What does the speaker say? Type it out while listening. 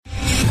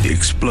The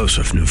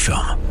explosive new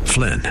film,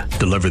 Flynn,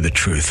 deliver the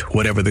truth,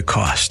 whatever the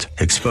cost,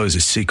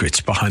 exposes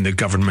secrets behind the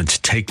government's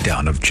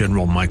takedown of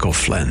General Michael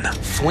Flynn.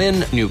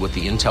 Flynn knew what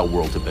the intel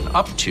world had been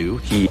up to.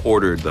 He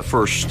ordered the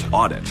first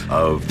audit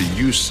of the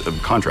use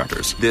of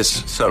contractors.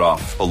 This set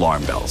off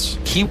alarm bells.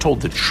 He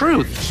told the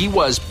truth. He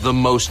was the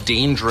most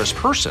dangerous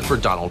person for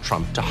Donald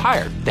Trump to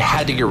hire. They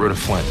had to get rid of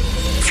Flynn.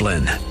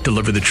 Flynn,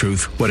 deliver the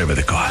truth, whatever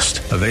the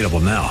cost. Available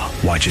now.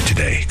 Watch it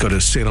today. Go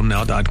to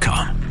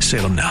salemnow.com.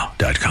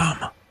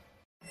 salemnow.com.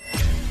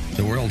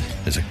 The world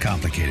is a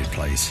complicated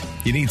place.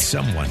 You need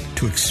someone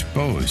to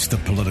expose the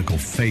political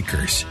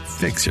fakers,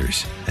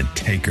 fixers, and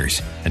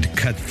takers, and to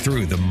cut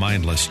through the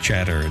mindless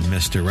chatter and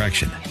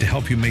misdirection to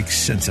help you make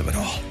sense of it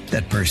all.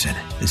 That person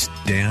is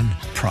Dan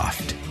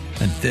Proft,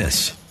 and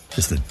this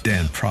is the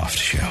Dan Proft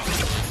Show.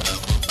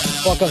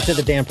 Welcome to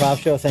the Dan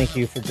Proft Show. Thank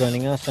you for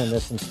joining us on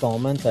this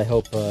installment. I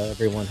hope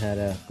everyone had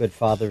a good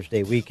Father's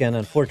Day weekend.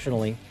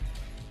 Unfortunately,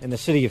 in the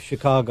city of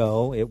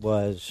Chicago, it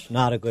was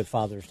not a good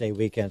Father's Day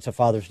weekend. It's a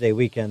Father's Day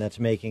weekend that's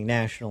making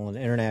national and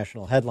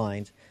international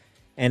headlines.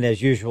 And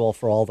as usual,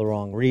 for all the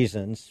wrong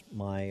reasons,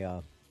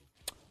 my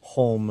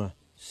home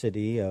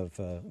city of,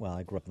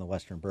 I grew up in the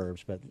Western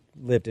Burbs, but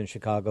lived in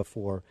Chicago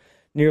for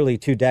nearly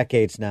 2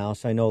 decades now,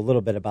 so I know a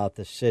little bit about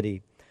this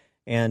city.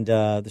 And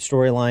the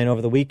storyline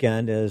over the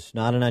weekend is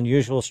not an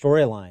unusual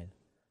storyline.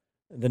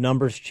 The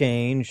numbers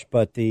change,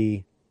 but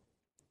the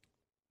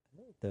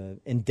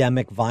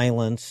endemic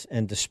violence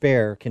and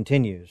despair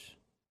continues.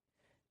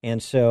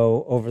 And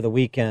so over the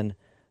weekend,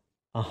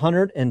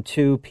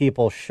 102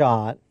 people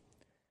shot,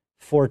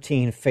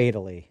 14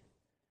 fatally.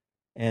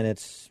 And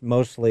it's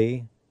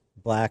mostly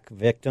black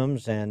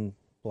victims and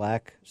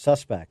black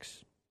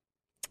suspects,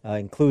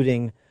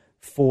 including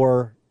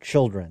 4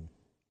 children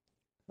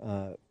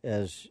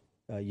as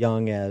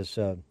young as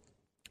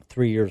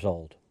 3 years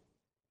old.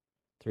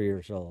 3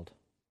 years old.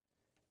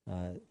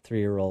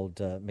 3-year-old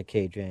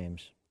McKay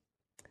James.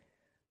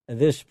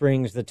 This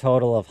brings the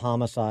total of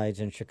homicides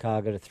in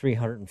Chicago to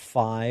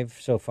 305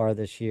 so far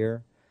this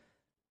year.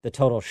 The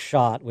total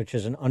shot, which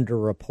is an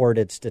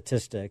underreported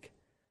statistic,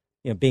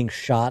 being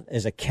shot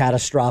is a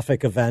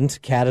catastrophic event,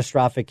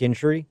 catastrophic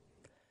injury.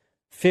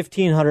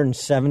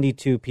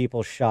 1,572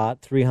 people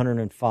shot,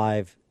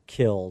 305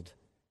 killed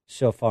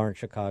so far in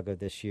Chicago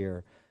this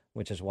year,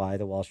 which is why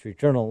the Wall Street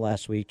Journal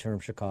last week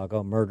termed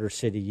Chicago Murder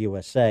City,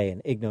 USA,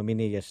 an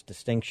ignominious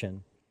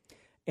distinction.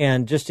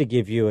 And just to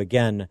give you,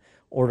 again,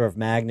 order of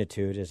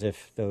magnitude, as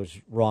if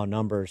those raw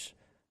numbers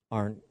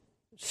aren't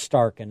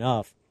stark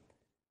enough,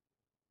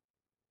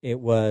 it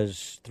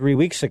was 3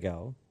 weeks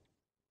ago,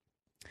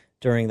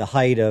 during the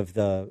height of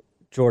the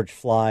George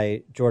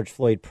Floyd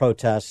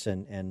protests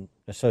and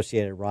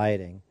associated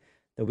rioting,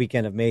 the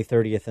weekend of May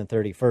 30th and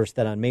 31st,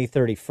 that on May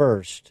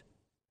 31st,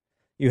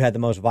 you had the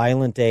most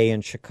violent day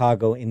in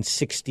Chicago in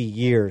 60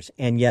 years.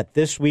 And yet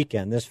this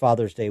weekend, this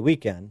Father's Day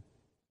weekend,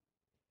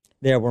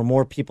 there were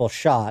more people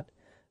shot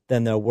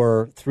than there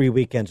were 3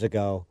 weekends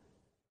ago,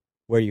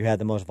 where you had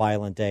the most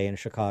violent day in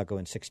Chicago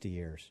in 60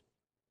 years.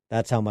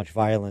 That's how much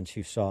violence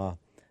you saw,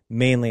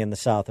 mainly in the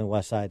south and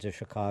west sides of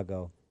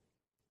Chicago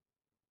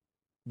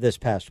this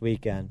past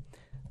weekend.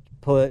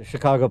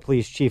 Chicago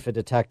Police Chief of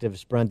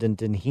Detectives Brendan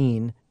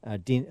Denahan,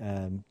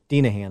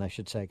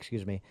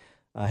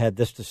 had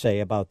this to say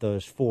about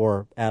those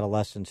 4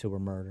 adolescents who were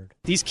murdered.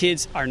 These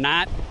kids are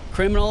not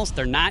criminals.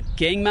 They're not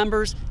gang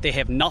members. They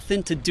have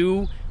nothing to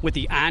do with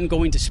the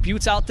ongoing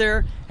disputes out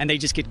there, and they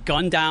just get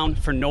gunned down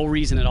for no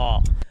reason at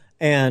all.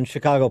 And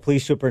Chicago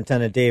Police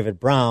Superintendent David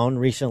Brown,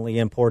 recently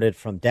imported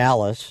from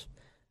Dallas,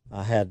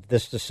 had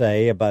this to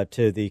say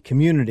to the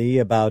community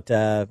about,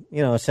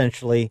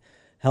 essentially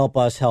help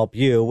us help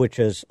you, which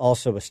is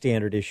also a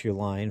standard issue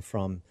line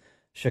from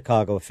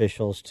Chicago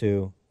officials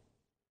to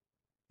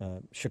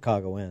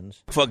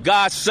Chicagoans. For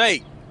God's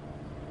sake,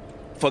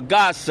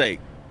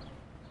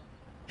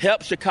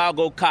 help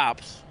Chicago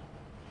cops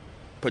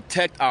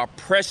protect our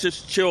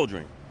precious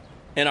children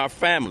and our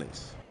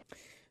families.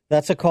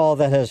 That's a call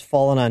that has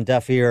fallen on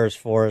deaf ears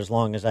for as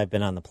long as I've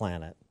been on the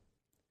planet,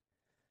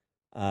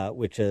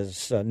 which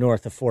is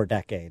north of 4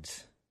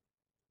 decades.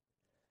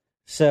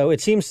 So it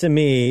seems to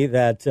me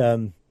that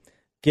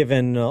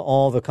given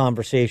all the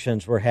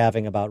conversations we're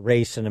having about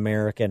race in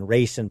America and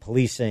race and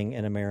policing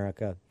in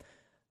America,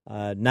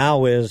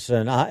 now is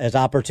as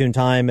opportune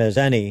time as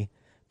any.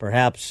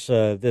 Perhaps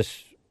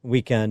this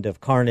weekend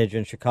of carnage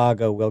in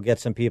Chicago will get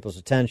some people's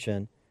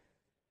attention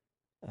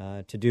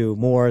to do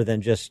more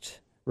than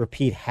just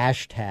repeat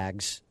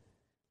hashtags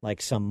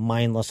like some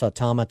mindless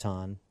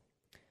automaton,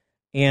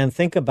 and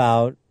think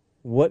about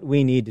what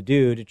we need to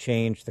do to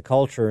change the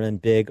culture in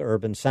big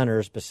urban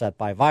centers beset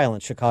by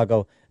violence.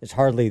 Chicago is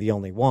hardly the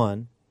only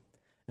one.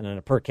 And on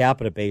a per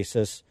capita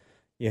basis,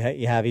 you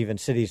have even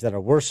cities that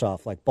are worse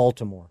off, like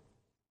Baltimore.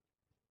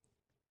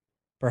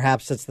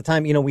 Perhaps it's the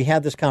time. We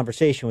had this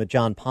conversation with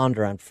John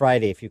Ponder on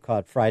Friday, if you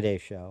caught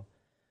Friday's show.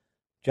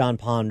 John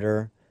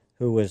Ponder,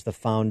 who was the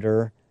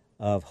founder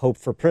of Hope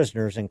for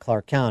Prisoners in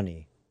Clark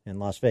County in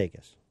Las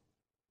Vegas.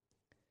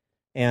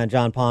 And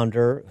John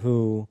Ponder,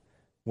 who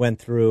went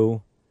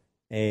through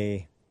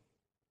a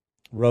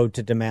road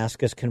to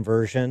Damascus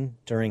conversion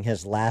during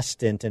his last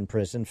stint in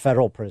prison,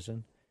 federal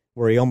prison,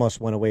 where he almost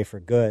went away for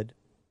good.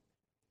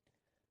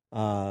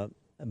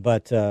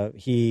 But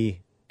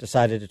he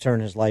decided to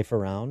turn his life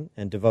around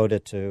and devote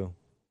it to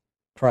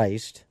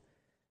Christ.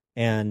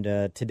 And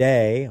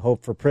today,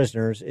 Hope for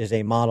Prisoners is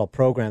a model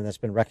program that's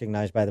been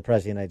recognized by the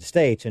President of the United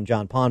States. And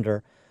John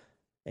Ponder,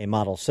 a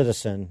model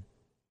citizen,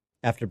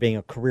 after being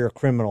a career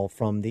criminal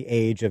from the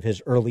age of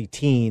his early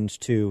teens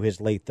to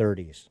his late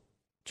 30s.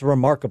 It's a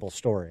remarkable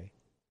story.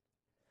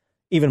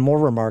 Even more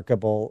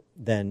remarkable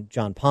than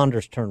John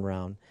Ponder's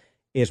turnaround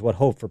is what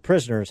Hope for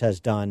Prisoners has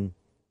done,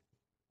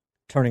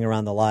 turning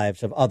around the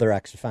lives of other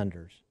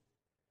ex-offenders.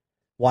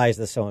 Why is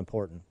this so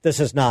important? This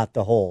is not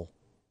the whole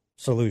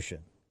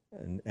solution,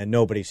 and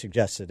nobody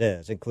suggests it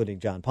is, including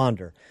John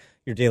Ponder.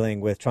 You're dealing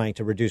with trying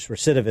to reduce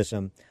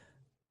recidivism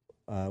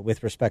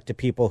with respect to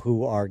people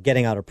who are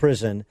getting out of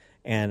prison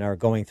and are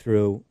going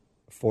through,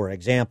 for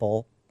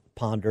example,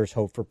 Ponder's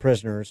Hope for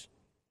Prisoners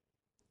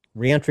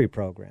reentry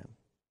program.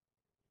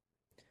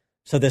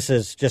 So this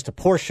is just a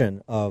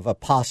portion of a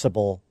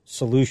possible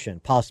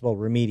solution, possible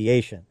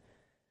remediation.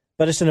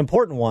 But it's an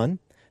important one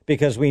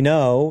because we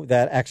know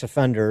that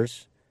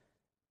ex-offenders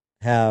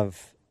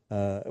have,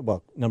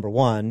 number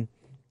one,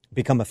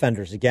 become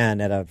offenders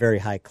again at a very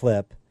high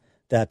clip,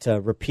 that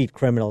repeat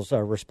criminals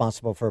are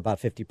responsible for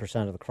about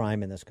 50% of the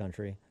crime in this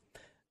country.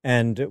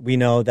 And we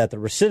know that the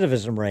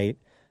recidivism rate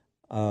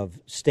of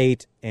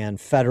state and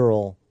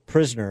federal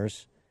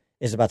prisoners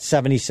is about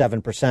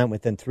 77%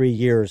 within 3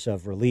 years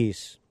of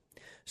release.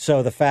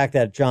 So the fact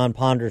that John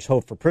Ponder's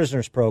Hope for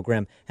Prisoners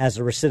program has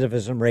a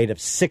recidivism rate of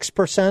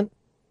 6%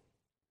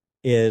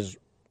 is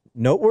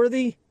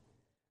noteworthy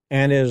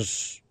and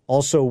is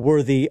also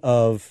worthy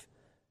of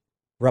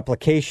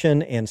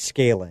replication and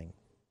scaling.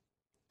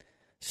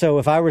 So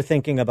if I were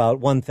thinking about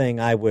one thing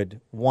I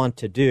would want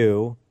to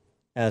do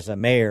as a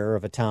mayor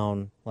of a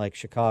town like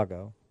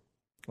Chicago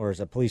or as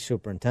a police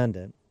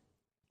superintendent,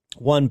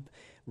 one,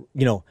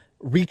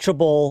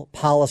 reachable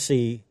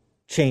policy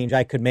change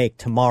I could make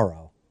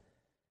tomorrow,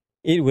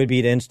 it would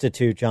be to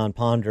institute John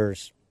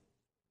Ponder's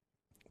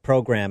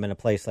program in a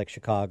place like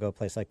Chicago, a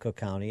place like Cook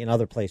County, and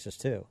other places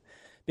too.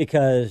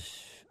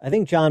 Because I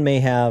think John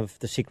may have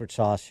the secret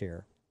sauce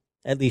here,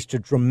 at least to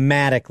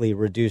dramatically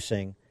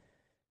reducing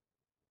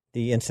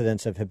the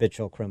incidence of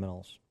habitual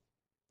criminals.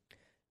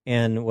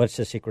 And what's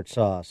the secret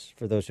sauce?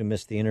 For those who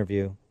missed the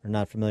interview or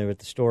not familiar with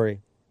the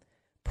story,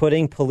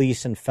 putting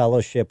police in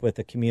fellowship with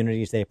the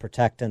communities they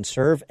protect and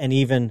serve, and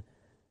even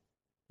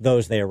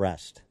those they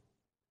arrest.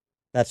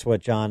 That's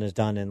what John has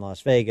done in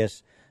Las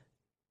Vegas.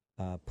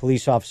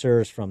 Police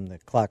officers from the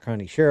Clark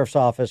County Sheriff's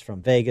Office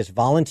from Vegas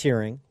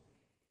volunteering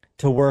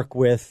to work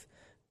with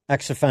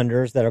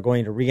ex-offenders that are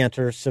going to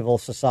reenter civil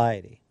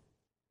society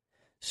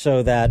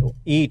so that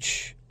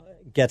each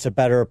gets a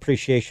better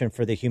appreciation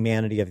for the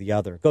humanity of the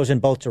other. It goes in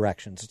both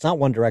directions. It's not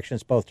one direction,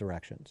 it's both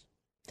directions.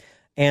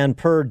 And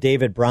per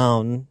David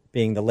Brown,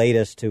 being the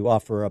latest to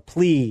offer a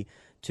plea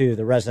to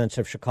the residents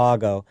of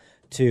Chicago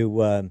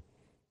to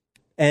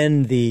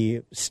end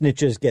the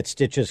snitches get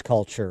stitches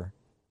culture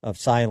of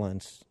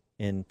silence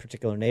in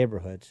particular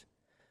neighborhoods,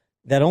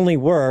 that only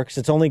works,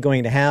 it's only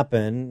going to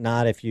happen,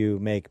 not if you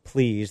make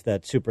pleas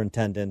that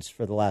superintendents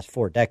for the last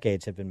 4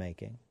 decades have been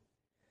making,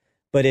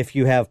 but if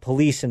you have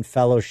police in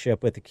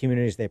fellowship with the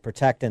communities they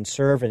protect and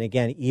serve, and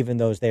again, even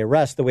those they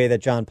arrest, the way that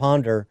John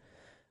Ponder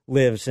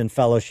lives in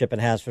fellowship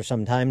and has for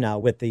some time now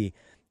with the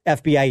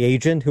FBI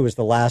agent who was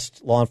the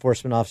last law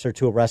enforcement officer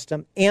to arrest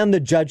him and the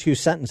judge who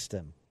sentenced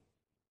him.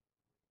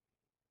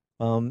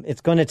 It's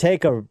going to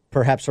take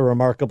perhaps a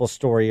remarkable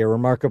story, a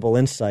remarkable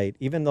insight,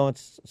 even though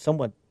it's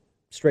somewhat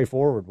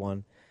straightforward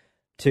one,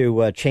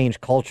 to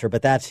change culture.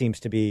 But that seems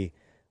to be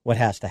what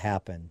has to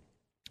happen,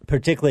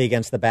 particularly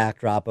against the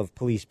backdrop of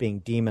police being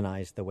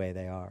demonized the way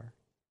they are.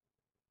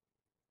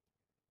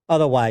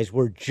 Otherwise,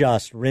 we're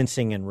just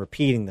rinsing and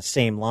repeating the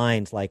same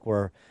lines like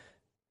we're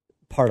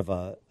part of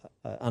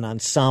an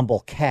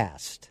ensemble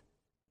cast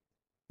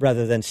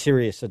rather than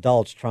serious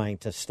adults trying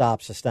to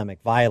stop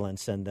systemic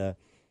violence and the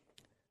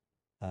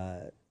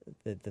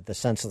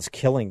senseless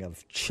killing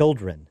of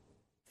children,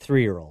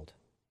 3-year-old,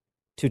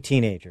 2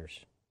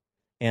 teenagers.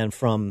 And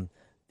from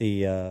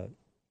the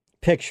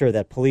picture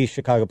that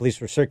Chicago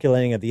police were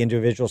circulating of the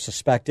individual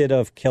suspected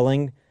of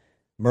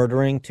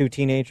murdering 2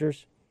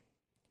 teenagers,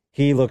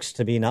 he looks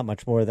to be not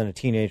much more than a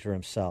teenager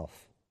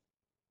himself.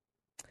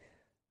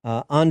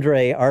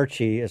 Andre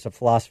Archie is a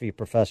philosophy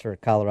professor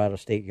at Colorado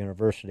State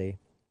University,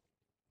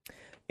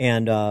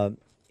 and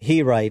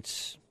he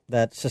writes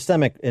that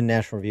in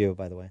National Review,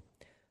 by the way,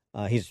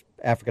 he's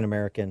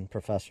African-American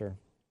professor.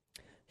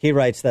 He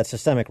writes that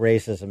systemic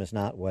racism is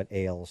not what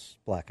ails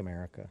Black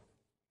America.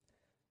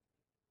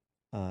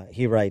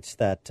 He writes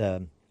that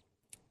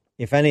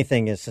if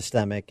anything is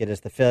systemic, it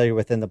is the failure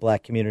within the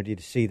Black community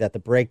to see that the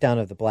breakdown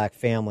of the Black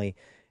family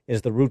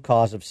is the root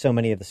cause of so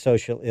many of the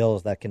social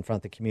ills that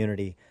confront the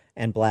community,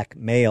 and Black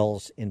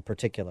males in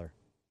particular.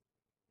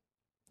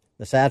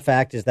 The sad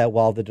fact is that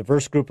while the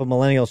diverse group of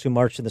millennials who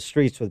marched in the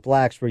streets with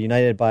Blacks were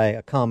united by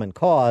a common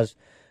cause,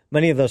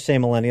 Many of those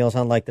same millennials,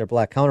 unlike their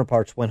black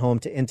counterparts, went home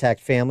to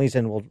intact families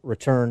and will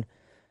return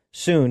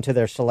soon to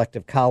their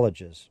selective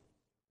colleges.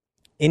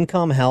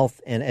 Income,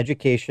 health, and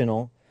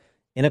educational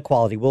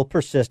inequality will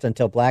persist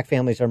until black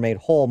families are made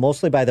whole,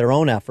 mostly by their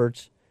own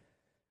efforts,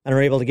 and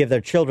are able to give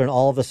their children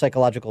all of the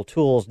psychological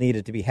tools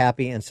needed to be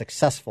happy and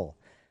successful.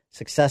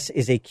 Success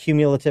is a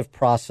cumulative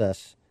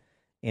process,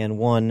 and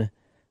the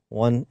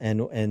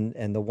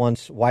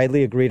once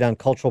widely agreed on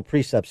cultural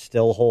precepts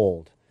still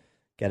hold.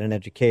 Get an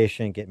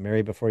education, get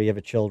married before you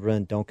have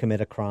children, don't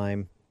commit a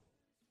crime.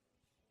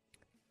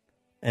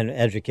 And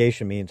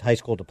education means high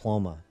school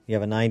diploma. You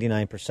have a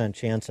 99%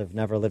 chance of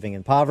never living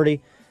in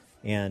poverty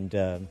and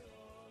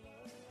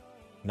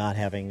not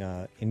having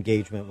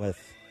engagement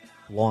with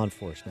law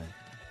enforcement.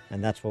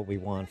 And that's what we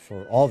want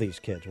for all these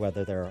kids,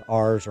 whether they're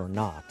ours or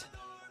not.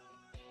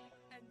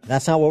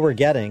 That's not what we're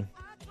getting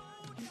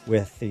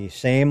with the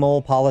same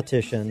old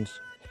politicians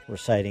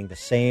reciting the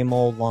same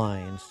old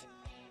lines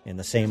in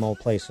the same old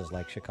places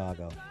like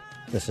Chicago.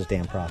 This is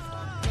Dan Proft.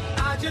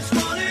 I just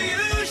want to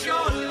use your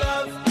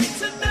love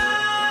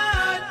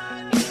tonight.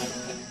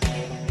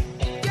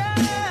 Yeah,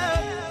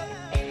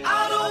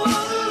 I don't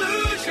want to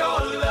lose your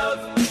love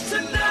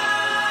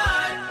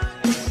tonight.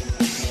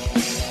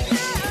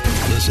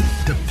 Yeah. Listen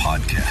to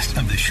podcast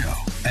of the show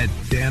at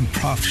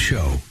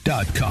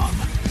danproftshow.com.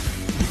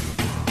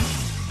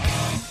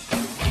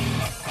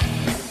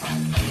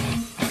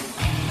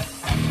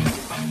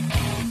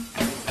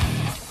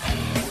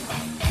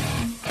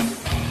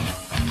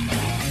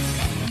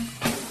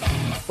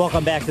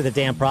 Welcome back to the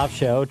Dan Proft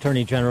Show.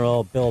 Attorney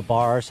General Bill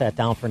Barr sat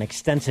down for an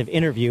extensive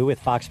interview with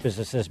Fox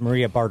Business's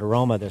Maria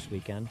Bartiromo this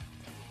weekend.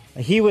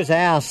 He was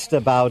asked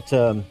about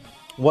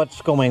what's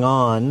going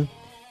on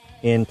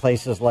in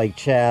places like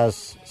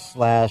Chaz/Chop,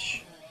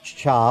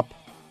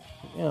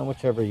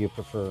 whichever you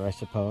prefer, I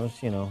suppose,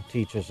 to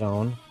each his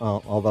own,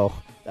 although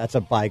that's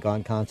a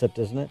bygone concept,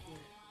 isn't it?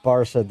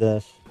 Barr said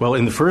this. Well,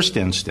 in the first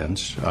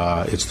instance,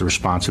 it's the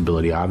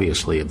responsibility,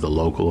 obviously, of the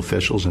local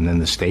officials and then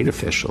the state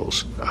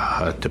officials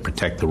to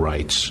protect the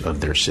rights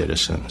of their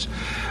citizens.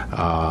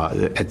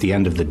 At the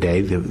end of the day,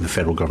 the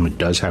federal government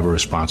does have a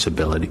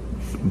responsibility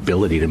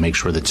to make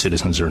sure that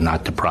citizens are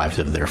not deprived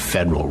of their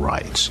federal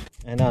rights.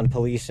 And on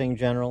policing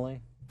generally?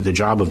 The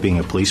job of being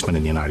a policeman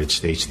in the United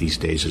States these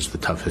days is the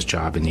toughest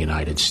job in the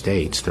United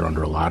States. They're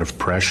under a lot of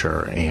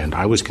pressure, and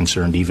I was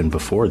concerned even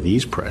before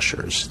these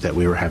pressures that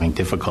we were having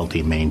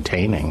difficulty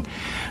maintaining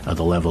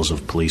the levels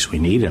of police we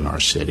need in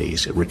our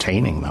cities,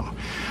 retaining them.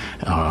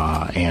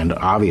 And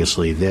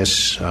obviously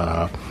this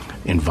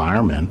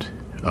environment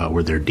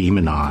where they're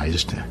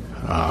demonized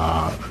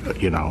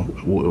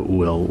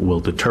will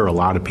deter a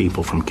lot of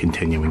people from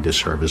continuing to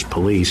serve as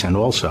police. And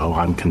also,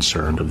 I'm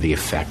concerned of the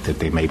effect that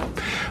they may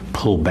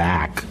pull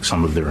back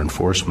some of their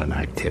enforcement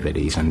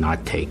activities and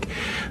not take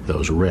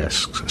those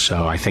risks.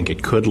 So I think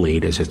it could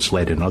lead, as it's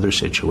led in other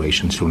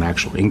situations, to an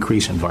actual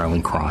increase in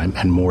violent crime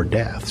and more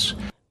deaths.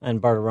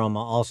 And Bartiromo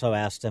also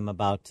asked him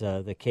about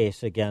the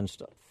case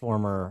against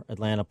former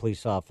Atlanta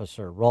police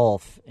officer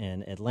Rolfe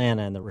in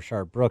Atlanta and the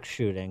Rayshard Brooks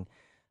shooting.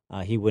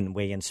 He wouldn't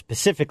weigh in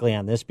specifically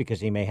on this because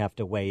he may have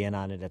to weigh in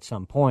on it at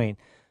some point.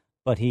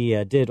 But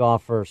he did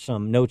offer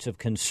some notes of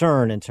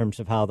concern in terms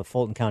of how the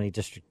Fulton County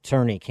District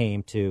Attorney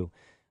came to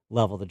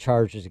level the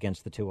charges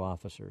against the two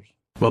officers.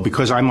 Well,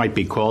 because I might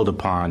be called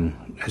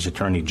upon as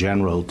Attorney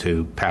General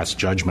to pass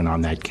judgment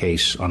on that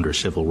case under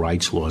civil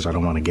rights laws, I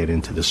don't want to get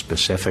into the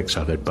specifics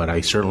of it, but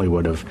I certainly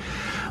would have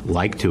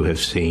liked to have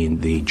seen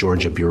the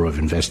Georgia Bureau of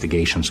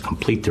Investigations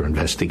complete their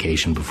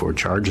investigation before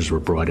charges were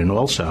brought, and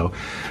also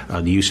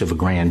the use of a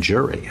grand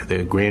jury.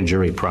 The grand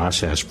jury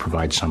process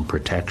provides some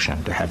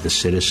protection to have the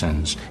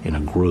citizens in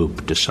a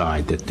group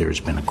decide that there's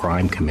been a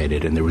crime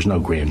committed, and there was no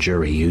grand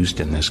jury used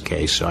in this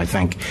case. So I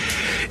think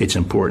it's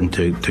important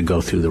to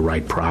go through the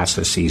right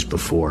processes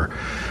before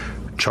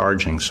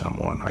charging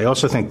someone. I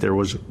also think there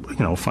was,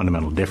 a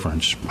fundamental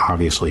difference,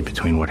 obviously,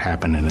 between what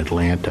happened in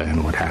Atlanta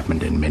and what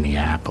happened in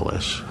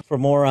Minneapolis. For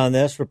more on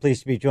this, we're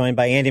pleased to be joined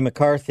by Andy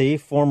McCarthy,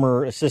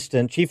 former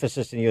Chief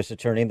Assistant U.S.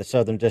 Attorney in the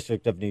Southern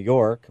District of New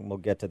York, and we'll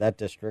get to that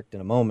district in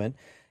a moment,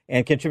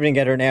 and contributing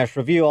editor at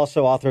National Review,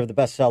 also author of the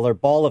bestseller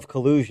Ball of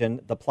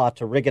Collusion, The Plot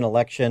to Rig an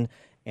Election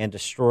and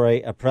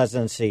Destroy a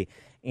Presidency.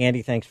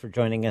 Andy, thanks for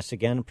joining us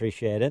again.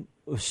 Appreciate it.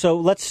 So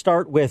let's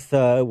start with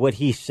what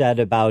he said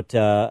about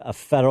a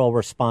federal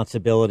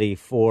responsibility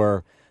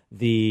for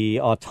the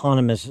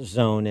autonomous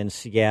zone in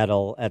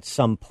Seattle at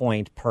some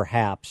point,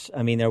 perhaps.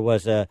 I mean, there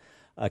was a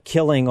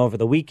killing over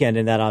the weekend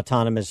in that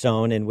autonomous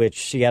zone in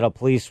which Seattle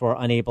police were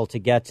unable to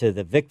get to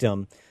the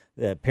victim.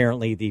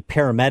 Apparently, the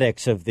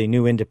paramedics of the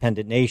New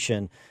Independent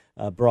Nation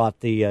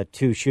brought the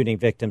two shooting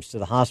victims to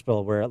the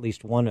hospital, where at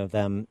least one of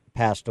them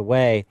passed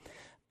away.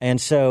 And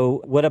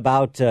so what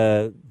about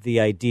the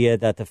idea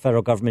that the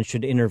federal government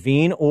should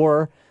intervene,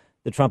 or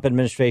the Trump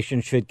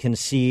administration should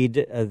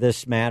concede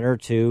this matter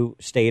to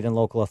state and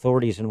local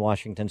authorities in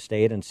Washington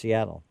State and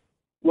Seattle?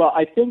 Well,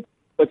 I think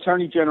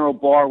Attorney General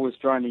Barr was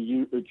trying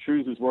to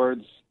choose his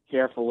words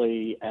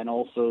carefully and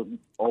also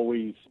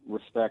always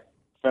respect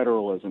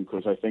federalism,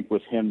 because I think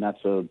with him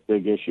that's a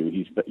big issue.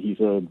 He's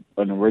an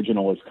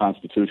originalist,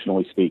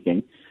 constitutionally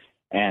speaking,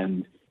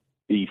 and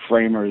the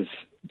framers'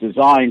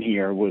 design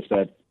here was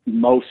that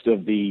most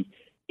of the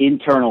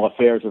internal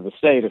affairs of the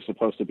state are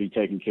supposed to be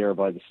taken care of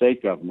by the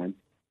state government.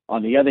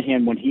 On the other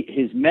hand, when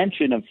his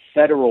mention of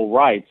federal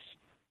rights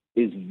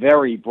is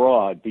very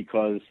broad,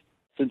 because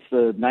since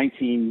the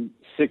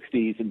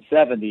 1960s and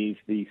 70s,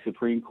 the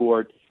Supreme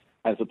Court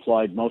has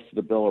applied most of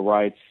the Bill of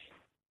Rights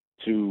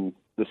to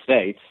the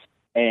states.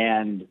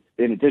 And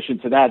in addition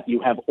to that, you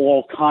have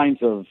all kinds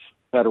of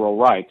federal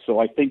rights. So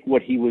I think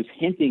what he was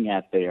hinting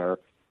at there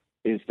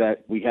is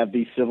that we have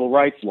these civil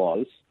rights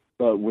laws,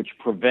 which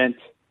prevent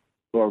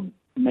or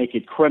make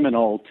it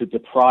criminal to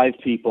deprive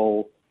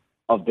people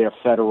of their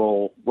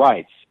federal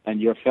rights.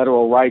 And your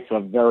federal rights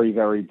are very,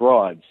 very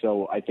broad.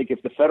 So I think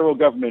if the federal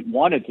government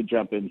wanted to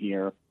jump in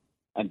here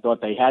and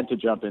thought they had to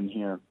jump in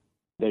here,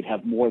 they'd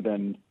have more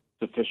than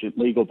sufficient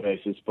legal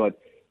basis. But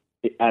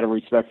out of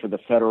respect for the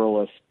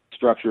federalist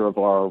structure of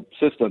our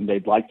system,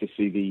 they'd like to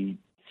see the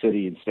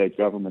city and state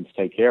governments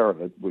take care of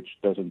it, which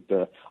doesn't,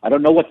 I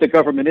don't know what the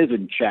government is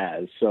in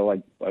Chaz, so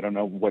I don't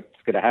know what's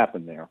going to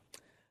happen there.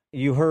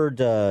 You heard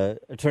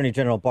Attorney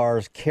General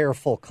Barr's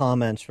careful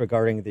comments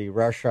regarding the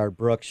Rayshard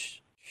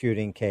Brooks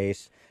shooting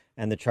case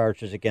and the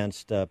charges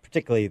against,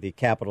 particularly the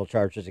capital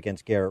charges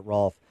against Garrett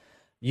Rolfe.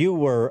 You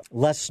were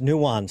less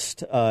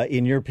nuanced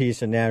in your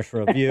piece in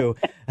National Review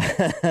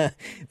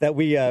that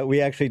we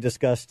actually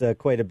discussed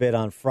quite a bit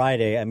on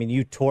Friday. I mean,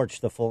 you torched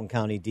the Fulton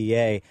County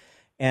DA.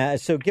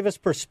 So give us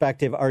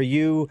perspective. Are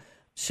you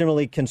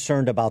similarly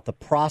concerned about the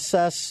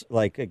process,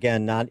 like,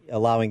 again, not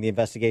allowing the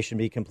investigation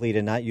to be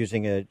completed, not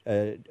using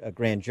a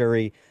grand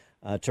jury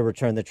to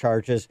return the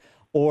charges,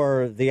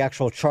 or the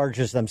actual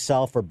charges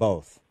themselves, or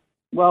both?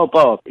 Well,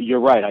 both. You're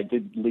right. I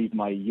did leave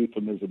my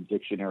euphemism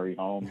dictionary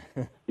home,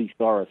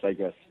 thesaurus, I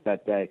guess,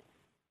 that day.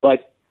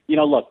 But,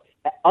 look,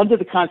 under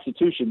the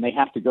Constitution, they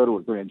have to go to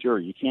a grand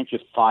jury. You can't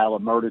just file a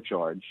murder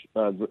charge.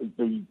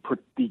 The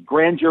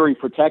grand jury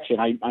protection,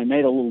 I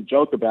made a little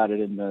joke about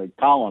it in the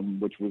column,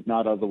 which was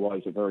not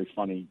otherwise a very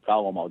funny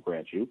column, I'll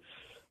grant you.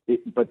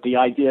 But the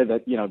idea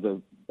that,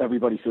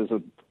 everybody says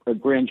a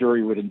grand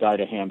jury would indict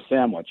a ham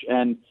sandwich.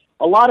 And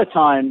a lot of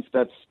times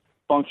that's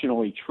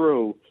functionally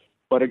true,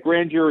 but a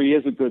grand jury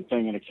is a good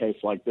thing in a case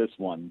like this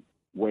one,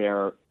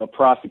 where a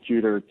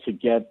prosecutor, to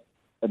get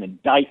an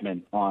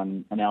indictment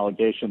on an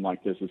allegation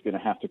like this, is going to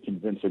have to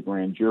convince a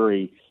grand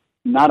jury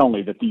not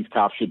only that these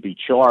cops should be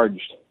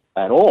charged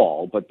at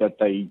all, but that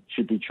they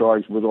should be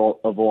charged with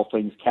all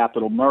things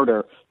capital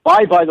murder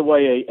by the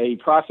way, a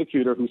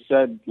prosecutor who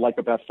said, like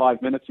about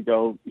 5 minutes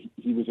ago,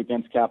 he was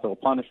against capital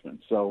punishment.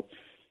 So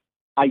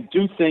I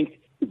do think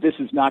this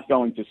is not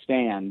going to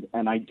stand,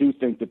 and I do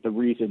think that the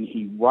reason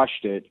he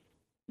rushed it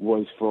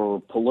was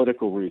for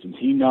political reasons.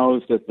 He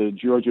knows that the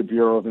Georgia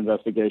Bureau of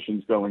Investigation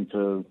is going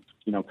to,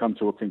 come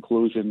to a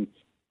conclusion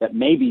that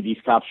maybe these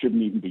cops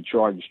shouldn't even be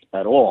charged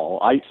at all.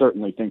 I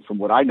certainly think, from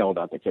what I know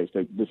about the case,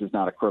 that this is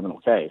not a criminal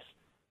case.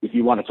 If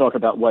you want to talk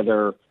about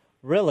whether,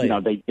 really,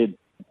 they did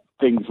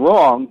things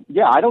wrong,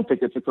 yeah, I don't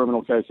think it's a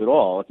criminal case at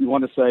all. If you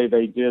want to say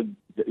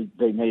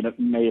they may have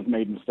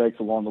made mistakes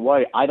along the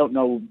way, I don't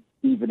know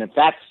even if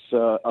that's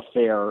a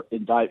fair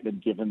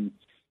indictment, given,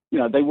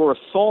 they were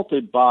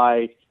assaulted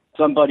by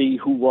somebody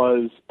who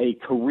was a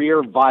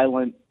career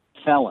violent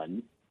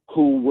felon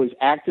who was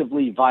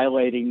actively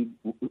violating,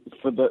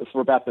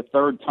 for about the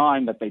third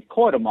time that they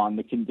caught him on,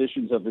 the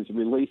conditions of his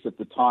release at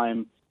the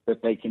time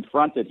that they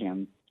confronted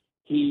him.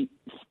 He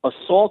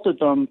assaulted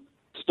them,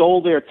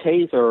 stole their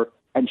taser,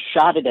 and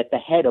shot it at the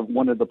head of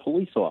one of the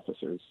police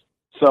officers.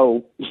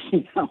 So,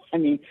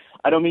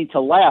 I don't mean to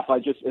laugh. I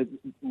just,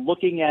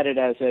 looking at it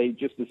as a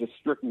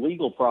strict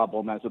legal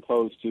problem, as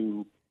opposed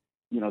to,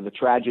 the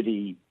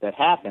tragedy that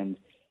happened,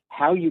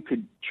 how you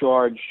could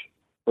charge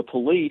the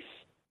police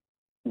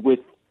with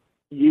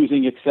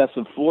using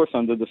excessive force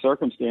under the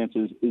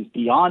circumstances is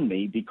beyond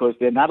me, because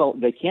they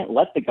can't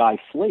let the guy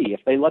flee.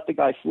 If they let the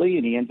guy flee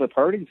and he ends up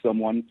hurting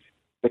someone,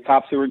 the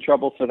cops are in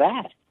trouble for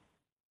that.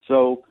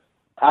 So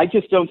I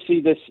just don't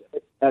see this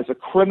as a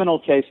criminal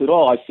case at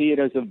all. I see it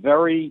as a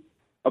very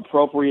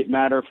appropriate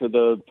matter for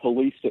the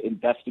police to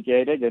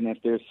investigate it, and if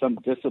there's some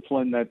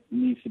discipline that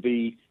needs to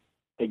be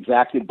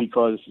exacted,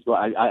 because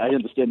I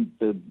understand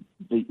the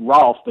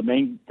Rolfe, the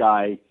main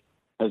guy,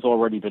 has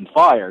already been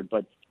fired, but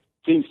it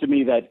seems to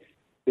me that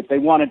if they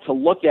wanted to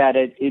look at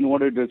it in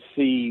order to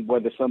see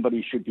whether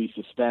somebody should be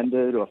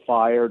suspended or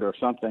fired or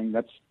something,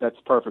 that's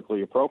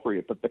perfectly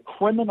appropriate. But the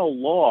criminal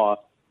law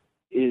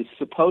is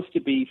supposed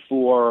to be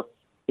for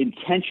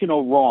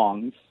intentional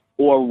wrongs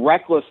or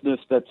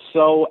recklessness that's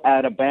so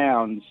out of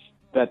bounds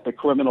that the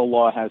criminal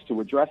law has to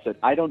address it.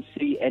 I don't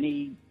see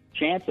any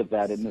chance of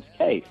that in this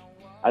case.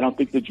 I don't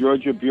think the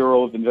Georgia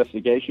Bureau of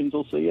Investigations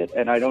will see it,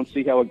 and I don't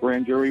see how a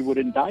grand jury would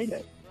indict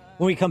it.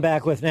 When we come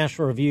back with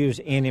National Review's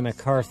Andy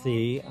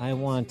McCarthy, I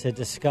want to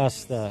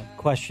discuss the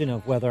question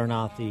of whether or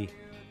not the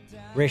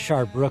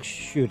Rayshard Brooks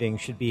shooting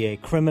should be a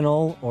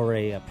criminal or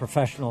a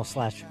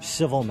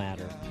professional/civil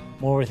matter.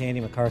 More with Andy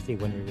McCarthy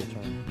when we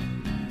return.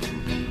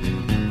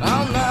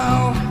 Oh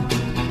no,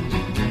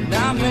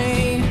 not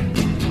me.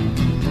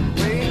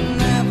 We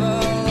never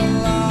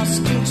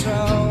lost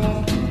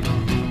control.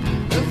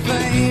 The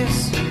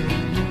face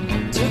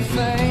to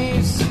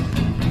face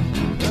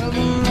of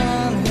the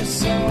man who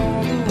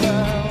sold the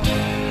world.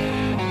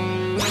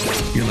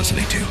 You're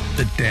listening to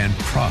The Dan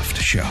Proft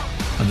Show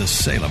on the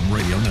Salem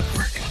Radio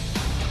Network.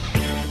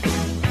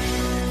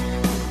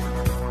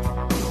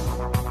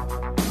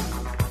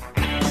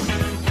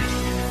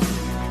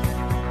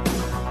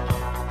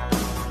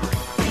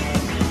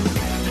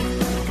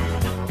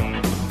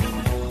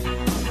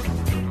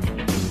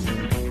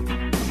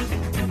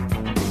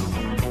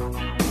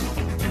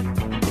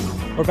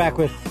 We're back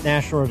with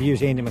National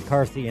Review's Andy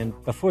McCarthy, and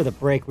before the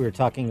break, we were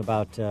talking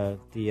about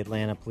the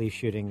Atlanta police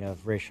shooting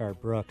of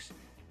Rayshard Brooks.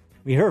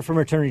 We heard from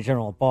Attorney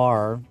General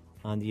Barr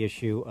on the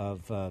issue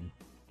of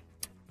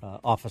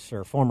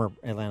former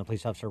Atlanta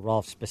police officer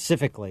Rolfe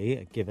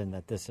specifically, given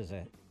that this is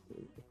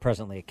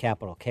presently a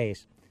capital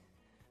case.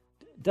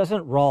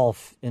 Doesn't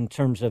Rolfe, in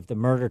terms of the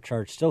murder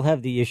charge, still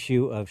have the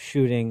issue of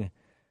shooting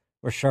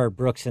Rayshard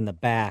Brooks in the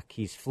back?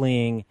 He's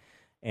fleeing,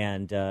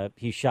 and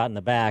he's shot in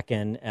the back.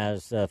 And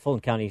as Fulton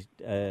County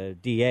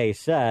DA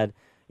said,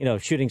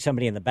 shooting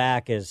somebody in the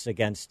back is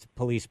against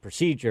police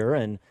procedure.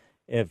 And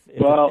if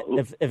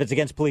it's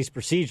against police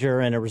procedure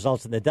and it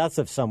results in the death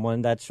of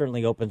someone, that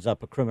certainly opens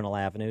up a criminal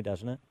avenue,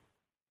 doesn't it?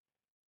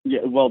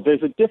 Yeah, well,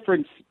 there's a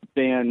difference,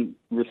 Dan,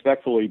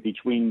 respectfully,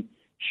 between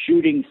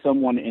shooting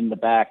someone in the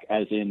back,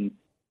 as in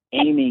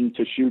aiming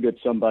to shoot at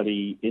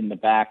somebody in the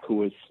back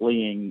who is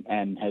fleeing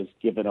and has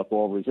given up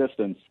all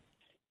resistance,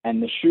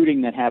 and the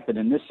shooting that happened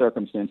in this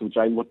circumstance, which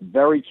I looked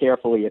very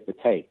carefully at the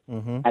tape.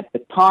 Mm-hmm. At the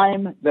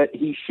time that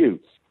he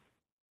shoots,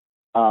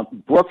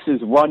 Brooks is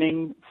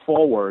running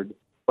forward,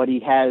 but he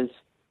has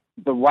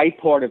the right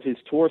part of his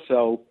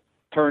torso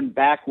turned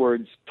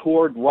backwards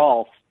toward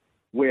Rolfe,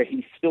 where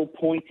he's still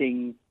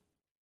pointing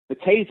the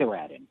taser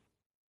at him.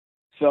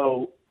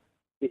 So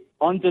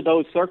under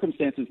those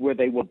circumstances where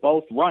they were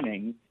both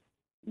running,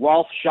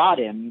 Rolfe shot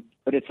him,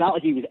 but it's not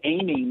like he was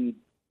aiming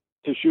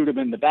to shoot him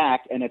in the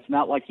back, and it's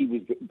not like he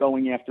was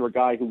going after a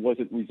guy who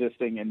wasn't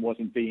resisting and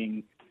wasn't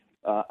being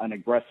an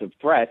aggressive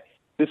threat.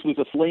 This was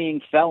a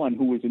fleeing felon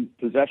who was in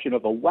possession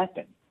of a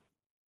weapon.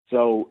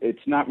 So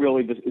it's not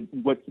really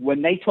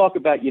when they talk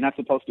about you're not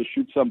supposed to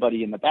shoot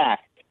somebody in the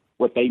back,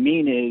 what they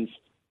mean is,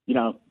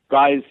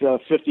 guy's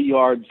 50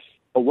 yards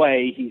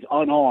away, he's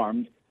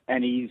unarmed,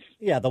 and he's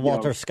the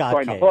Walter Scott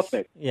trying case. To hook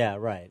it. Yeah,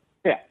 right.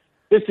 Yeah.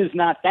 This is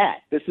not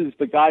that. This is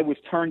the guy was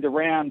turned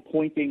around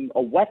pointing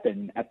a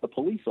weapon at the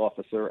police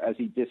officer as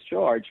he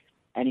discharged,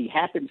 and he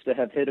happens to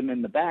have hit him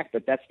in the back,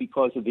 but that's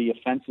because of the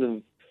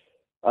offensive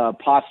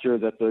posture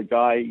that the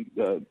guy,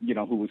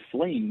 who was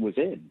fleeing was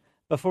in.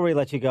 Before we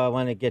let you go, I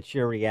want to get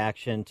your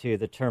reaction to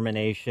the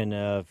termination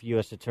of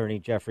U.S. Attorney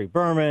Jeffrey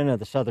Berman of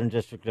the Southern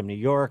District of New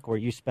York, where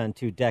you spent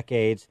 2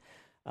 decades.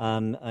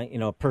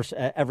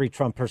 Every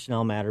Trump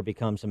personnel matter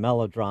becomes a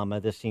melodrama.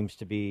 This seems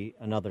to be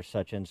another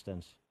such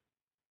instance.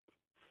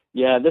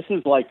 Yeah, this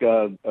is like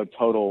a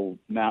total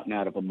mountain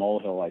out of a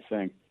molehill, I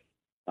think.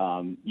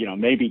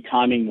 Maybe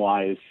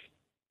timing-wise,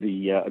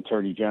 the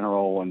Attorney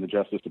General and the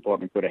Justice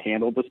Department could have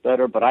handled this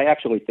better, but I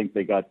actually think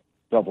they got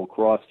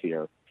double-crossed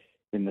here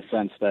in the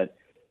sense that,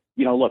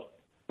 look,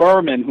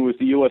 Berman, who is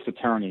the U.S.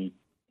 Attorney,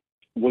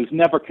 was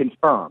never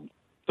confirmed.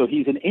 So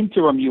he's an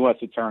interim U.S.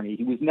 Attorney.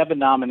 He was never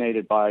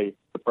nominated by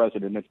the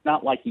president. It's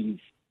not like he's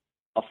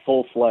a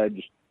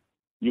full-fledged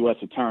U.S.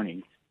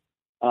 Attorney.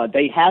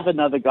 They have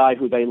another guy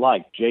who they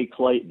like, Jay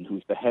Clayton,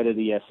 who's the head of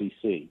the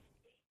SEC.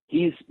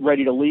 He's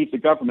ready to leave the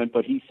government,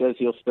 but he says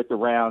he'll stick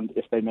around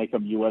if they make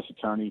him U.S.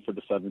 Attorney for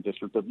the Southern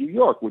District of New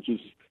York, which is,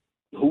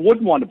 who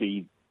wouldn't want to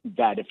be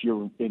that if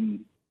you're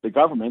in the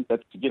government?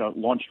 That's,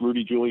 launched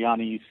Rudy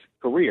Giuliani's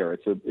career.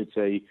 It's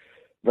a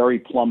very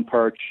plum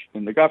perch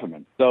in the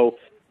government. So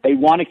they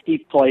want to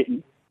keep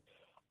Clayton.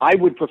 I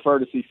would prefer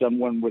to see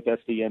someone with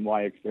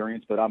SDNY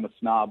experience, but I'm a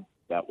snob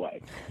that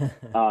way.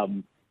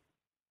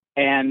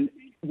 And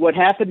what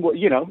happened was,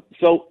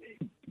 so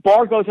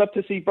Barr goes up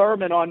to see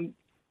Berman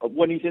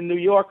when he's in New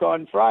York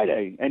on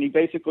Friday, and he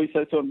basically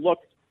says to him, look,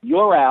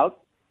 you're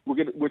out.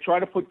 We're trying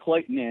to put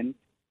Clayton in,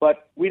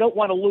 but we don't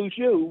want to lose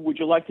you. Would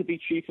you like to be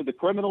chief of the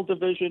criminal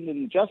division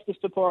in the Justice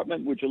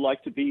Department? Would you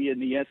like to be in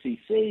the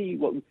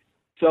SEC?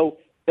 So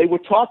they were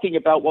talking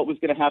about what was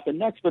going to happen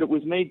next, but it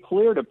was made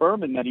clear to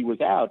Berman that he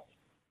was out.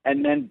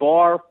 And then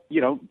Barr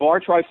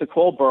tries to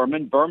call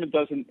Berman. Berman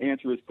doesn't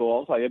answer his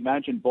calls. I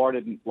imagine Barr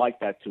didn't like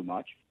that too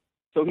much.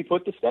 So he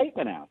put the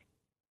statement out.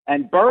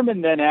 And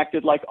Berman then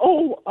acted like,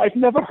 I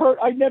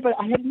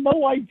had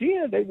no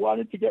idea they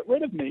wanted to get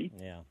rid of me.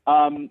 Yeah.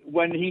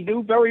 When he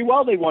knew very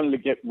well they wanted to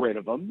get rid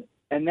of him.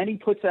 And then he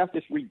puts out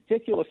this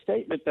ridiculous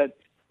statement that,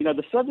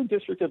 the Southern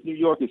District of New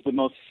York is the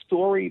most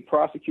storied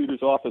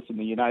prosecutor's office in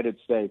the United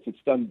States.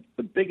 It's done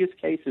the biggest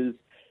cases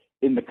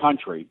in the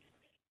country.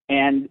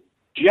 And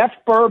Jeff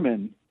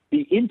Berman,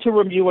 the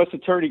interim U.S.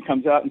 attorney,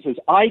 comes out and says,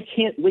 I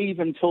can't leave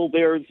until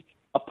there's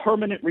a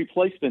permanent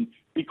replacement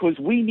because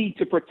we need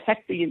to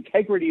protect the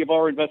integrity of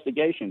our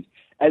investigations,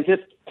 as if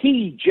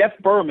Jeff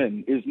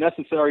Berman, is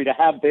necessary to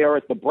have there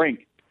at the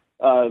brink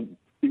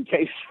in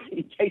case,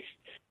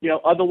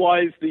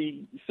 otherwise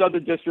the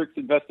Southern District's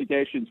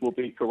investigations will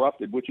be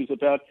corrupted, which is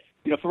about,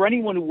 for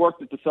anyone who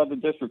worked at the Southern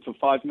District for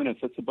 5 minutes,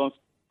 that's the most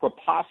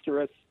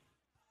preposterous,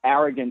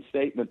 arrogant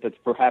statement that's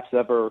perhaps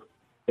ever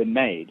been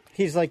made.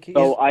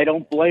 So I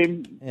don't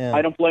blame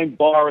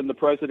Barr and the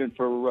president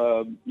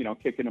for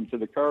kicking him to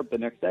the curb the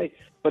next day.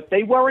 But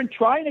they weren't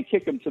trying to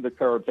kick him to the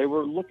curb. They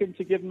were looking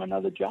to give him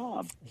another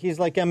job. He's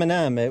like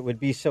Eminem. It would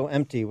be so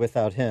empty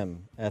without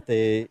him at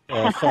the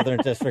Southern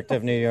District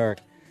of New York.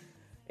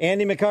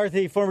 Andy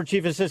McCarthy, former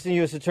Chief Assistant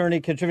U.S. Attorney,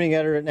 contributing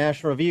editor at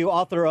National Review,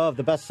 author of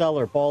the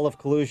bestseller Ball of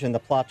Collusion, The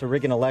Plot to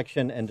Rig an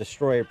Election and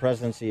Destroy a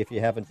Presidency. If you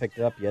haven't picked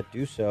it up yet,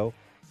 do so.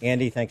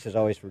 Andy, thanks as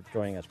always for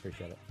joining us.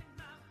 Appreciate it.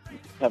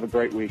 Have a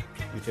great week.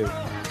 You too.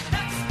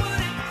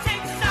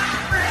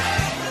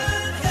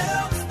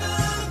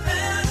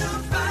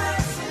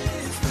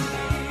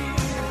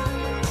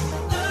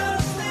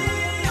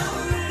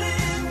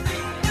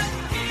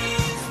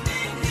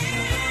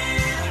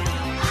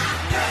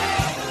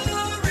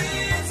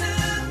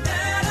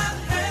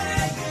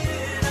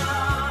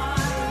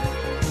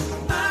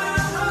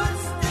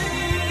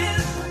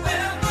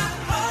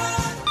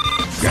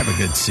 Grab a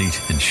good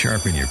seat and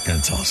sharpen your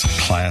pencils.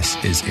 Class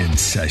is in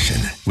session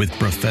with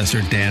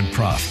Professor Dan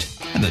Proft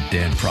and the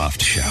Dan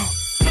Proft Show.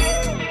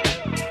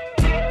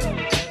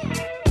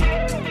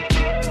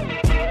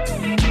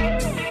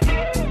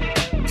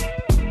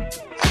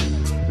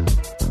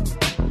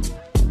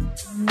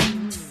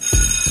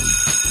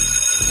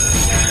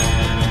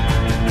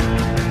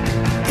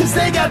 Cause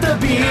they got the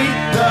beat,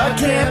 the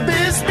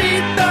campus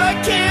beat,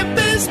 the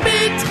campus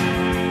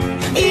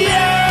beat.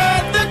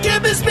 Yeah, the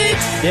campus beat.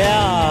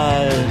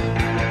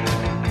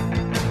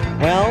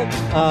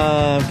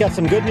 I've got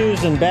some good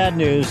news and bad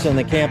news in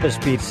the Campus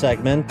Beat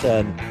segment.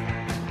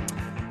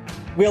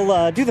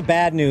 We'll do the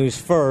bad news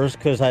first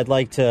because I'd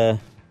like to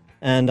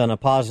end on a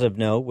positive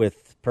note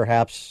with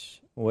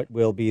perhaps what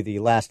will be the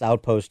last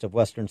outpost of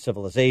Western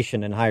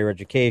civilization in higher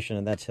education,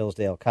 and that's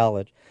Hillsdale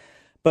College.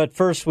 But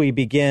first we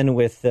begin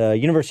with the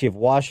University of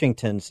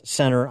Washington's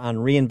Center on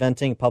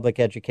Reinventing Public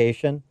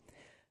Education.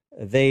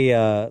 They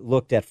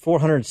looked at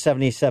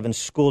 477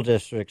 school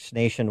districts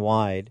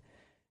nationwide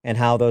and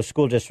how those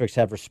school districts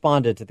have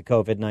responded to the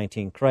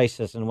COVID-19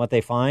 crisis. And what they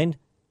find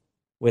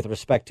with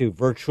respect to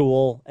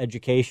virtual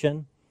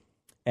education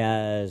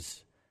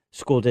as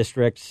school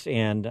districts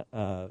and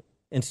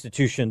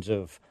institutions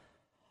of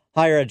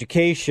higher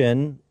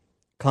education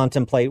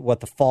contemplate what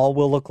the fall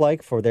will look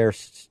like for their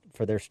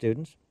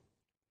students.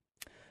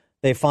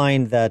 They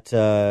find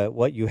that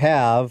what you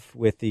have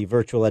with the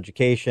virtual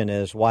education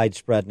is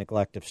widespread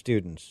neglect of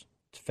students.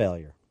 It's a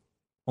failure.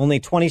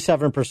 Only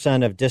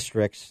 27% of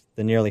districts,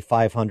 the nearly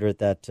 500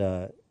 that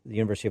the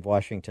University of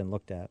Washington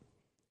looked at,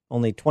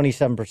 only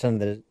 27% of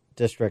the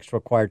districts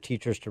required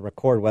teachers to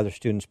record whether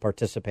students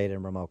participate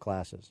in remote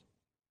classes.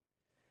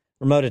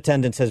 Remote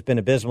attendance has been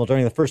abysmal.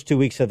 During the first 2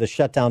 weeks of the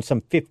shutdown,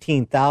 some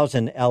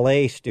 15,000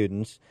 LA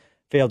students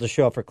failed to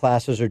show up for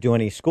classes or do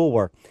any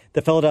schoolwork.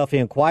 The Philadelphia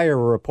Inquirer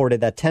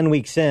reported that 10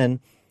 weeks in,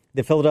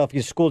 the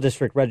Philadelphia School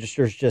District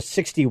registers just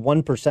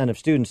 61% of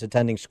students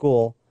attending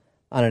school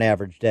on an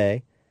average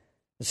day.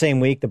 The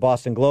same week, the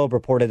Boston Globe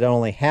reported that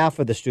only half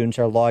of the students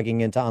are logging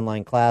into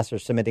online class or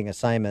submitting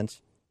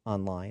assignments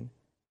online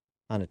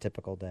on a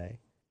typical day.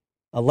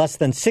 Less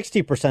than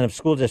 60% of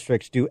school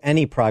districts do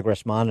any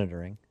progress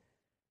monitoring,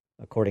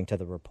 according to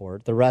the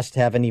report. The rest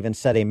haven't even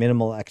set a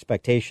minimal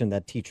expectation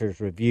that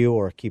teachers review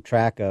or keep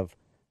track of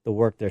the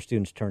work their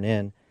students turn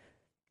in.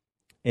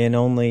 In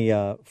only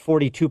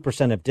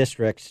 42% of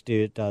districts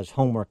does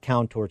homework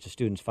count towards a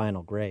student's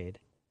final grade.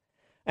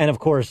 And, of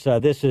course,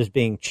 this is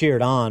being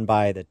cheered on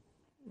by the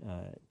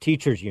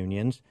teachers'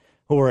 unions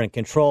who are in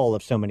control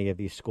of so many of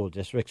these school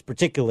districts,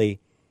 particularly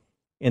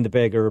in the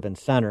big urban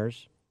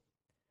centers.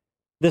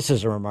 This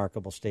is a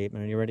remarkable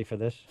statement. Are you ready for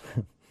this?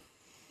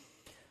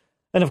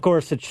 And, of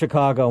course, it's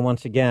Chicago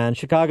once again.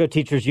 Chicago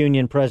Teachers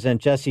Union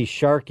President Jesse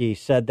Sharkey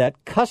said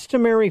that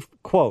customary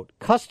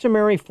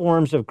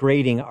forms of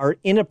grading are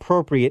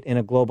inappropriate in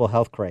a global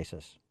health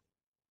crisis,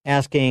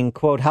 asking,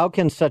 quote, how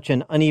can such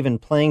an uneven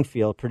playing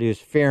field produce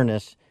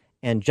fairness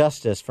and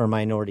justice for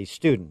minority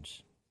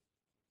students?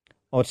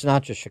 Oh, it's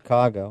not just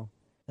Chicago.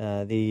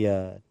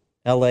 The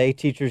L.A.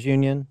 Teachers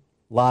Union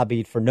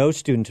lobbied for no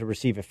student to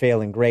receive a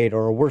failing grade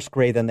or a worse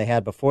grade than they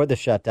had before the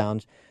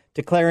shutdowns,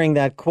 declaring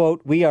that,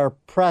 quote, we are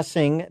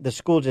pressing the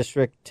school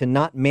district to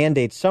not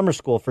mandate summer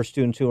school for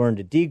students who earned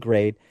a D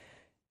grade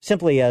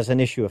simply as an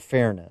issue of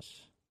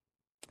fairness.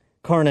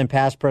 Current and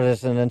past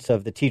presidents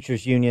of the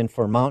Teachers Union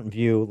for Mountain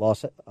View,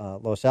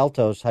 Los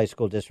Altos High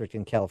School District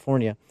in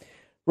California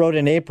wrote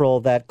in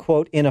April that,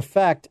 quote, in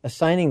effect,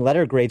 assigning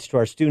letter grades to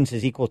our students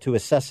is equal to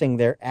assessing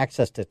their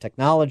access to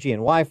technology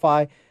and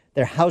Wi-Fi,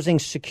 their housing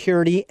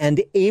security,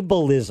 and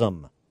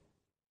ableism,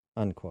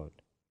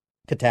 unquote.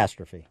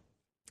 Catastrophe.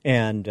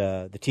 And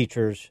the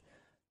teachers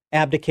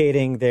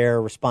abdicating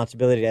their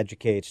responsibility to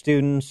educate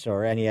students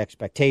or any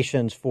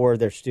expectations for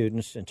their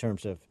students in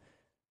terms of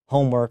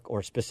homework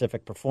or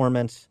specific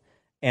performance,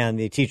 and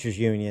the teachers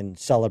union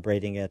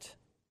celebrating it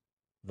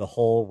the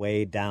whole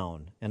way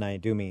down. And I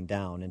do mean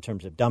down in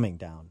terms of dumbing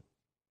down.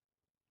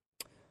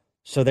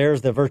 So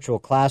there's the virtual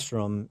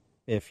classroom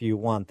if you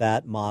want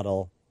that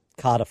model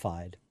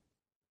codified.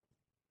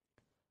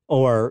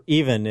 Or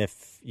even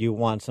if you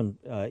want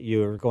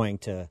you're going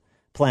to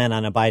plan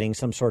on abiding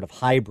some sort of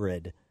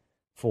hybrid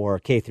for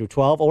K through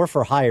 12 or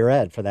for higher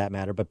ed for that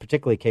matter, but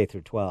particularly K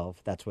through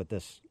 12. That's what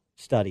this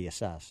study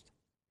assessed.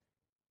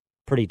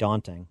 Pretty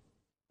daunting.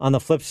 On the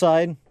flip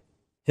side,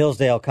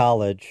 Hillsdale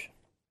College,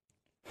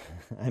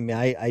 I mean,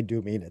 I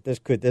do mean it.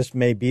 This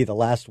may be the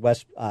last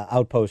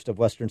outpost of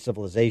Western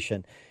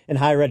civilization in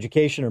higher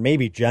education, or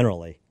maybe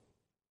generally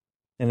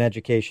in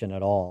education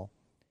at all.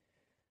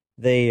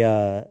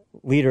 The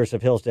leaders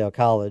of Hillsdale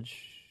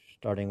College,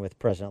 starting with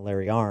President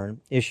Larry Arnn,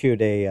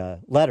 issued a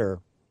letter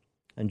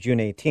on June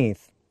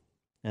 18th,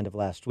 end of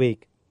last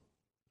week,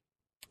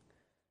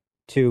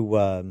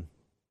 to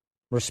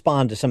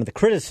respond to some of the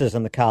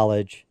criticism the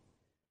college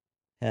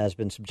has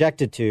been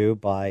subjected to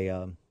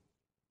by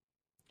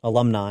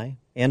alumni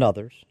and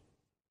others,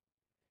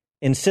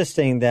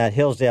 insisting that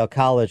Hillsdale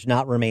College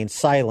not remain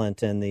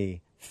silent in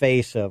the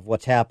face of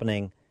what's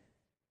happening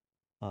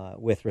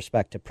with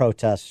respect to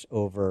protests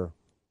over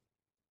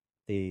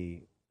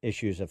the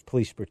issues of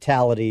police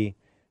brutality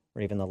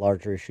or even the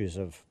larger issues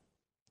of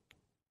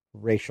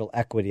racial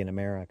equity in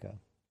America.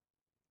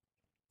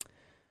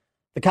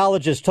 The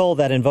college is told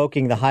that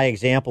invoking the high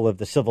example of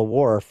the Civil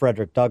War,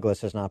 Frederick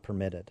Douglass, is not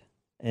permitted.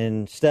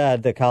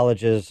 Instead, the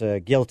college is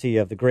guilty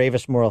of the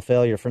gravest moral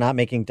failure for not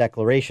making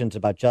declarations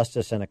about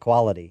justice and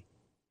equality.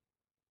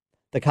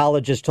 The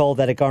college is told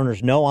that it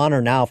garners no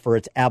honor now for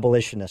its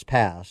abolitionist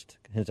past.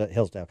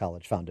 Hillsdale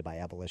College, founded by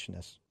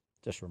abolitionists.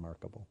 Just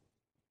remarkable.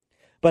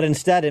 But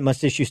instead, it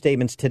must issue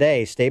statements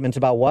today. Statements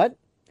about what?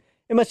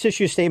 It must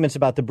issue statements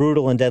about the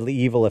brutal and deadly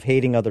evil of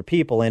hating other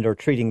people and or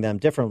treating them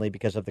differently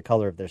because of the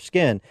color of their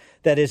skin.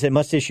 That is, it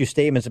must issue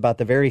statements about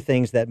the very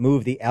things that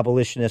move the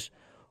abolitionists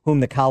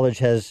whom the college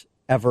has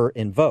ever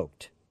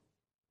invoked.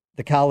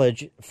 The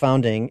college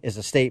founding is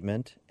a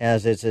statement,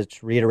 as is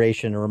its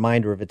reiteration, a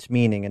reminder of its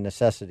meaning and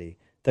necessity.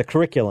 The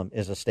curriculum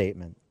is a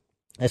statement,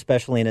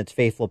 especially in its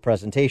faithful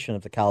presentation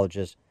of the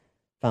college's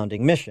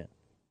founding mission.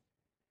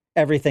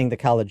 Everything the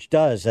college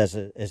does is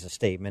a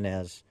statement,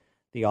 as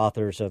the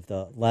authors of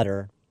the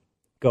letter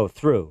go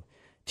through.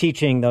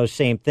 Teaching those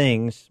same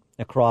things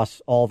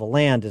across all the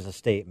land is a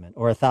statement,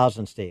 or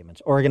 1,000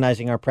 statements.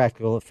 Organizing our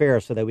practical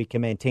affairs so that we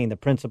can maintain the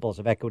principles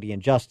of equity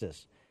and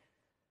justice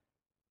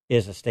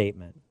is a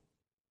statement.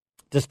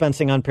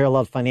 Dispensing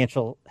unparalleled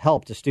financial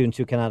help to students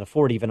who cannot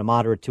afford even a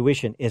moderate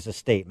tuition is a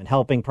statement.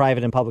 Helping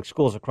private and public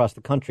schools across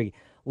the country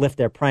lift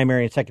their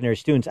primary and secondary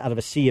students out of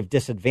a sea of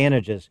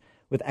disadvantages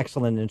with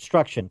excellent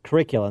instruction,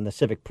 curricula, and the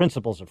civic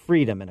principles of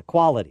freedom and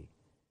equality,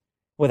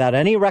 without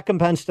any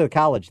recompense to the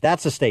college.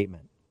 That's a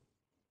statement.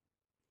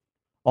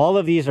 All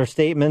of these are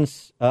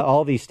statements.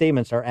 All these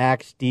statements are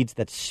acts, deeds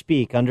that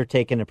speak,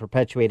 undertaken, and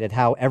perpetuated.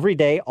 How every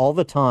day, all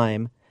the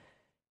time,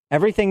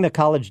 everything the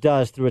college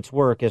does through its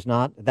work is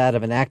not that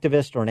of an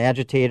activist or an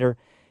agitator,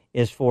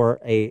 is for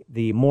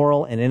the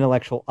moral and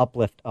intellectual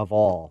uplift of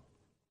all.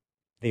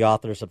 The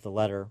authors of the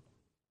letter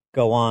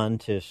go on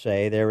to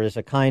say there is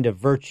a kind of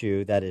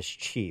virtue that is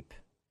cheap.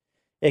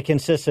 It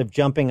consists of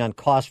jumping on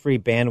cost-free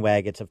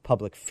bandwagons of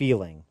public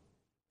feeling,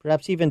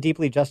 perhaps even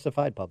deeply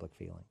justified public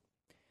feeling,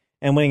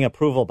 and winning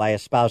approval by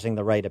espousing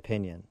the right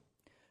opinion.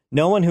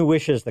 No one who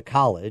wishes the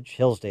college,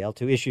 Hillsdale,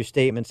 to issue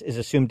statements is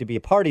assumed to be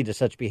a party to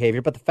such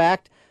behavior, but the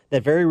fact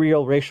that very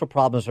real racial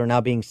problems are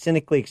now being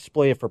cynically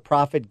exploited for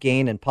profit,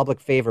 gain, and public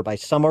favor by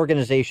some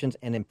organizations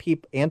and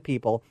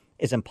people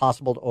is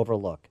impossible to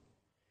overlook.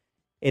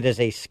 It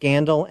is a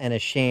scandal and a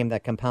shame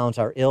that compounds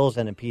our ills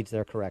and impedes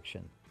their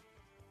correction.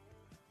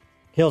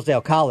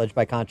 Hillsdale College,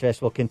 by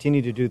contrast, will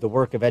continue to do the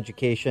work of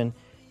education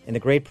in the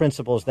great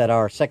principles that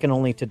are second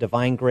only to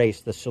divine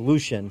grace, the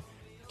solution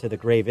to the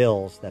grave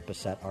ills that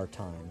beset our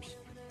times.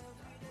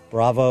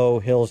 Bravo,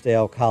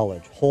 Hillsdale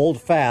College.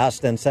 Hold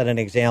fast and set an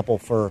example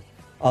for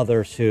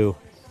others who,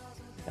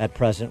 at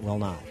present, will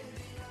not.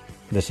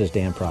 This is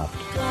Dan Proft.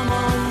 Come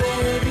on,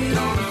 baby,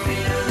 don't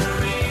feel the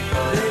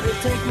reaper. Baby,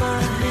 take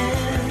my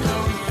hand,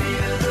 don't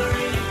feel the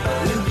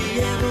reaper. We'll be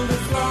able to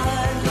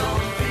fly,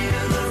 don't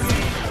feel the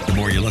reaper. The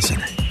more you listen,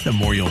 the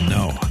more you'll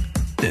know.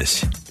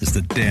 This is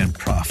the Dan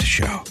Proft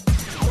Show.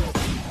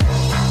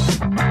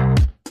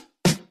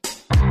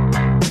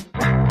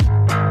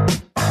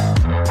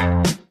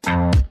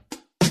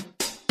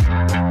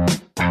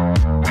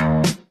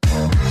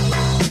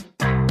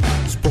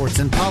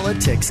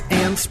 Politics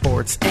and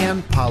sports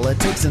and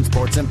politics and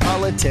sports and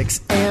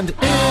politics and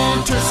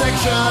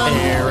intersection.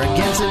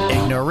 Arrogance and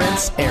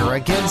ignorance,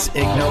 arrogance,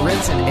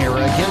 ignorance, and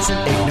arrogance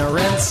and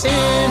ignorance.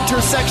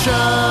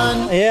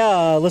 Intersection.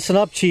 Yeah, listen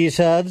up,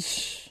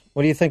 cheeseheads.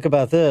 What do you think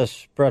about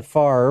this? Brett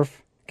Favre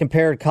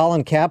compared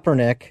Colin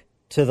Kaepernick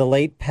to the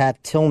late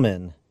Pat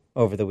Tillman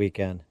over the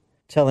weekend.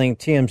 telling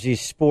TMZ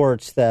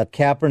Sports that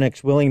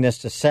Kaepernick's willingness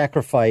to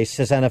sacrifice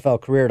his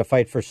NFL career to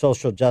fight for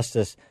social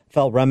justice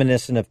felt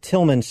reminiscent of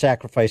Tillman's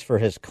sacrifice for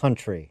his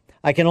country.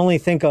 I can only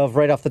think of,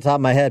 right off the top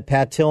of my head,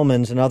 Pat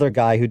Tillman's another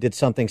guy who did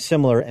something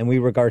similar, and we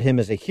regard him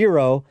as a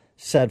hero,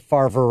 said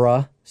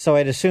Favre. So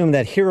I'd assume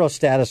that hero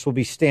status will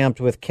be stamped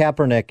with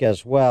Kaepernick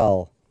as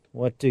well.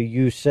 What do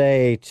you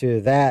say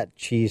to that,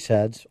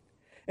 cheeseheads?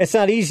 It's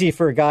not easy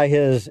for a guy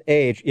his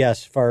age,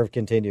 yes, Favre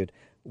continued,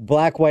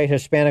 black, white,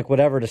 Hispanic,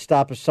 whatever, to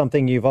stop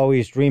something you've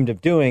always dreamed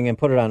of doing and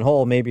put it on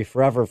hold, maybe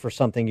forever, for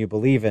something you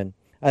believe in.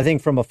 I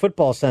think from a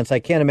football sense, I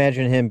can't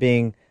imagine him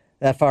being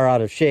that far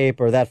out of shape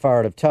or that far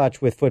out of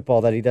touch with football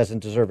that he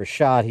doesn't deserve a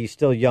shot. He's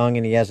still young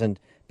and he hasn't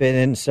been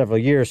in several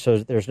years, so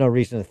there's no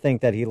reason to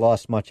think that he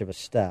lost much of a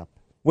step.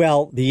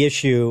 Well, the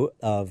issue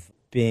of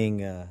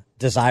being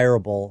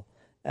desirable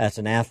as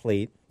an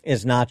athlete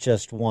is not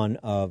just one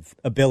of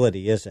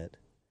ability, is it?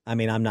 I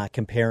mean, I'm not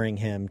comparing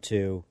him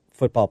to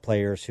football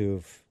players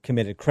who've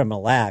committed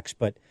criminal acts,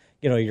 but,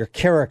 you know, your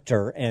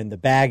character and the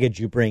baggage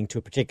you bring to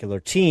a particular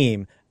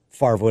team,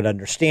 Favre would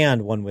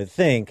understand, one would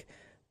think,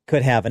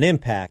 could have an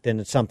impact.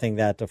 And it's something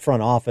that the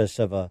front office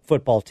of a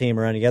football team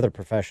or any other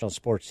professional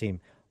sports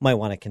team might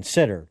want to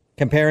consider.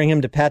 Comparing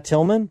him to Pat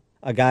Tillman,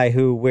 a guy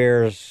who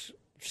wears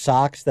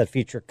socks that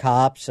feature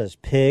cops as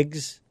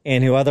pigs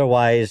and who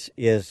otherwise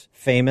is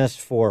famous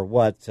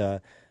for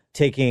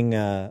taking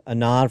a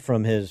nod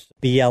from his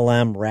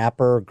BLM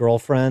rapper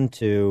girlfriend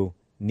to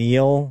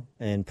kneel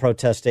in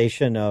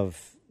protestation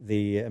of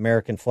the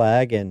American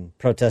flag and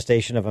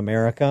protestation of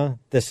America.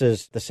 This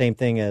is the same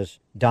thing as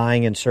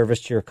dying in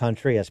service to your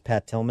country, as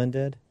Pat Tillman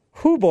did.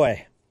 Whoo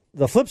boy.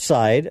 The flip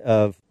side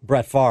of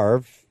Brett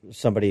Favre,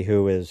 somebody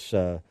who is,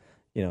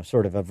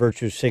 sort of a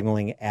virtue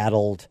signaling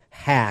addled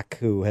hack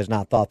who has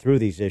not thought through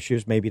these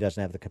issues, maybe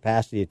doesn't have the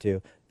capacity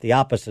to. The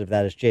opposite of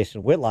that is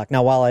Jason Whitlock.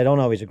 Now, while I don't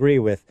always agree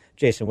with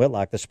Jason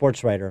Whitlock, the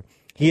sports writer,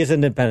 he is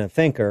an independent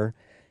thinker,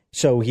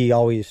 so he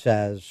always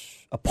has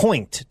a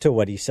point to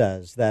what he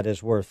says that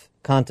is worth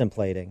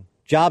contemplating.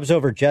 Jobs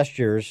over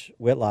gestures,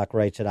 Whitlock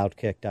writes at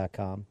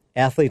Outkick.com.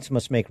 Athletes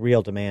must make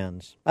real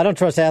demands. I don't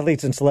trust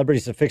athletes and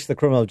celebrities to fix the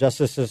criminal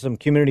justice system,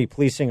 community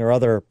policing, or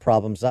other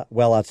problems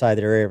well outside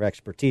their area of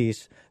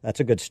expertise. That's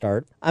a good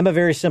start. I'm a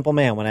very simple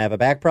man. When I have a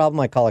back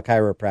problem, I call a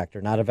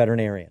chiropractor, not a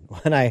veterinarian.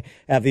 When I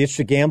have the itch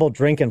to gamble,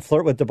 drink, and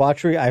flirt with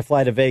debauchery, I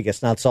fly to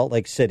Vegas, not Salt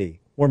Lake City.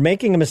 We're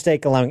making a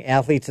mistake allowing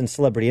athletes and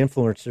celebrity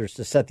influencers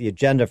to set the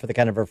agenda for the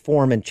kind of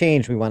reform and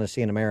change we want to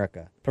see in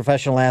America.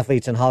 Professional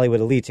athletes and Hollywood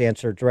elites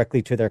answer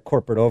directly to their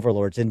corporate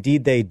overlords.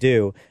 Indeed, they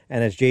do.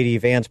 And as J.D.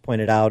 Vance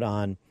pointed out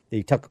on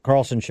the Tucker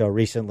Carlson show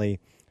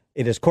recently,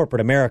 it is corporate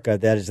America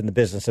that is in the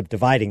business of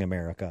dividing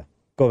America.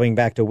 Going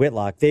back to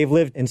Whitlock, they've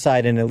lived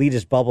inside an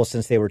elitist bubble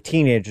since they were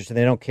teenagers, and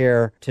they don't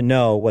care to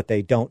know what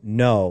they don't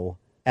know.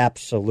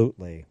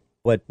 Absolutely.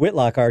 What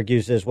Whitlock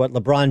argues is what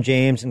LeBron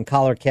James and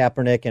Colin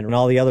Kaepernick and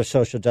all the other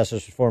social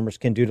justice reformers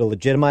can do to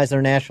legitimize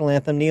their national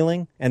anthem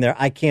kneeling and their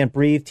I Can't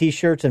Breathe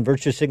t-shirts and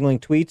virtue signaling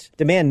tweets,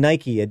 demand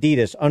Nike,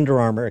 Adidas,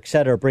 Under Armour,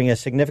 etc. bring a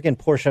significant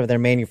portion of their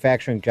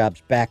manufacturing jobs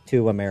back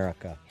to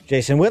America.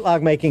 Jason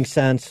Whitlock making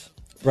sense.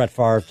 Brett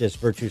Favre just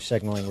virtue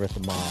signaling with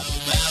the mob.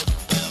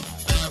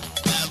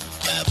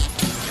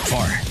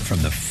 Far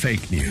from the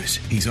fake news,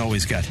 he's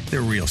always got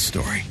the real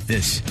story.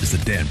 This is the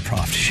Dan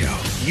Proft Show.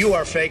 You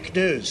are fake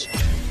news.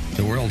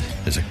 The world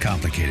is a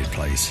complicated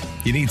place.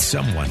 You need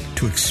someone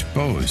to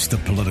expose the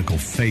political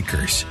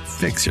fakers,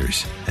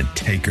 fixers, and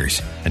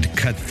takers, and to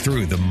cut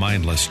through the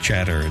mindless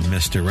chatter and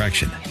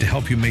misdirection to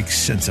help you make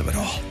sense of it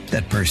all.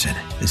 That person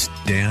is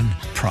Dan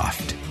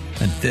Proft,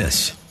 and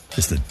this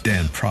is the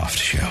Dan Proft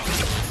Show.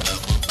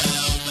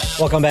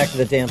 Welcome back to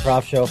the Dan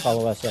Proft Show.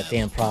 Follow us at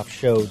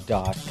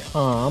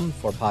danproftshow.com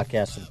for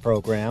podcasts of the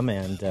program,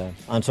 and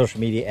on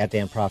social media at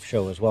Dan Proft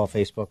Show as well,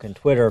 Facebook and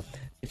Twitter.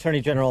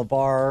 Attorney General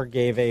Barr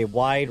gave a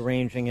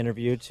wide-ranging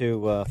interview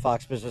to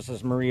Fox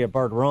Business's Maria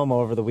Bartiromo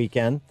over the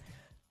weekend.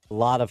 A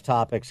lot of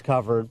topics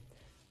covered,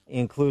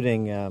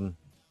 including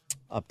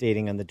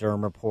updating on the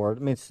Durham report.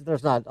 I mean,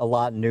 there's not a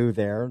lot new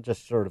there,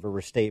 just sort of a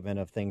restatement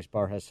of things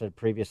Barr has said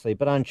previously.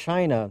 But on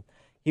China,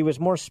 he was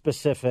more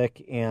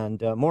specific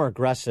and more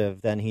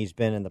aggressive than he's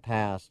been in the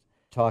past,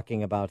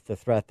 talking about the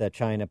threat that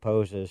China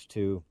poses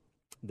to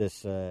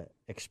this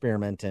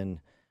experiment in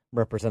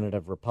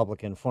representative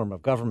Republican form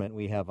of government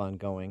we have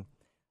ongoing,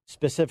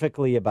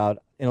 specifically about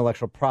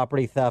intellectual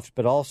property theft,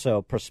 but also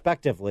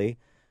prospectively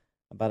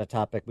about a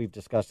topic we've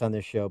discussed on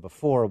this show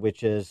before,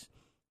 which is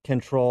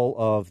control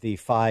of the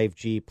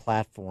 5G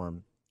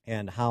platform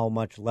and how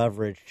much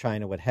leverage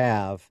China would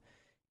have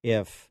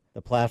if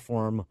the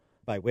platform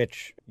by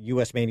which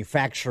U.S.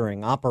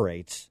 manufacturing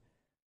operates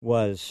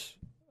was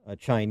a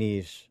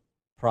Chinese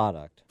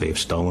product. They've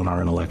stolen our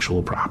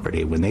intellectual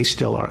property. When they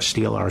steal our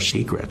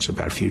secrets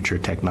about future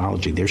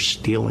technology, they're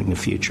stealing the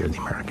future of the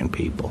American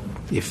people.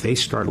 If they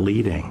start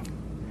leading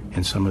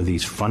in some of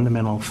these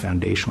fundamental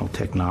foundational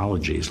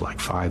technologies like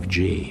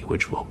 5G,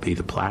 which will be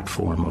the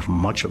platform of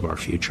much of our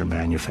future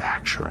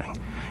manufacturing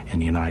in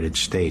the United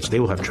States, they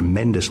will have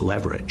tremendous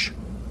leverage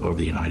over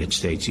the United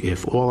States.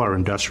 If all our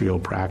industrial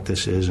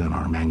practices and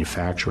our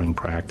manufacturing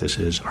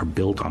practices are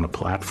built on a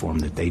platform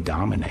that they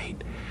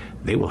dominate,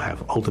 they will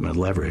have ultimate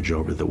leverage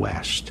over the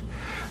West.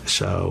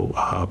 So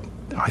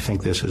I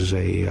think this is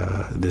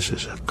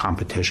a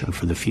competition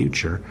for the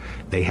future.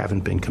 They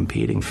haven't been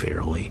competing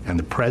fairly, and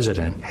the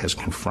president has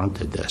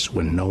confronted this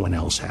when no one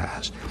else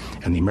has.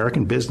 And the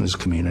American business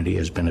community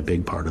has been a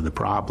big part of the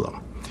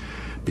problem,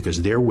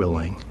 because they're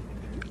willing,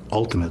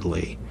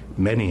 ultimately,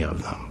 many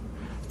of them,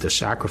 to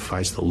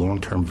sacrifice the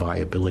long-term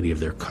viability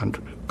of their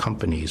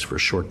companies for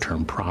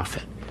short-term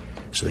profit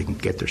so they can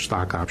get their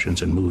stock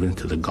options and move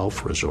into the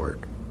Gulf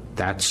resort.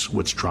 That's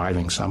what's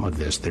driving some of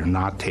this. They're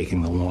not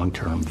taking the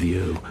long-term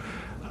view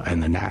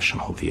and the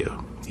national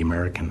view, the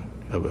American,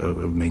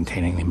 of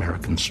maintaining the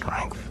American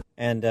strength.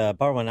 And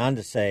Bart went on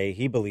to say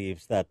he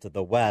believes that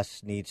the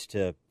West needs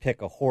to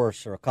pick a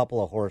horse or a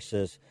couple of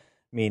horses,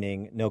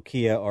 meaning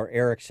Nokia or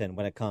Ericsson,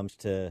 when it comes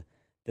to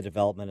the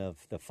development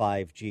of the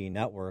 5G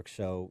network,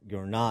 so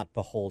you're not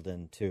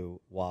beholden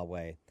to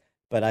Huawei.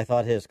 But I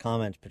thought his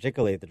comments,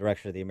 particularly at the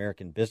direction of the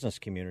American business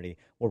community,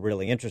 were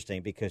really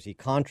interesting because he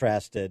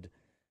contrasted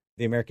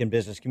the American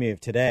business community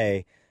of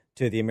today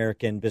to the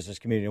American business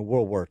community in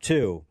World War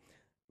II,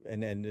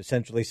 and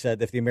essentially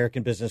said if the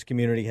American business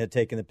community had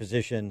taken the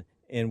position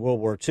in World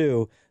War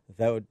II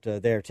that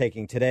they're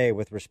taking today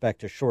with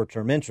respect to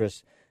short-term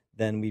interests,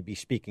 then we'd be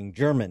speaking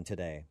German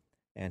today.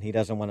 And he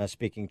doesn't want us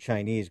speaking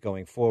Chinese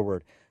going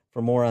forward.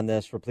 For more on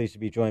this, we're pleased to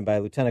be joined by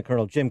Lieutenant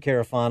Colonel Jim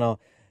Carafano,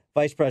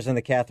 Vice President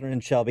of the Catherine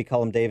and Shelby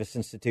Cullom Davis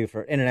Institute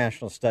for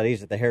International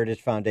Studies at the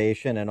Heritage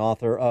Foundation and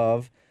author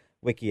of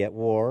Wiki at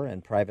War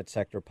and Private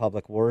Sector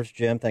Public Wars.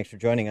 Jim, thanks for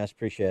joining us.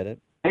 Appreciate it.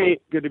 Hey,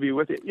 good to be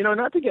with you. You know,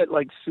 not to get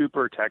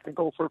super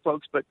technical for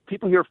folks, but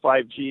people hear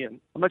 5G, and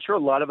I'm not sure a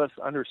lot of us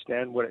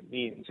understand what it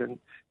means. And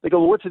they go,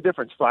 well, what's the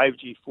difference?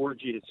 5G,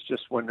 4G, it's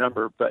just one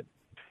number. But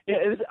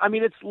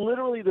it's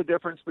literally the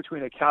difference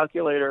between a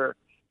calculator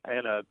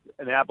and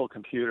an Apple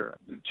computer.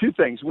 Two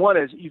things. One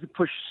is you can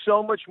push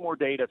so much more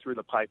data through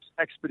the pipes,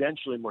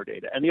 exponentially more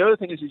data. And the other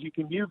thing is you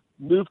can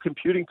move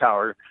computing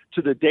power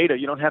to the data.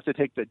 You don't have to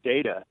take the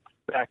data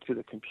back to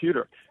the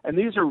computer. And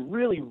these are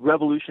really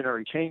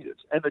revolutionary changes.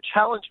 And the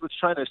challenge with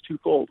China is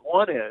twofold.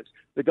 One is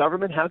the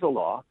government has a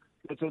law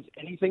that says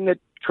anything that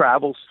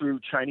travels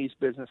through Chinese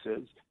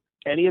businesses,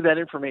 any of that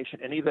information,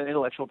 any of that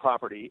intellectual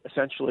property,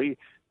 essentially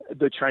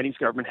the Chinese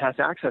government has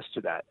access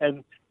to that.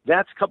 And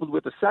that's coupled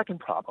with the second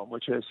problem,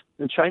 which is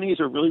the Chinese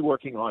are really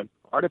working on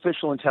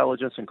artificial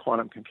intelligence and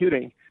quantum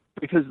computing,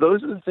 because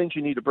those are the things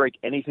you need to break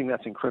anything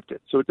that's encrypted.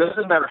 So it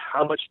doesn't matter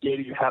how much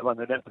data you have on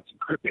the net that's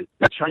encrypted.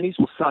 The Chinese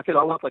will suck it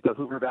all up like a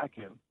Hoover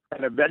vacuum,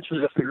 and eventually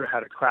they'll figure out how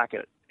to crack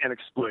it and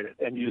exploit it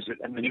and use it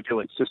and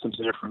manipulate systems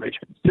and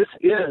information. This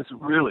is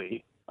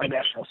really a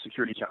national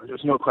security challenge.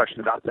 There's no question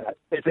about that.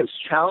 It's as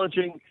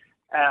challenging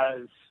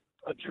as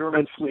a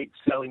German fleet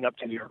sailing up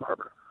to New York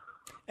Harbor.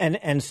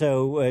 And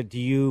so do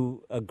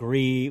you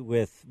agree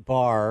with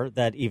Barr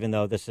that even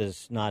though this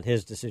is not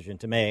his decision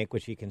to make,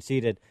 which he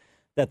conceded,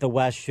 that the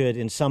West should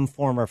in some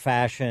form or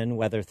fashion,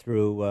 whether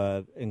through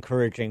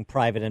encouraging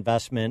private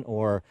investment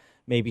or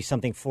maybe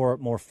something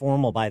more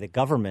formal by the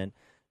government,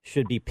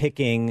 should be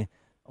picking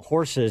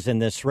horses in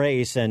this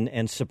race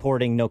and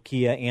supporting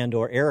Nokia and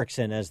or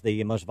Ericsson as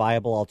the most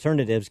viable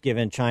alternatives,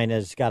 given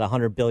China's got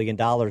 $100 billion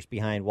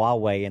behind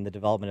Huawei in the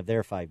development of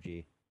their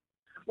 5G?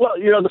 Well,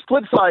 you know, the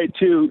flip side,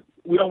 too,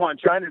 we don't want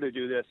China to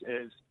do this,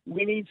 is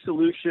we need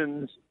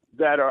solutions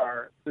that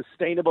are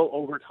sustainable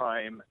over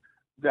time,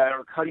 that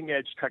are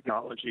cutting-edge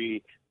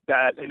technology,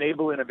 that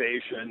enable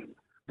innovation,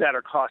 that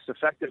are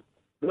cost-effective.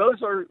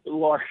 Those are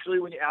largely,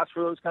 when you ask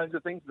for those kinds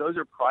of things, those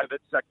are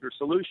private sector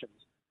solutions.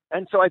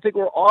 And so I think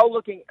we're all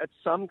looking at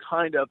some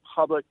kind of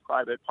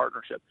public-private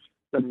partnership.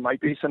 There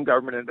might be some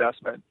government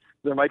investment.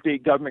 There might be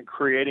government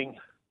creating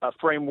a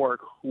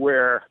framework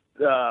where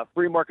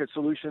free market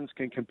solutions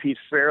can compete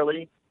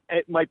fairly.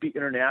 It might be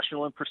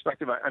international in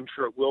perspective. I'm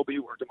sure it will be,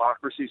 where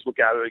democracies will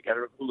gather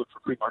together and look for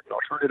free market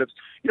alternatives.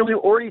 You know, we've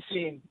already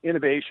seen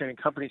innovation and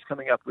companies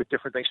coming up with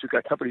different things. We've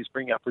got companies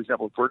bringing up, for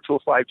example,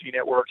 virtual 5G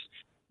networks,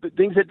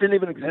 things that didn't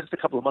even exist a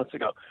couple of months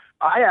ago.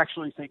 I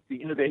actually think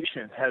the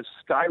innovation has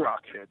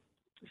skyrocketed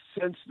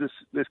since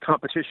this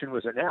competition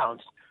was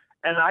announced.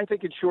 And I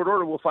think in short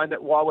order, we'll find that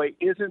Huawei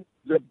isn't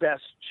the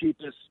best,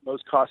 cheapest,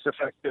 most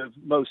cost-effective,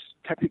 most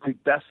technically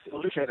best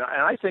solution. And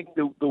I think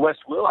the West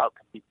will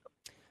outcompete them.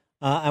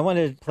 I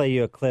wanted to play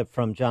you a clip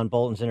from John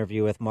Bolton's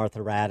interview with Martha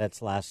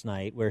Raddatz last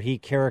night, where he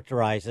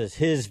characterizes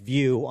his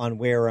view on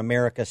where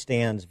America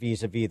stands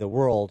vis-a-vis the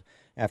world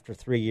after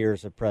 3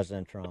 years of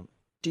President Trump.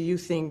 Do you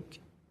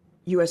think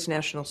U.S.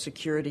 national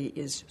security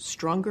is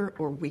stronger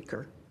or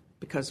weaker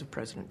because of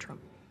President Trump?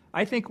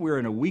 I think we're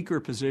in a weaker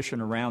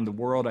position around the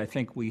world. I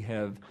think we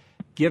have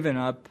given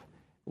up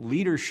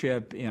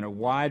leadership in a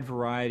wide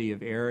variety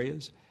of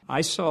areas.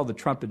 I saw the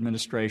Trump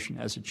administration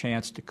as a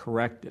chance to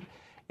correct it,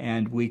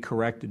 and we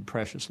corrected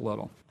precious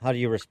little. How do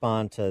you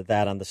respond to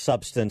that on the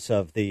substance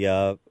of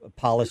the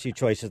policy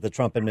choices the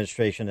Trump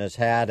administration has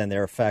had and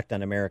their effect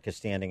on America's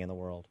standing in the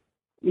world?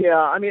 Yeah,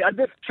 I mean,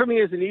 this for me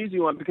is an easy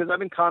one because I've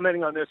been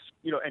commenting on this,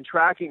 and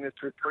tracking this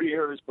for 3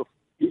 years,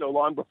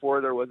 long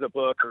before there was a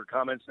book or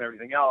comments and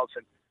everything else.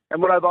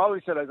 And what I've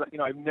always said is,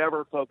 I've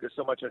never focused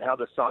so much on how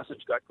the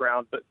sausage got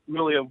ground, but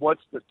really on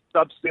what's the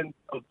substance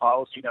of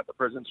policy, not the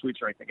president's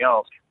tweets or anything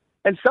else.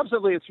 And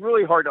substantively, it's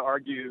really hard to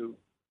argue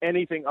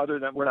anything other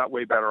than we're not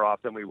way better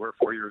off than we were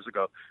 4 years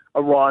ago.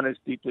 Iran is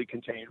deeply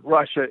contained.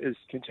 Russia is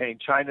contained.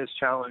 China is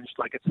challenged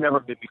like it's never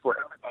been before.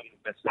 Everybody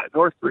admits that.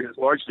 North Korea has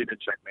largely been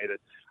checkmated.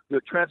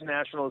 The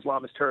transnational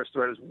Islamist terrorist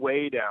threat is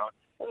way down.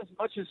 And as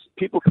much as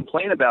people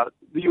complain about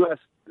the U.S.,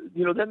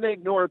 then they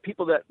ignore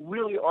people that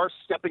really are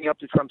stepping up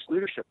to Trump's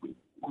leadership.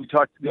 We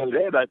talked the other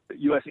day about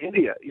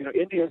U.S.-India.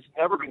 India has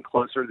never been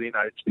closer to the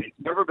United States,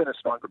 never been a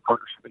stronger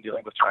partnership in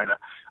dealing with China.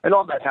 And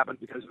all that happened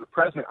because of the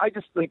president. I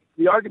just think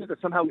the argument that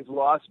somehow we've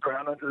lost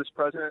ground under this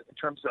president in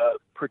terms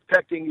of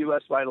protecting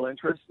U.S. vital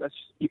interests,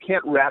 you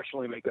can't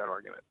rationally make that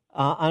argument.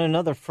 On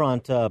another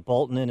front,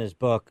 Bolton in his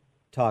book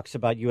talks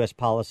about U.S.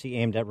 policy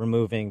aimed at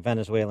removing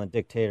Venezuelan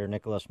dictator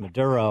Nicolas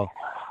Maduro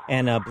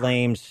and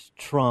blames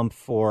Trump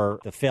for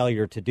the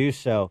failure to do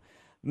so.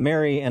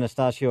 Mary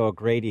Anastasio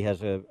O'Grady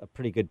has a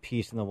pretty good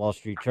piece in the Wall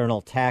Street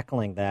Journal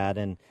tackling that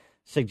and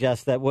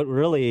suggests that what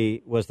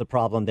really was the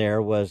problem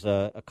there was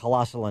a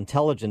colossal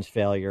intelligence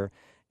failure.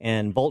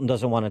 And Bolton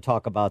doesn't want to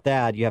talk about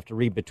that. You have to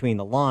read between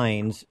the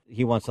lines.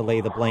 He wants to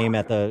lay the blame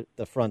at the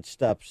front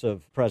steps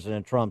of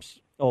President Trump's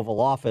Oval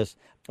Office.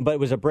 But it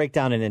was a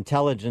breakdown in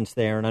intelligence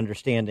there and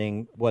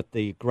understanding what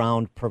the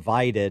ground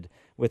provided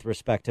with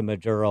respect to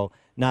Maduro,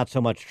 not so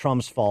much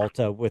Trump's fault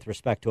with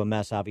respect to a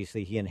mess,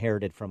 obviously, he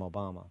inherited from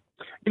Obama.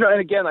 And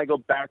again, I go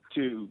back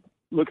to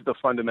look at the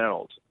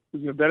fundamentals.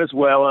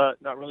 Venezuela,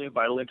 not really a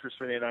vital interest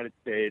for the United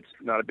States,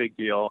 not a big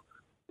deal.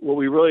 What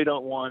we really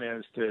don't want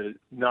is to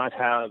not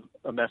have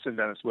a mess in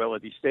Venezuela,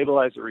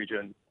 destabilize the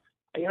region.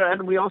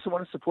 And we also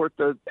want to support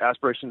the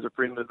aspirations of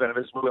freedom of the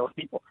Venezuelan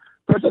people.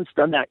 The president's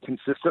done that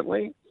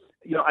consistently.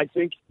 I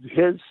think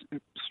his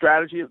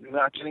strategy of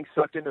not getting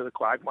sucked into the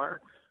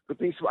quagmire, I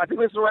think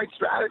it's the right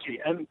strategy.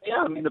 And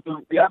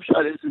the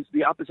upshot is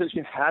the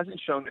opposition hasn't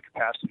shown the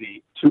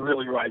capacity to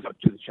really rise up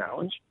to the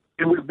challenge.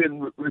 It would have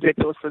been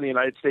ridiculous for the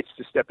United States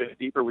to step in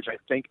deeper, which I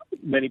think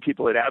many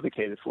people had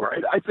advocated for.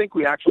 I think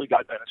we actually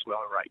got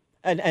Venezuela right.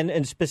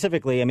 And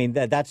specifically,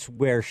 that's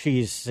where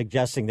she's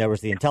suggesting there was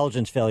the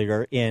intelligence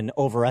failure in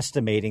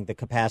overestimating the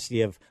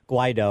capacity of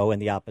Guaido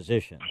and the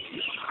opposition.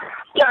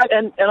 Yeah,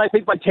 and I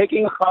think by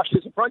taking a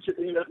cautious approach,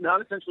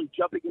 not essentially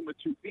jumping in with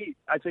 2 feet,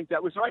 I think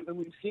that was right. And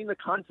we've seen the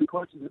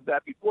consequences of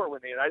that before when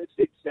the United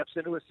States steps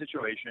into a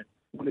situation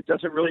when it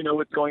doesn't really know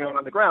what's going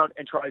on the ground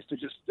and tries to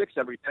just fix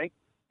everything.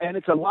 And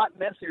it's a lot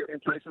messier in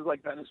places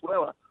like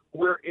Venezuela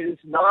where it is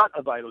not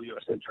a vital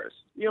U.S. interest.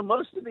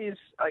 Most of these,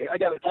 I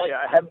got to tell you,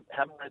 I haven't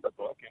read the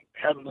book and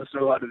haven't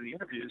listened to a lot of the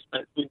interviews,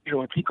 but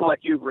when people like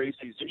you raise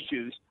these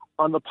issues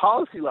on the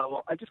policy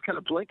level, I just kind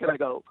of blink and I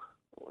go,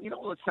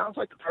 it sounds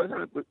like the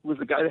president was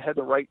the guy that had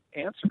the right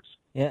answers.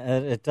 Yeah,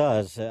 it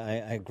does. I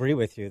agree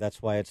with you. That's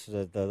why it's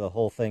the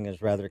whole thing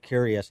is rather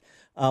curious.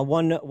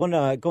 Going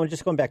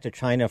back to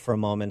China for a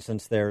moment,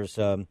 since there's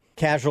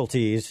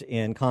casualties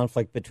in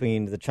conflict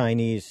between the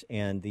Chinese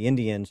and the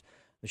Indians,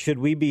 should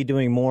we be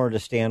doing more to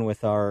stand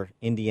with our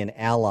Indian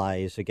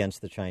allies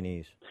against the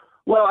Chinese?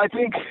 Well, I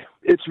think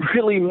it's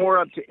really more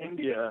up to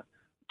India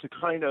to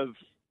kind of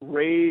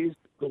raise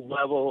the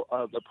level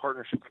of the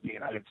partnership with the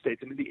United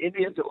States. The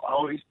Indians have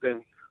always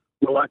been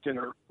reluctant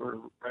or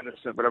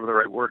reticent, whatever the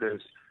right word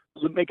is,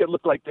 to make it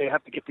look like they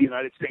have to get the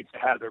United States to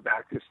have their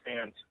back to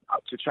stand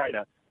up to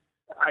China.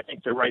 I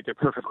think they're right. They're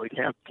perfectly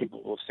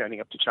capable of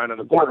standing up to China on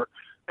the border.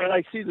 And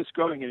I see this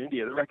growing in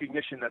India, the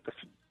recognition that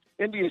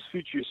India's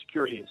future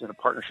security is in a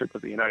partnership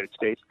with the United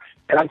States.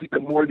 And I think the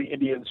more the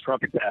Indians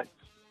trumpet that,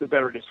 the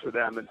better it is for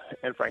them,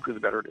 and frankly, the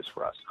better it is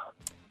for us.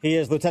 He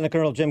is Lieutenant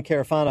Colonel Jim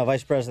Carafano,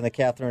 Vice President of the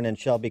Catherine and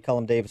Shelby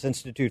Cullom Davis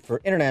Institute for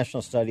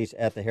International Studies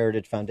at the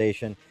Heritage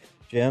Foundation.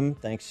 Jim,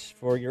 thanks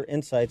for your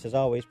insights, as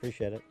always.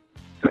 Appreciate it.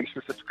 Thanks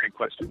for such great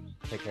questions.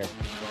 Take care.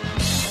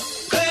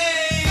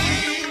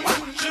 Hey,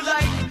 what you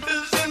like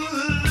is in the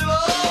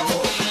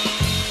liver.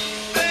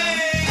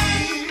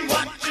 Hey,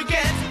 what you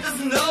get is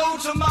no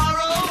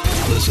tomorrow.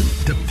 Listen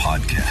to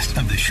podcast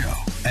of the show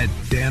at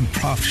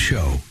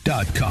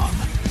danprofshow.com.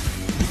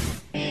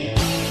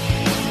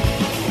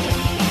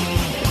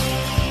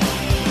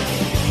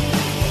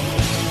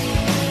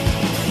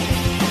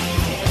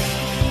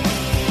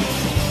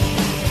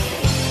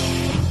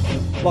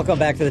 Welcome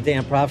back to the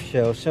Dan Proft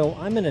Show. So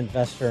I'm an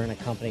investor in a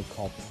company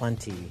called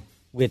Plenty,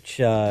 which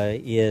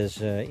is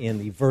in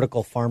the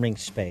vertical farming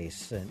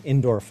space, an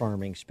indoor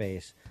farming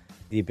space,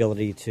 the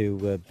ability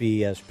to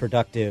be as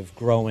productive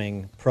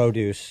growing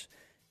produce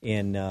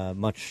in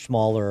much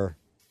smaller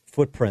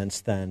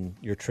footprints than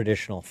your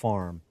traditional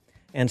farm.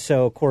 And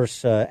so, of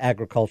course,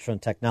 agriculture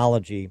and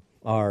technology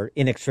are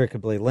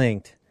inextricably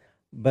linked.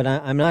 But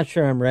I'm not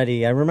sure I'm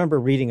ready. I remember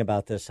reading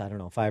about this,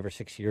 5 or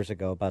 6 years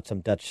ago, about some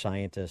Dutch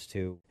scientist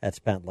who had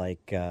spent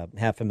like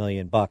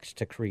 $500,000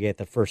 to create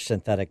the first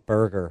synthetic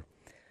burger.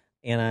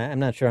 And I'm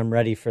not sure I'm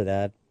ready for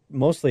that.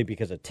 mostly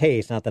because of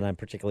taste, not that I'm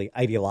particularly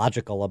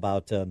ideological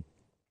about the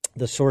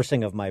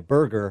sourcing of my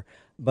burger,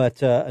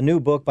 but a new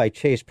book by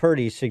Chase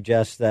Purdy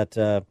suggests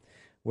that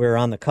we're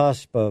on the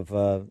cusp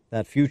of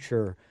that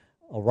future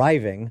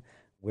arriving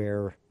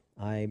where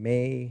I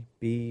may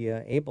be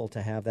able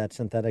to have that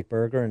synthetic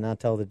burger and not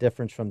tell the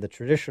difference from the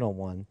traditional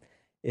one.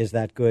 Is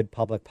that good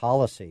public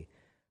policy?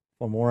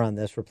 For more on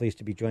this, we're pleased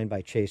to be joined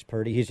by Chase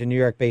Purdy. He's a New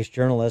York-based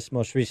journalist,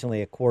 most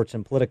recently at Quartz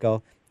and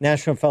Politico,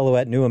 national fellow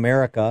at New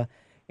America,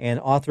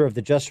 and author of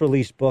the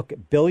just-released book,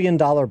 $1 Billion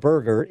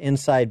Burger,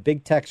 Inside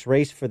Big Tech's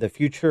Race for the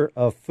Future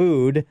of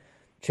Food.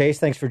 Chase,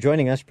 thanks for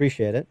joining us.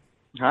 Appreciate it.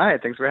 Hi,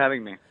 thanks for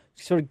having me.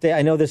 So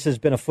I know this has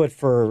been afoot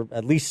for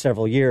at least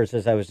several years,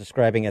 as I was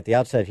describing at the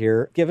outset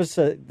here. Give us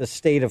the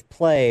state of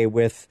play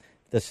with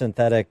the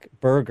synthetic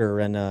burger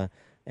and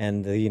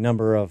the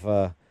number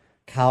of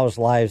cows'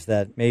 lives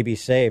that may be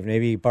saved,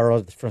 maybe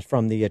borrowed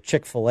from the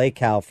Chick-fil-A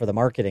cow for the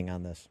marketing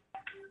on this.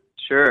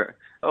 Sure.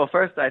 Well,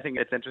 first, I think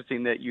it's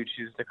interesting that you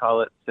choose to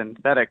call it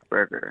synthetic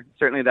burger.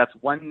 Certainly that's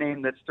one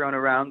name that's thrown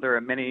around. There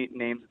are many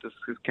names that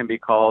this can be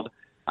called.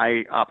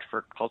 I opt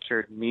for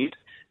cultured meat.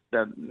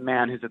 The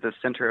man who's at the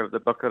center of the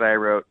book that I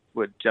wrote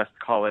would just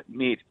call it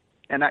meat.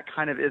 And that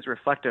kind of is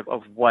reflective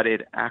of what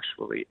it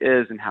actually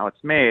is and how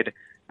it's made.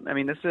 I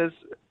mean, this is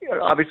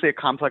obviously a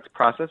complex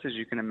process, as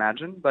you can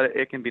imagine, but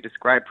it can be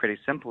described pretty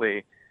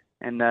simply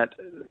in that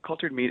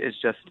cultured meat is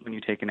just when you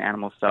take an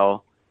animal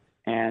cell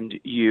and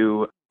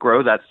you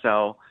grow that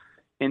cell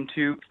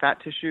into fat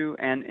tissue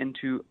and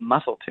into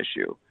muscle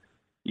tissue.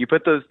 You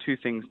put those two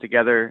things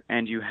together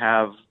and you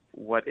have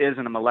what is,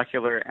 on a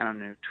molecular and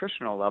on a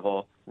nutritional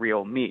level,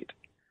 real meat.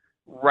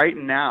 Right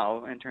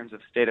now, in terms of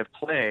state of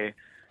play,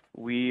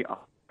 we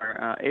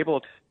are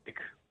able to make,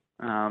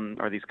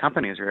 or these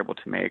companies are able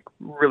to make,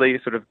 really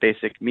sort of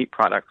basic meat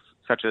products,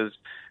 such as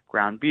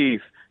ground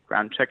beef,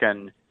 ground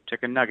chicken,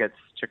 chicken nuggets,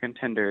 chicken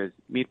tenders,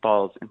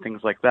 meatballs, and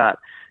things like that.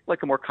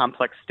 Like a more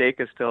complex steak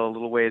is still a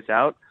little ways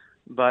out,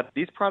 but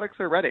these products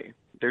are ready.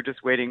 They're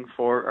just waiting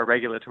for a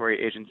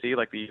regulatory agency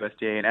like the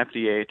USDA and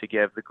FDA to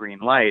give the green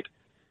light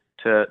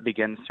to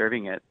begin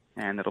serving it,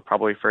 and it'll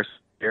probably first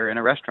appear in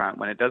a restaurant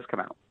when it does come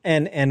out.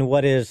 And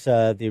what is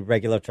the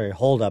regulatory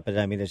holdup?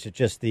 I mean, is it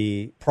just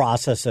the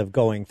process of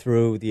going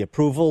through the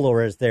approval,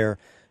 or is there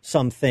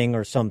something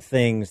or some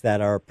things that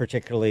are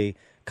particularly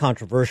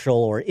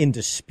controversial or in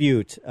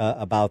dispute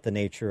about the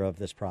nature of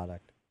this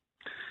product?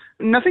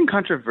 Nothing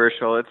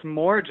controversial. It's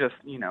more just,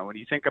 when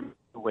you think of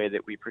the way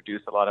that we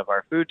produce a lot of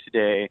our food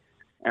today,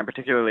 and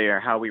particularly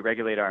how we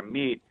regulate our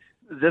meat,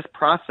 this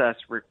process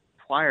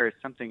requires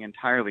something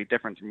entirely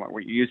different from what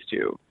we're used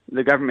to.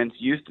 The government's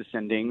used to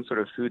sending sort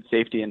of food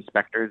safety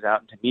inspectors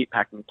out into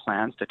meatpacking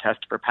plants to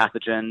test for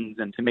pathogens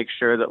and to make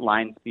sure that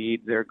line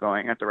speeds are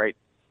going at the right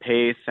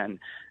pace. And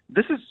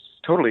this is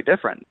totally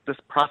different. This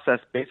process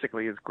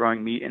basically is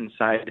growing meat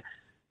inside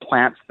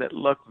plants that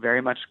look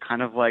very much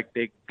kind of like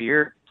big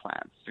beer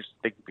plants. There's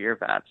big beer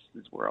vats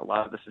is where a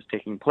lot of this is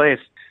taking place.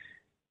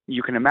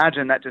 You can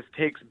imagine that just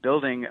takes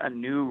building a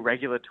new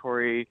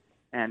regulatory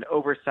and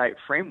oversight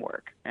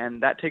framework.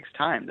 And that takes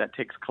time. That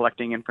takes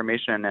collecting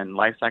information and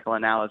life cycle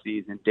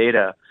analyses and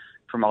data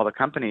from all the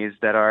companies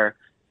that are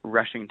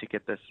rushing to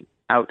get this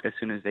out as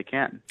soon as they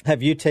can.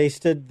 Have you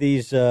tasted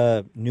these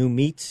new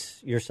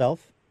meats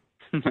yourself?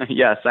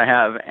 Yes, I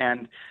have.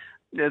 And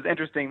it was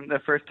interesting. The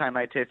first time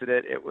I tasted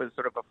it, it was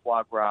sort of a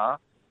foie gras,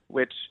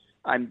 which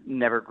I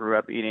never grew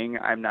up eating.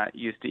 I'm not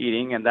used to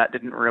eating, and that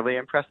didn't really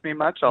impress me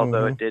much,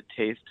 although it did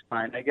taste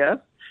fine, I guess.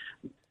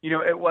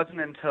 It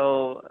wasn't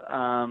until,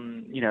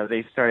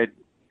 they started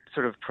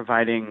sort of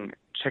providing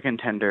chicken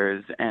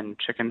tenders and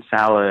chicken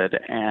salad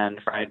and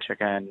fried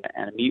chicken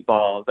and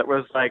meatballs that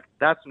was like,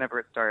 that's never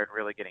it started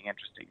really getting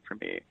interesting for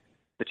me.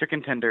 The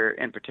chicken tender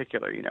in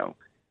particular,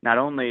 not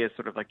only is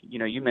sort of like,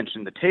 you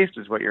mentioned the taste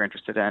is what you're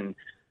interested in.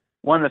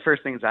 One of the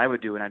first things I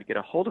would do when I'd get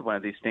a hold of one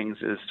of these things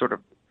is sort of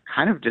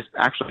kind of just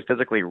actually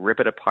physically rip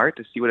it apart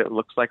to see what it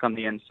looks like on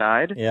the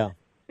inside. Yeah.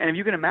 And if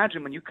you can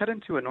imagine, when you cut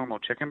into a normal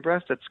chicken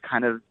breast that's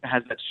kind of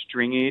has that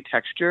stringy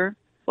texture,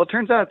 well, it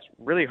turns out it's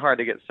really hard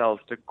to get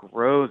cells to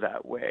grow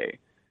that way.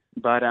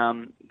 But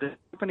the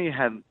company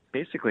had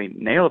basically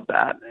nailed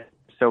that.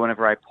 So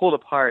whenever I pulled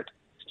apart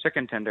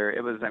chicken tender,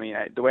 it was,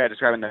 the way I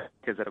describe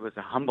it is that it was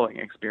a humbling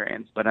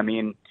experience. But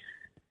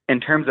in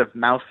terms of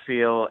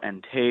mouthfeel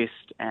and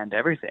taste and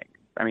everything,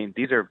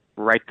 these are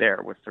right there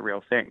with the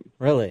real thing.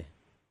 Really?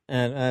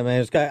 And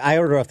I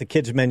order off the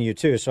kids' menu,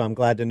 too, so I'm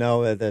glad to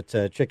know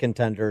that chicken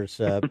tenders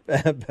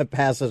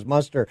passes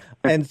muster.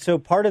 And so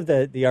part of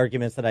the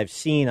arguments that I've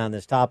seen on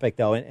this topic,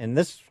 though, and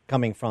this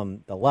coming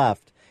from the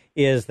left,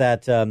 is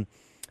that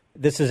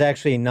this is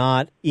actually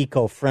not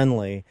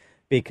eco-friendly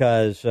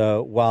because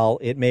while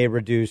it may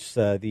reduce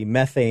the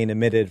methane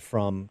emitted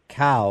from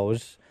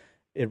cows,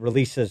 it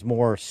releases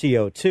more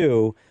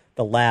CO2,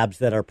 the labs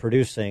that are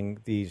producing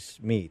these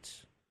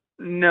meats.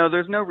 No,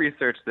 there's no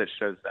research that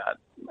shows that.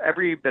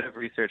 Every bit of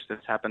research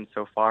that's happened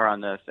so far on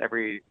this,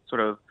 every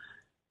sort of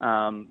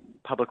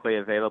publicly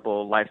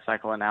available life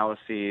cycle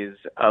analyses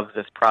of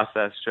this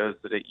process shows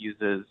that it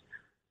uses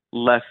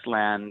less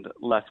land,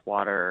 less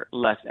water,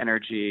 less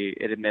energy.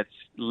 It emits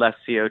less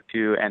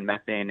CO2 and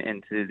methane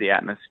into the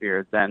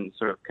atmosphere than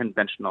sort of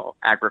conventional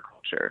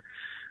agriculture.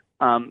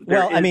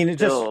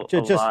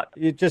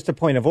 Just a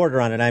point of order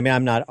on it. I mean,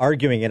 I'm not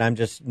arguing it. I'm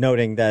just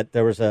noting that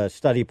there was a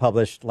study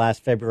published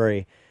last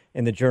February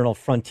in the journal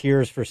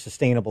Frontiers for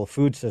Sustainable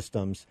Food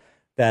Systems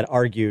that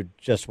argued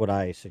just what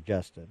I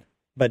suggested.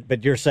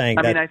 But you're saying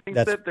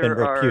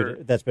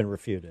that's been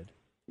refuted.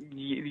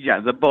 Yeah,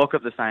 the bulk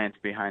of the science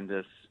behind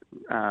this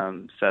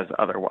says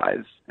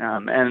otherwise.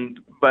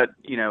 But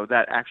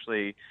that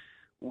actually,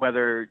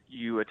 whether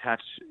you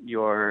attach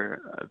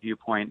your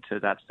viewpoint to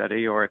that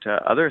study or to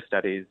other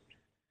studies,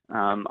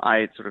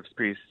 I sort of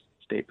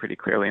state pretty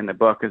clearly in the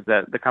book is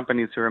that the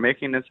companies who are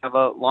making this have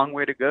a long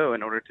way to go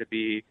in order to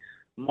be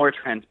more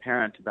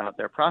transparent about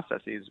their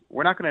processes.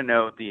 We're not going to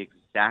know the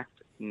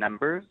exact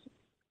numbers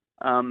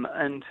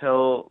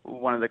until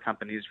one of the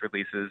companies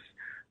releases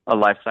a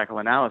life cycle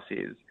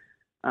analysis.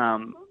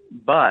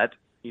 But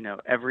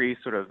every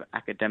sort of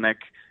academic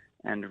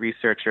and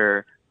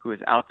researcher who is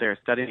out there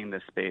studying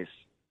this space,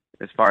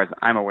 as far as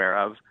I'm aware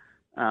of,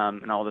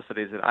 and all the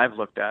studies that I've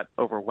looked at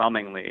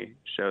overwhelmingly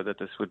show that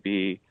this would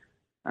be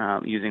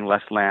using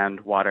less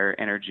land, water,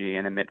 energy,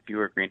 and emit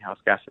fewer greenhouse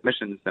gas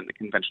emissions than the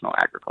conventional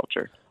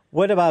agriculture.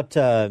 What about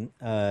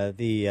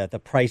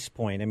the price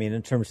point? I mean,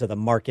 in terms of the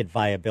market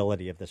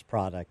viability of this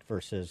product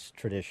versus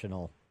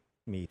traditional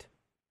meat.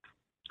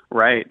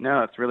 Right.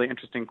 No, it's a really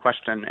interesting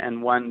question,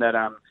 and one that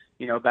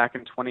back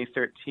in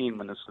 2013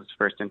 when this was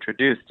first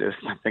introduced, it was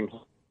something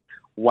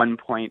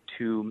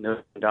 $1.2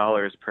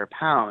 million per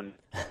pound.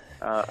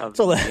 It's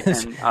a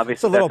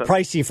little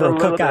pricey for a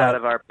cookout. Out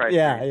of our price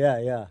range.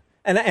 Yeah.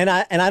 And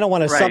I don't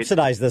want to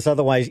subsidize this,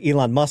 otherwise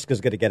Elon Musk is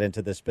going to get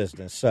into this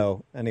business.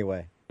 So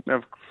anyway.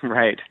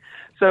 Right.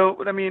 So,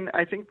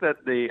 I think that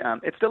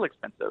it's still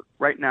expensive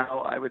right now.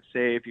 I would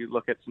say if you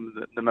look at some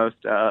of the most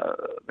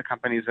the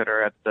companies that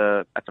are at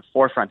the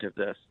forefront of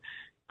this,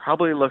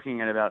 probably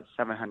looking at about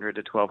 $700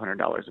 to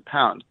 $1,200 a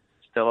pound.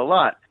 Still a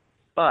lot,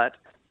 but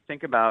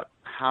think about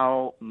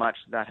how much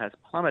that has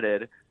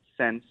plummeted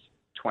since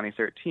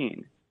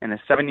 2013. In a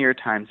 7-year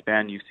time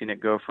span, you've seen it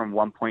go from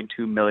 1.2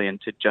 million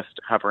to just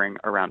hovering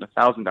around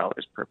 $1,000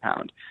 per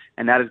pound,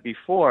 and that is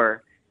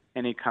before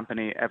any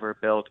company ever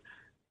built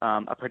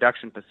a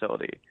production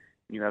facility.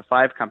 You have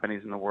 5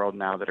 companies in the world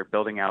now that are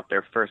building out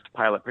their first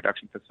pilot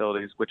production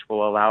facilities, which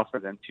will allow for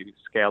them to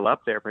scale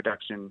up their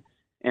production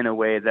in a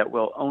way that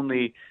will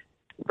only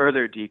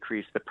further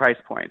decrease the price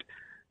point.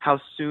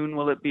 How soon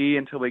will it be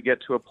until we get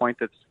to a point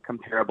that's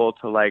comparable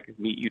to like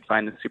meat you'd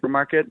find in the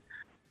supermarket?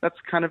 That's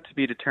kind of to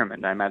be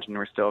determined. I imagine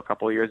we're still a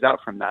couple of years out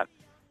from that.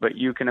 But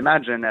you can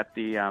imagine at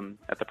the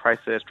price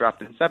that has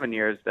dropped in 7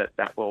 years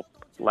that will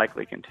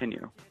likely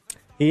continue.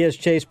 He is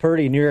Chase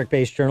Purdy, New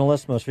York-based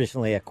journalist, most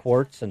recently at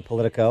Quartz and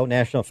Politico,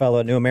 national fellow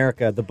at New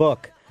America. The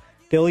book,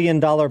 $1 Billion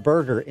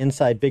Burger,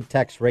 Inside Big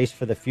Tech's Race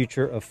for the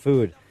Future of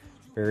Food.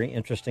 Very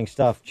interesting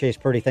stuff. Chase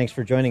Purdy, thanks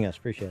for joining us.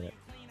 Appreciate it.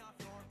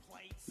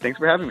 Thanks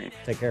for having me.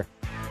 Take care.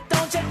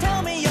 Don't you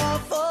tell me you're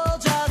full,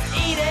 just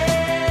eat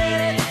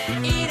it.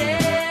 Eat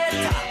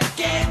it.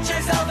 Get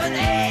yourself an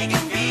egg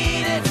and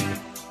beat it.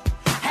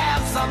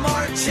 Have some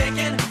more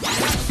chicken.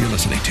 You're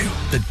listening to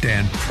The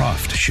Dan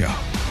Proft Show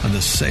on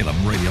the Salem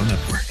Radio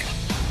Network.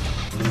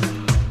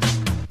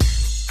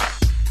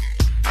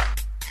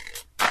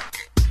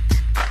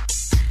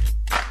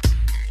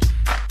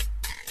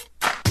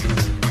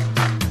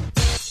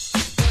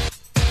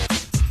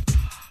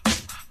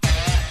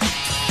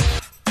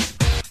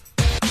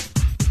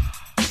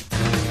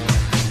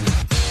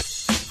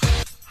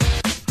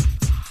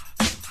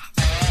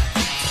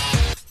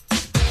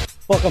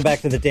 Welcome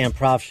back to the Dan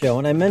Proft Show.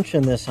 And I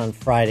mentioned this on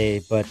Friday,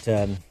 but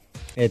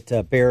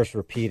it bears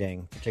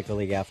repeating,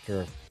 particularly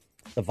after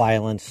the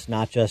violence,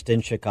 not just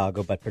in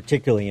Chicago, but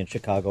particularly in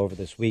Chicago over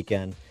this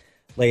weekend.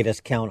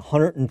 Latest count,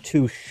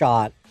 102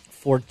 shot,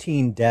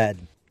 14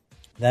 dead.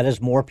 That is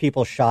more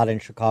people shot in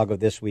Chicago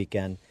this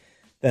weekend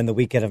than the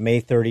weekend of May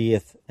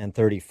 30th and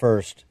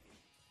 31st,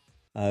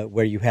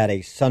 where you had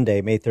a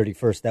Sunday, May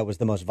 31st. That was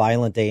the most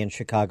violent day in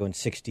Chicago in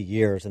 60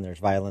 years, and there's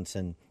violence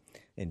in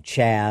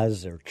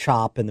Chaz or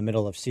Chop in the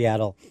middle of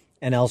Seattle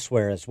and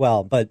elsewhere as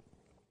well. But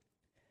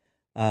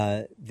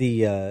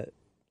the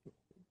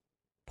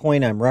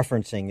point I'm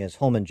referencing is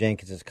Holman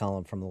Jenkins'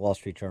 column from the Wall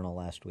Street Journal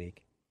last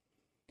week,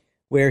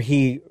 where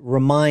he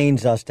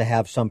reminds us to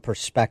have some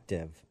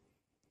perspective.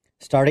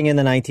 Starting in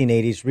the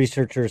 1980s,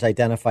 researchers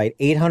identified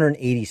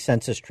 880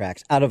 census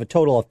tracts out of a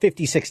total of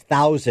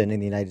 56,000 in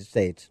the United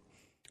States,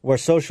 where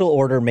social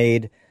order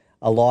made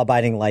a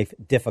law-abiding life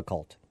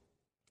difficult.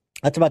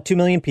 That's about 2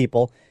 million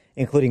people,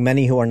 including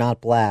many who are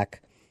not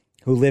black,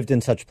 who lived in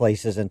such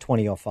places in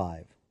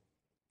 2005.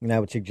 And I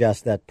would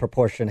suggest that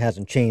proportion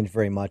hasn't changed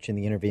very much in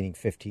the intervening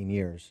 15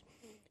 years.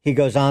 He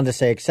goes on to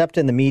say, except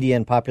in the media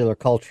and popular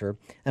culture,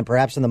 and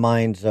perhaps in the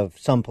minds of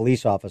some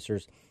police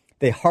officers,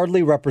 they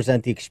hardly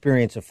represent the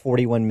experience of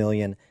 41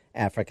 million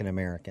African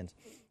Americans.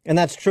 And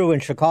that's true in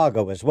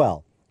Chicago as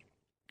well,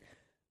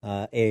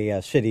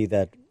 a city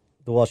that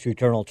the Wall Street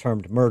Journal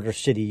termed Murder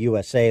City,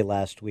 USA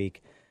last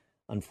week,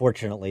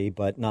 unfortunately,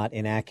 but not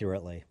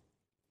inaccurately.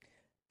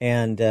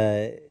 And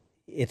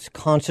it's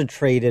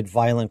concentrated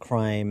violent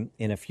crime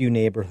in a few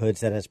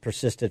neighborhoods that has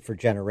persisted for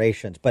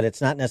generations, but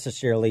it's not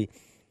necessarily,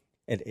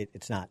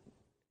 it's not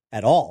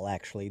at all,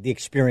 actually, the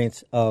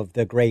experience of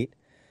the great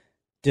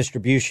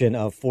distribution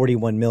of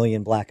 41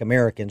 million black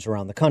Americans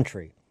around the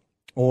country,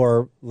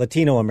 or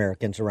Latino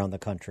Americans around the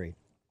country,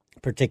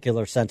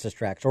 particular census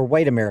tracts, or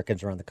white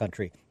Americans around the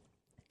country,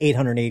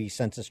 880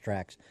 census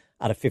tracts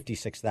out of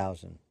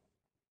 56,000.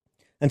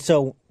 And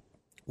so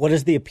what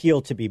is the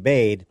appeal to be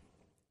made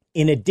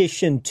in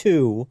addition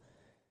to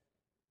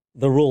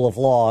the rule of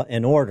law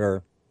and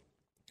order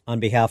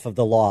on behalf of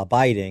the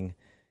law-abiding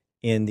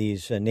in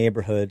these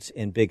neighborhoods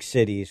in big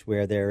cities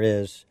where there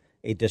is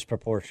a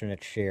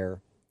disproportionate share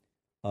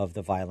of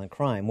the violent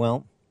crime?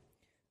 Well,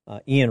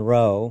 Ian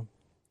Rowe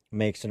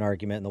makes an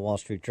argument in the Wall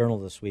Street Journal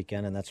this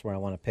weekend, and that's where I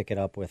want to pick it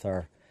up with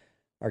our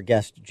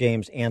guest,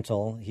 James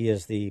Antle. He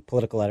is the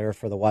political editor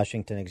for the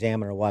Washington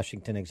Examiner,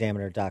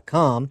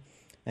 WashingtonExaminer.com,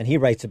 and he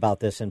writes about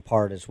this in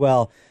part as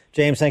well.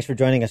 James, thanks for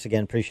joining us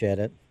again. Appreciate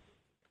it.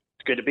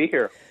 It's good to be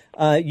here.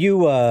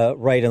 You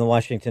write in the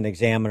Washington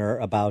Examiner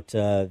about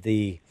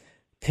the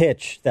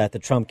pitch that the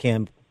Trump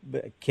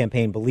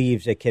campaign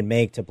believes it can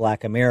make to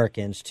black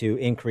Americans to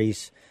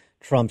increase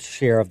Trump's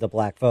share of the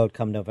black vote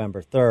come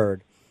November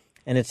 3rd.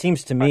 And it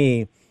seems to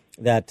me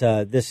that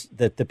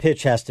that the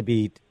pitch has to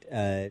be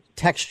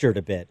textured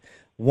a bit.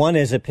 One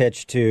is a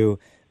pitch to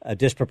a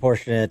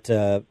disproportionate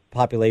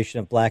population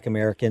of black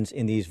Americans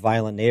in these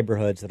violent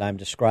neighborhoods that I'm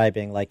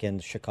describing, like in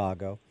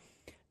Chicago.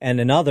 And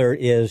another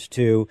is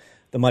to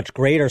the much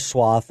greater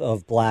swath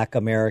of black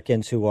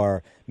Americans who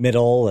are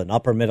middle and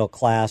upper middle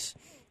class,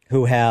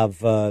 who have,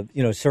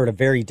 sort of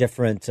very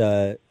different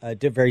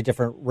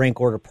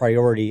rank order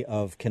priority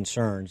of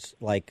concerns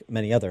like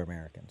many other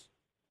Americans.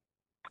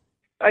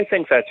 I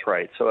think that's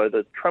right. So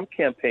the Trump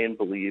campaign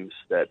believes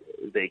that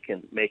they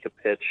can make a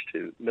pitch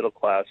to middle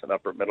class and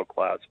upper middle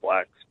class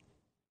blacks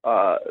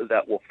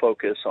that will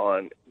focus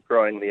on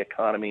growing the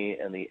economy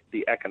and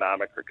the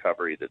economic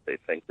recovery that they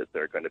think that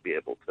they're going to be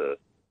able to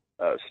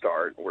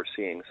start. We're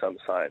seeing some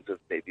signs of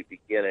maybe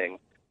beginning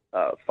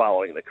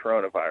following the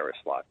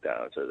coronavirus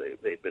lockdown. So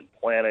they've been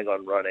planning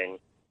on running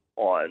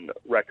on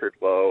record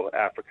low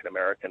African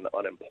American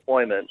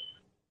unemployment.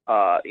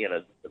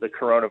 The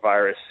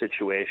coronavirus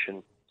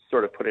situation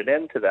sort of put an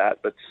end to that,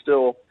 but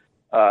still,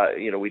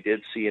 we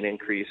did see an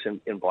increase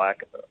in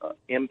black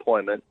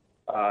employment,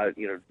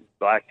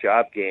 black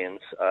job gains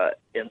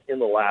in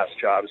the last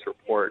jobs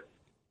report,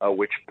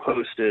 which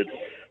posted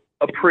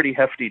a pretty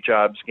hefty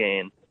jobs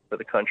gain for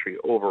the country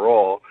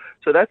overall.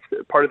 So that's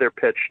part of their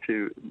pitch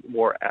to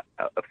more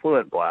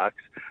affluent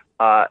blacks.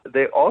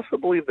 They also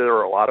believe there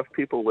are a lot of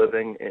people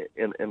living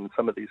in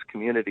some of these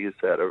communities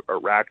that are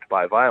racked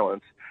by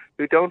violence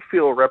who don't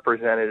feel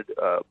represented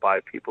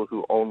by people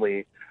who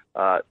only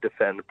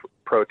defend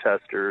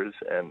protesters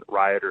and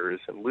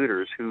rioters and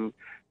looters, who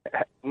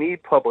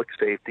need public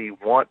safety,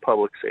 want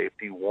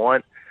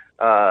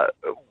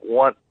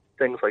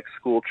things like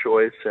school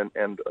choice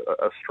and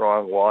a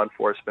strong law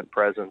enforcement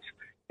presence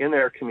in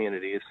their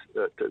communities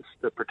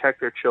to protect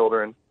their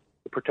children,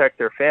 to protect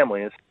their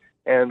families,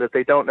 and that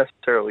they don't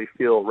necessarily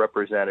feel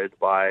represented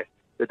by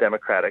the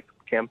Democratic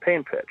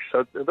campaign pitch.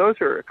 So those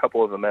are a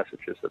couple of the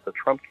messages that the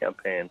Trump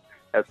campaign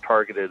has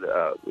targeted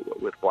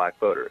with black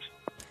voters.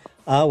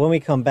 When we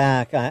come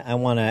back, I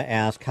want to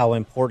ask how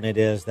important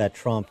it is that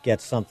Trump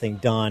gets something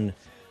done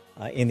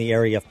in the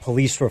area of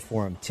police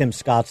reform. Tim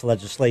Scott's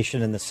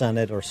legislation in the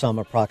Senate, or some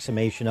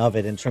approximation of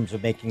it, in terms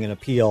of making an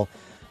appeal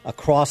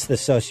across the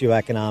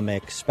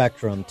socioeconomic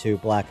spectrum to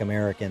black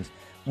Americans.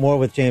 More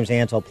with James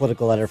Antle,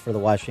 political editor for the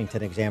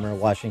Washington Examiner,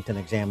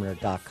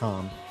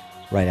 WashingtonExaminer.com,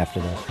 right after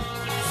this.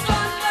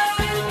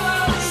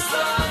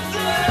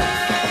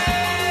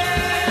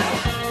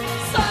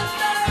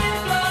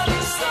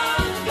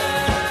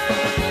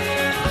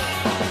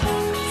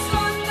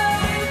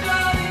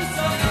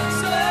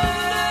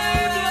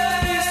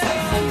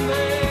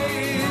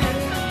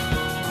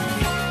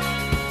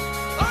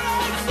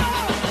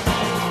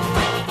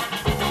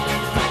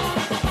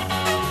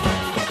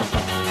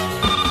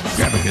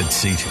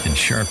 Seat and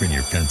sharpen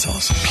your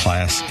pencils.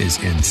 Class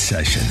is in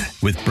session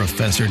with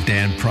Professor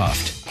Dan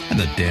Proft and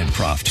the Dan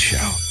Proft Show.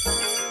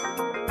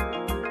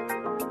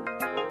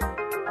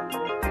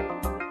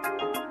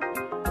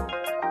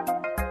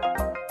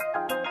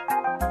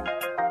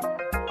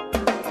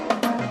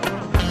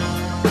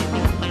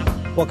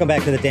 Welcome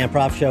back to the Dan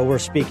Proft Show. We're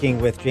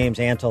speaking with James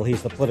Antle.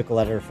 He's the political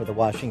editor for the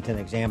Washington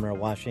Examiner,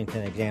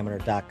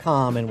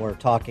 WashingtonExaminer.com, and we're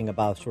talking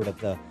about sort of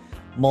the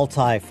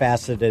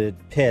multifaceted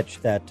pitch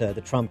that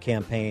the Trump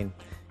campaign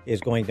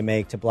is going to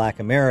make to black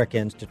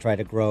Americans to try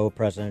to grow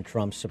President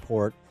Trump's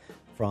support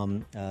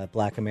from the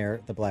black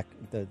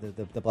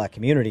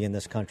community in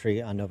this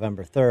country on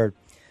November 3rd.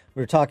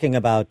 We were talking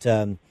about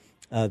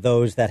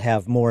those that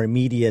have more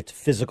immediate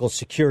physical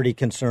security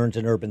concerns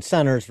in urban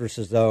centers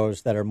versus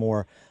those that are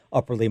more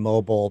upperly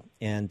mobile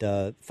and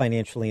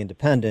financially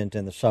independent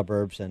in the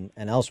suburbs and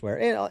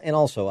elsewhere, and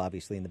also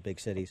obviously in the big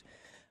cities.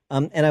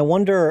 And I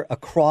wonder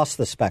across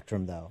the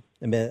spectrum, though,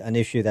 an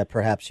issue that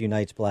perhaps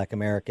unites Black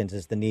Americans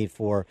is the need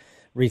for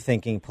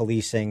rethinking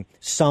policing,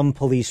 some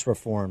police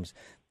reforms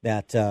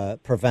that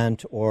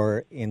prevent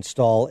or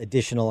install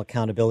additional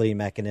accountability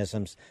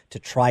mechanisms to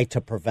try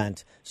to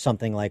prevent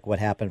something like what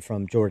happened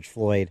from George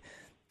Floyd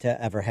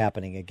to ever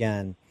happening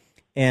again.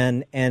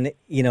 And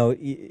you know,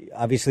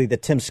 obviously the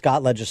Tim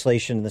Scott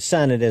legislation in the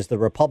Senate is the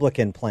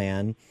Republican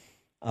plan.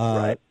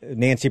 Right.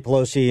 Nancy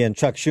Pelosi and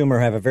Chuck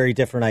Schumer have a very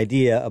different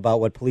idea about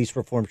what police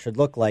reform should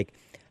look like.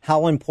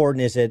 How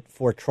important is it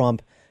for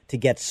Trump to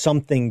get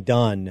something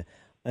done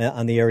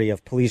on the area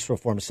of police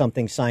reform,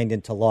 something signed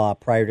into law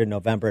prior to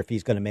November if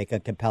he's going to make a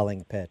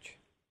compelling pitch?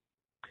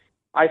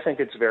 I think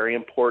it's very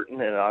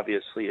important, and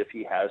obviously if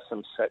he has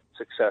some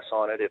success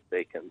on it, if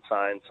they can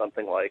sign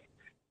something like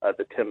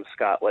the Tim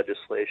Scott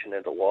legislation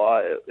into law,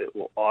 it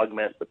will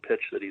augment the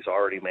pitch that he's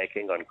already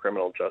making on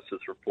criminal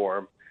justice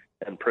reform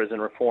and prison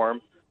reform.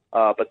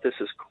 But this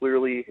is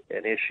clearly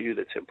an issue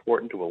that's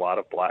important to a lot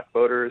of Black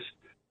voters,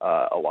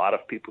 a lot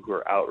of people who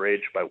are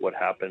outraged by what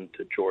happened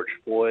to George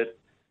Floyd.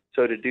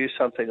 So to do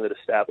something that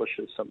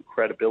establishes some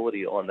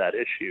credibility on that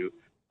issue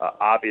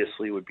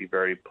obviously would be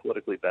very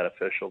politically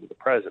beneficial to the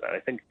president. I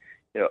think,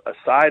 you know,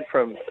 aside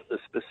from the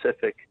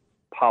specific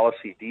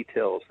policy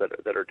details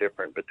that are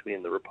different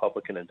between the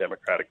Republican and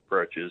Democratic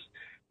approaches,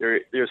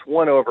 there's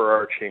one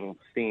overarching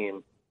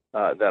theme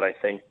that I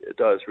think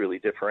does really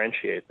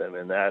differentiate them,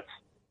 and that's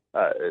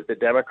the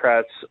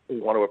Democrats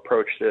want to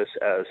approach this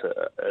as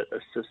a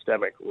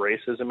systemic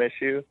racism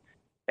issue,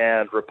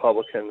 and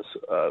Republicans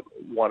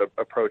want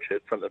to approach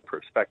it from the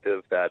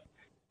perspective that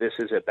this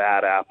is a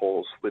bad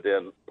apples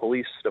within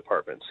police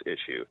departments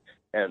issue.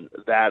 And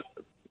that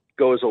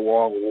goes a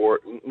long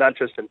way, not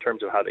just in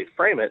terms of how they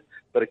frame it,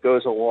 but it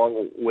goes a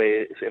long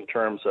way in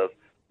terms of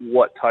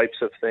what types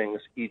of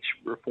things each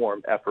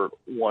reform effort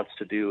wants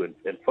to do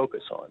and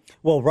focus on.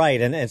 Well, right.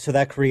 And so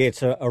that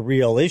creates a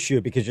real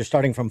issue because you're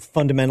starting from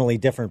fundamentally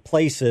different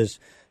places.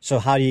 So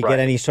how do you get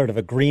any sort of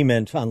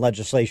agreement on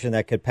legislation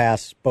that could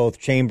pass both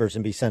chambers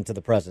and be sent to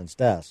the president's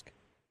desk?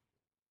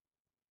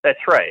 That's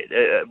right.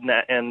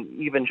 And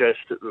even just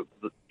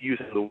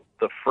using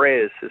the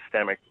phrase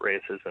systemic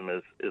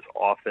racism is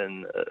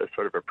often a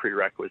sort of a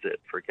prerequisite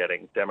for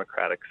getting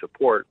Democratic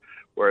support,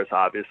 whereas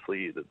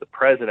obviously the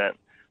president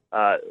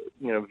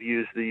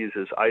views these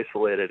as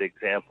isolated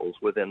examples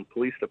within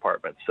police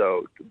departments.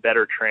 So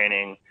better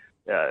training,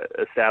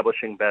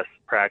 establishing best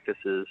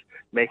practices,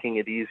 making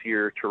it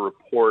easier to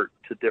report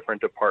to different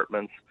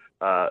departments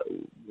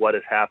what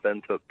has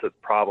happened to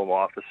problem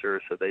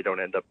officers so they don't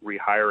end up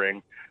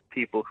rehiring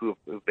people who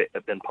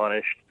have been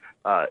punished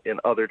in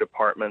other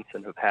departments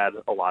and have had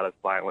a lot of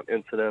violent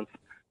incidents.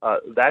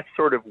 That's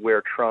sort of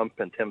where Trump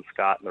and Tim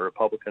Scott and the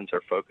Republicans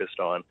are focused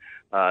on.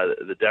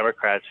 The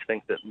Democrats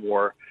think that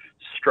more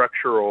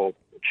structural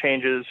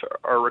changes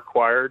are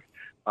required.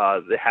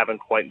 They haven't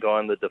quite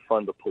gone the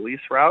defund the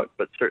police route,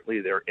 but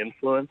certainly they're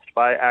influenced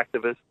by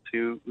activists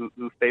who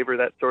favor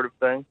that sort of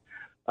thing.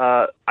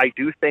 I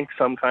do think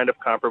some kind of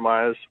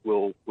compromise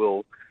will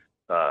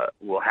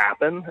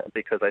happen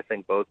because I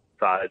think both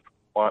sides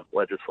want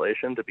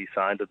legislation to be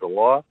signed into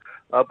law,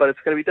 but it's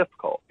going to be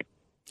difficult.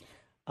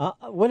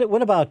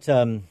 What about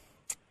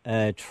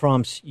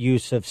Trump's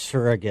use of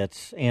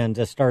surrogates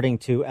and starting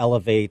to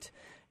elevate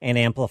and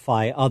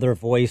amplify other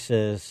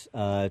voices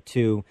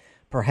to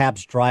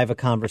perhaps drive a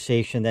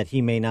conversation that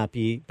he may not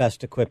be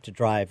best equipped to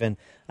drive? And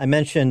I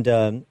mentioned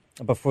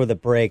before the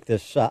break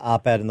this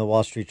op-ed in the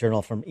Wall Street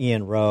Journal from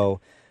Ian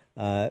Rowe,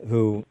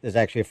 who is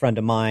actually a friend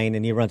of mine,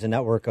 and he runs a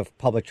network of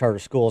public charter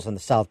schools in the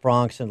South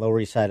Bronx and Lower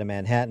East Side of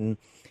Manhattan.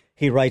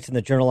 He writes in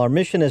the Journal, "Our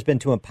mission has been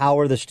to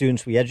empower the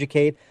students we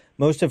educate,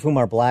 most of whom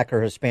are Black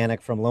or Hispanic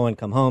from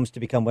low-income homes, to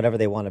become whatever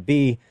they want to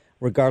be,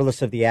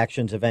 regardless of the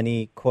actions of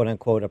any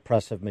quote-unquote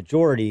oppressive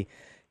majority."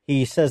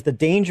 He says the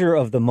danger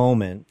of the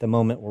moment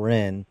we're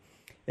in,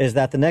 is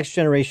that the next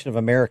generation of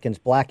Americans,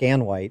 Black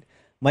and white,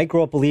 might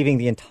grow up believing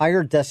the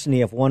entire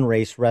destiny of one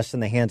race rests in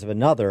the hands of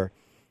another,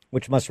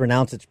 which must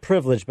renounce its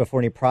privilege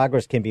before any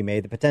progress can be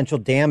made. The potential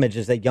damage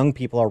is that young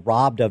people are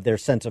robbed of their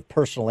sense of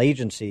personal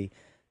agency,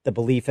 the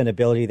belief and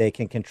ability they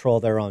can control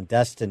their own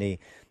destiny.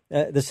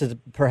 This is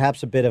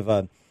perhaps a bit of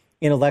a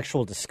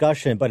intellectual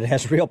discussion, but it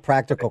has real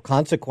practical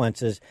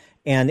consequences.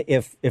 And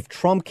if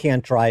Trump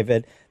can't drive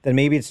it, then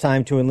maybe it's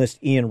time to enlist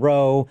Ian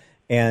Rowe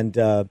and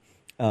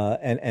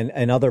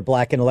other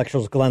Black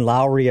intellectuals, Glenn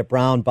Lowry at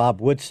Brown, Bob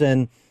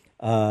Woodson,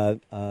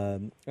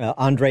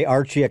 Andre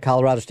Archie at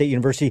Colorado State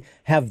University,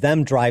 have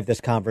them drive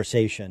this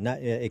conversation.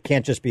 It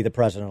can't just be the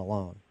president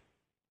alone.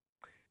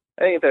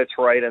 I think that's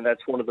right, and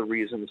that's one of the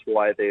reasons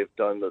why they've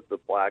done the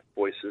Black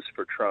Voices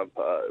for Trump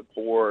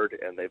board,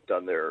 and they've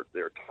done their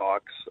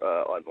talks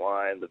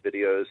online, the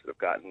videos that have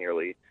gotten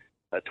nearly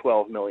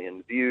 12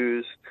 million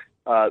views.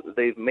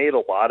 They've made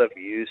a lot of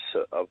use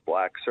of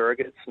black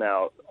surrogates.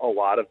 Now, a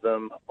lot of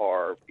them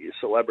are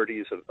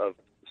celebrities of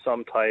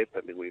some type.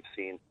 I mean, we've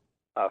seen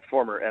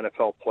former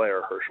NFL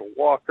player Herschel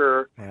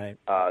Walker, right.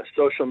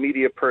 Social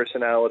media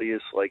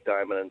personalities like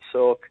Diamond and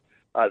Silk.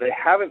 They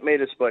haven't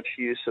made as much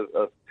use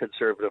of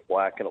conservative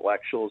black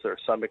intellectuals. There are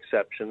some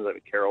exceptions. I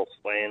mean, Carol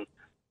Swain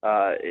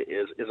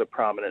is a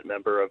prominent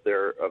member of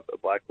the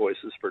Black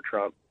Voices for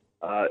Trump.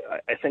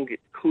 I think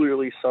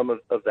clearly some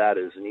of that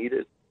is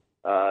needed.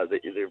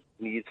 There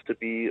needs to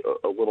be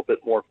a little bit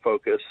more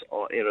focus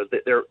on,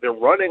 they're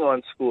running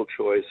on school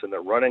choice and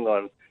they're running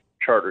on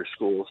charter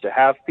schools. To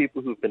have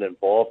people who've been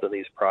involved in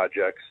these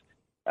projects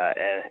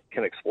and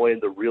can explain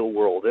the real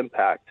world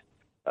impact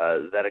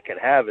that it can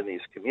have in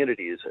these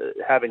communities,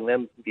 having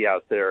them be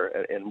out there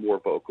and more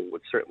vocal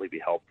would certainly be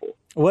helpful.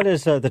 What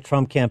is the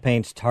Trump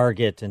campaign's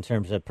target in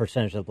terms of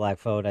percentage of the black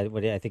vote? I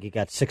think he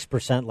got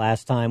 6%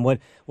 last time. What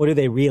do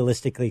they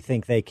realistically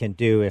think they can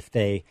do if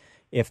they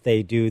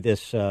do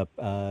this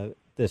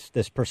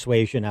this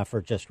persuasion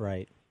effort just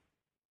right?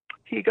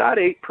 He got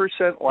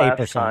 8%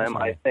 last time.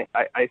 Sorry.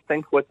 I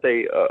think what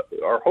they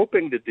are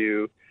hoping to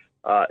do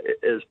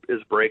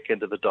is break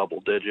into the double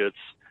digits.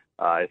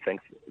 I think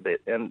that,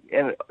 and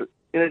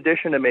in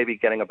addition to maybe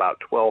getting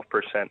about 12%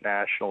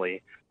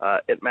 nationally,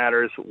 it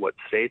matters what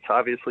states,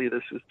 obviously,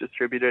 this is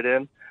distributed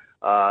in.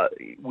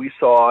 We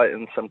saw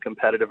in some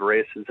competitive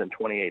races in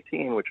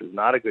 2018, which was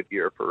not a good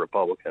year for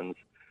Republicans,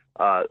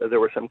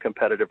 there were some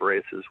competitive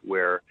races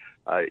where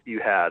you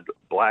had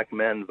black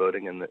men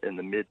voting in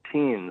the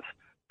mid-teens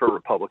for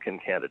Republican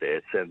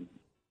candidates, and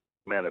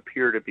men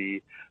appear to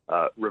be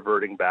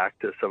reverting back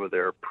to some of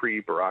their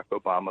pre-Barack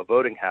Obama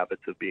voting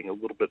habits of being a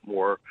little bit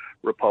more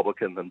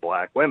Republican than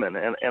black women.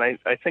 And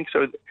I think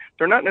so.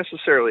 They're not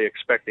necessarily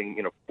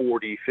expecting,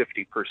 40,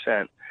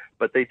 50%,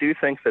 but they do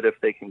think that if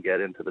they can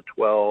get into the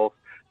 12,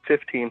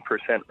 15%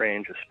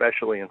 range,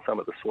 especially in some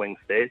of the swing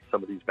states,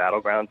 some of these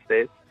battleground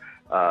states,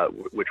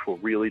 which will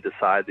really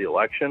decide the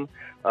election,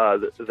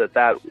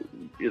 that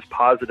is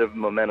positive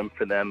momentum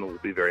for them and will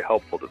be very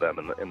helpful to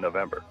them in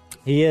November.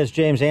 He is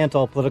James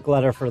Antle, political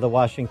editor for the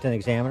Washington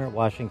Examiner,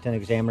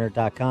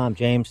 WashingtonExaminer.com.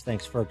 James,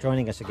 thanks for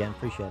joining us again.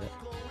 Appreciate it.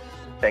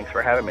 Thanks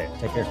for having me.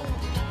 Take care.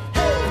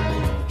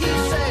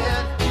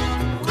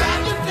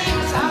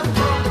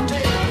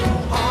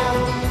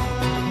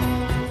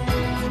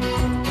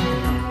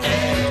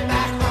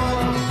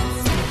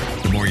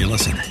 The more you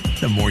listen,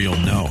 the more you'll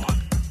know.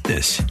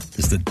 This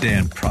is the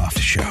Dan Proft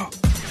Show.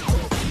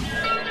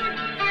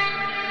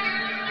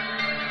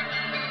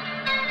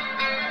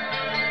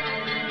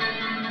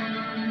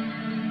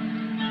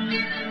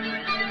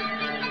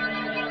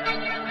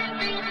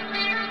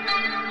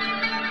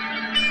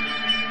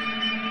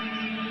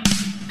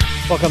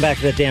 Welcome back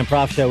to the Dan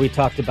Proft Show. We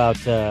talked about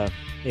the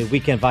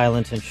weekend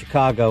violence in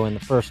Chicago in the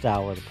first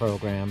hour of the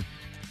program.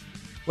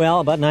 Well,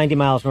 about 90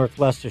 miles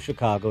northwest of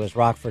Chicago is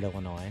Rockford,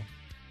 Illinois,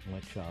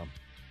 which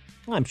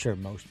I'm sure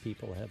most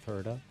people have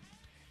heard of.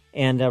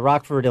 And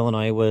Rockford,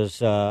 Illinois was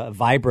a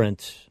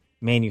vibrant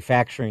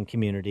manufacturing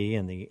community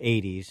in the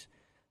 80s.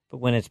 But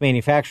when its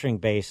manufacturing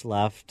base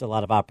left, a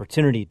lot of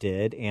opportunity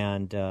did.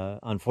 And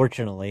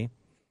unfortunately,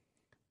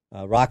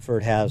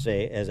 Rockford as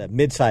a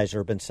mid-sized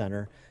urban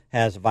center,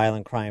 has a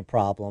violent crime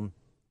problem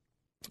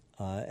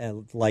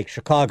like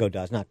Chicago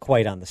does. Not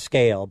quite on the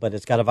scale, but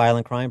it's got a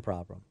violent crime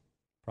problem.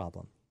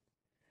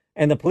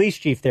 And the police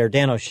chief there,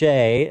 Dan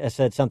O'Shea,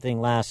 said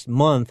something last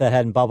month that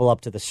hadn't bubbled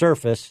up to the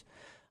surface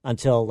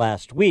until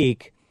last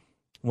week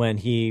when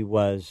he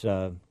was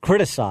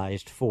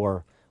criticized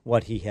for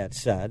what he had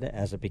said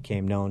as it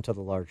became known to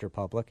the larger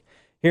public.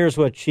 Here's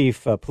what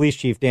Police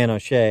Chief Dan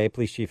O'Shea,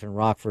 police chief in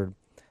Rockford,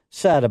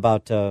 said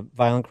about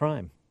violent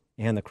crime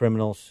and the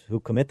criminals who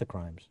commit the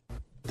crimes.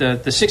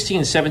 The 16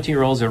 and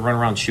 17-year-olds that run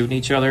around shooting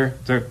each other,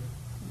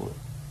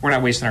 we're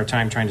not wasting our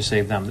time trying to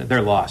save them.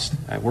 They're lost.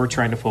 We're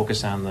trying to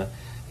focus on the,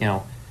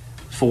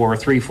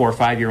 3, 4,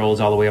 5-year-olds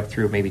all the way up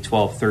through maybe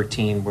 12,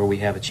 13, where we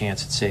have a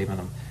chance at saving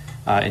them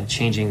and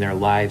changing their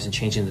lives and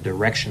changing the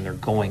direction they're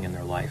going in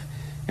their life.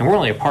 And we're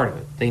only a part of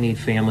it. They need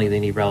family, they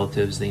need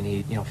relatives, they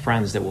need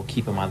friends that will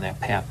keep them on that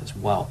path as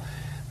well.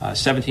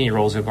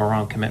 17-year-olds that go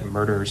around committing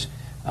murders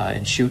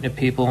and shooting at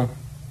people,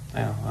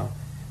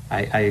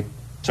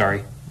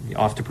 sorry,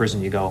 off to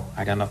prison you go.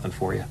 I got nothing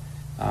for you.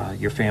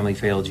 Your family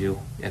failed you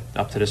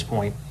up to this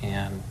point,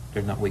 and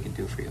there's nothing we can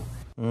do for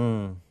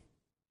you.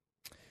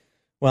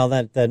 Well,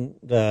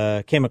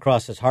 that came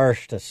across as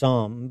harsh to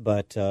some,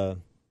 but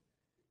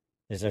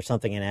is there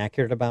something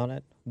inaccurate about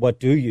it? What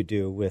do you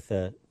do with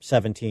a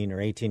 17 or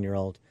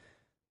 18-year-old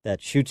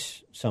that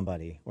shoots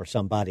somebody or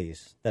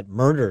somebodies, that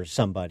murders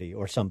somebody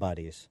or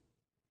somebodies?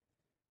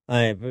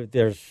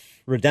 There's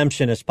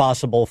redemption is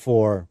possible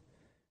for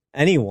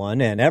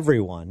anyone and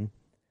everyone,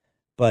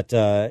 but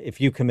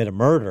if you commit a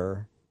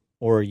murder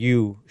or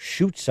you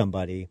shoot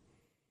somebody,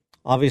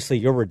 obviously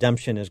your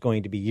redemption is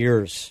going to be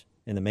years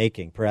in the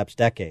making, perhaps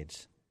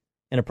decades,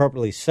 and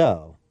appropriately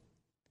so.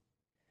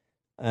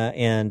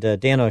 And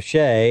Dan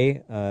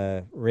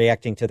O'Shea,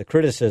 reacting to the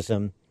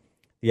criticism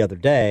the other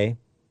day,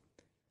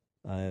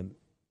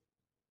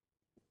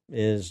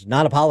 is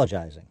not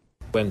apologizing.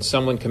 When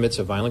someone commits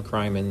a violent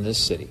crime in this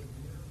city,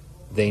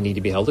 they need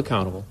to be held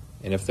accountable.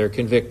 And if they're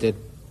convicted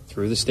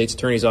through the state's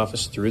attorney's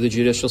office, through the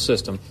judicial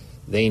system,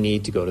 they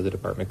need to go to the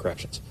Department of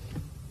Corrections.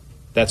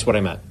 That's what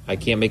I meant. I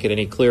can't make it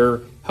any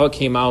clearer. How it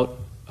came out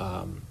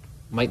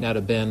might not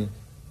have been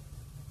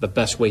the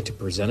best way to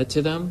present it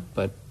to them,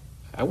 but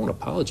I won't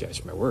apologize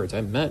for my words.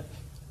 I meant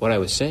what I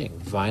was saying.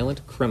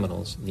 Violent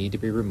criminals need to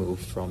be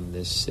removed from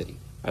this city.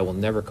 I will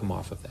never come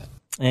off of that.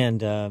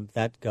 And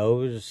that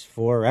goes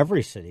for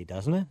every city,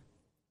 doesn't it?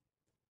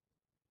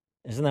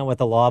 Isn't that what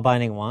the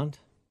law-abiding want?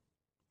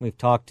 We've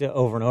talked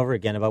over and over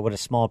again about what a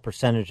small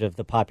percentage of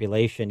the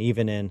population,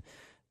 even in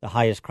the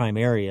highest crime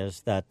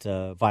areas that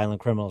violent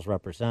criminals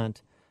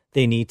represent,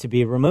 they need to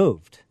be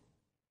removed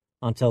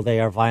until they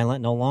are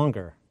violent no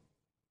longer.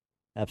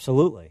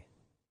 Absolutely.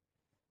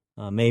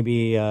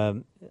 Maybe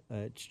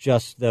it's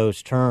just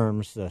those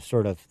terms, the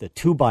sort of the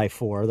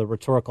 2x4, the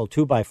rhetorical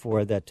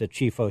 2x4 that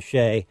Chief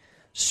O'Shea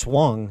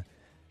swung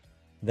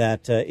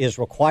that is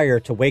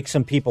required to wake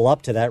some people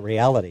up to that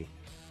reality,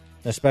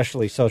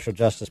 especially social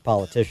justice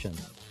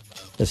politicians.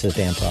 This is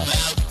Dan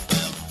Proft.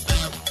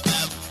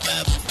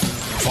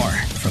 Far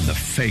from the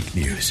fake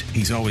news,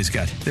 he's always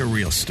got the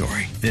real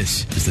story.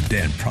 This is the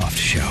Dan Proft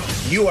Show.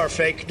 You are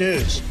fake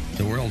news.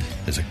 The world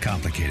is a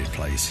complicated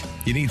place.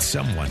 You need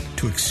someone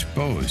to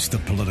expose the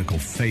political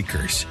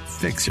fakers,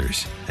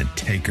 fixers, and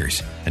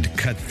takers, and to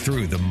cut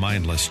through the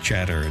mindless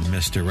chatter and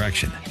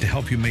misdirection to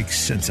help you make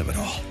sense of it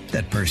all.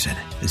 That person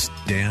is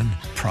Dan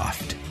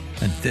Proft.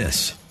 And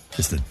this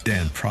is the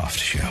Dan Proft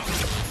Show.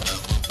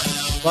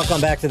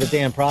 Welcome back to the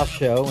Dan Proft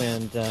Show.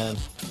 And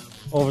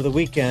over the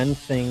weekend,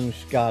 things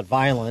got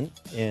violent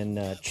in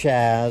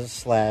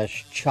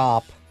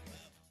Chaz/CHOP,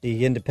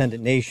 the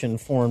independent nation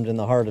formed in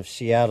the heart of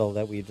Seattle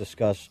that we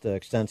discussed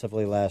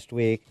extensively last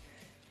week.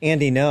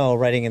 Andy Ngo,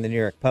 writing in the New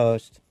York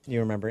Post. You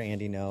remember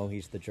Andy Ngo.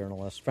 He's the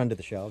journalist, friend of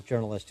the show,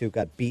 journalist who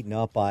got beaten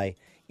up by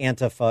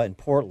Antifa in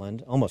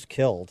Portland, almost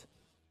killed.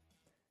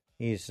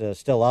 He's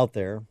still out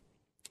there.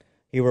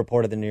 He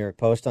reported in the New York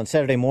Post. On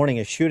Saturday morning,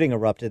 a shooting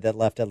erupted that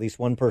left at least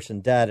one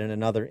person dead and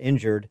another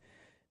injured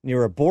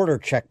near a border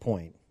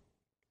checkpoint.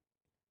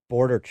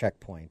 Border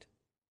checkpoint.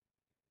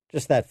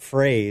 Just that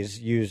phrase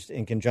used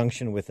in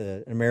conjunction with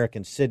an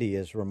American city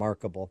is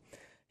remarkable.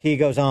 He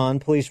goes on,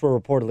 police were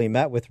reportedly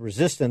met with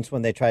resistance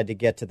when they tried to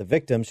get to the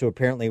victims, who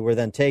apparently were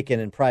then taken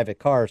in private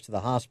cars to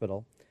the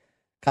hospital.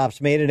 Cops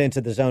made it into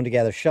the zone to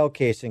gather shell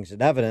casings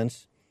and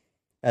evidence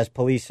as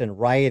police in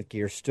riot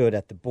gear stood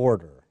at the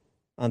border.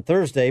 On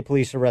Thursday,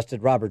 police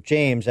arrested Robert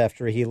James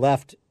after he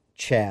left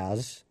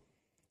Chaz.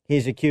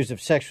 He's accused of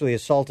sexually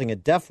assaulting a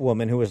deaf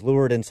woman who was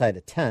lured inside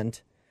a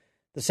tent.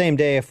 The same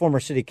day, a former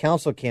city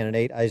council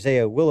candidate,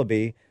 Isaiah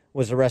Willoughby,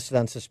 was arrested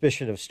on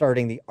suspicion of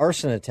starting the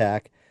arson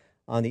attack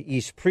on the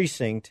East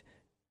Precinct,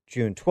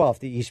 June 12th,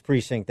 the East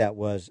Precinct that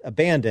was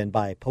abandoned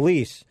by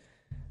police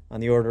on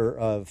the order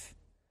of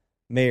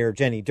Mayor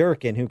Jenny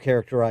Durkin, who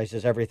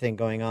characterizes everything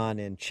going on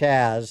in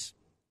Chaz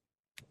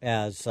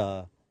as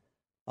a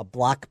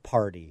block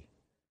party.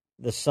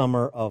 The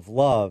summer of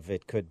love,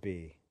 it could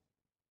be.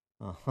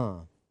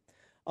 Oh,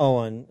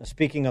 and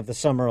speaking of the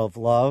summer of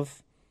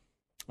love,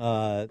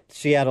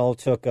 Seattle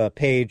took a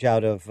page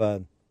out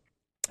of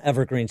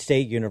Evergreen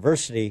State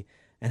University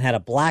and had a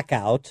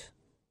blackout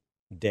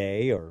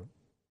day, or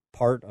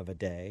part of a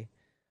day,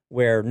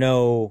 where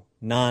no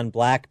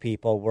non-black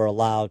people were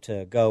allowed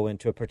to go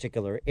into a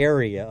particular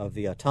area of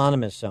the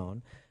autonomous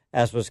zone,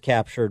 as was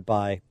captured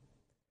by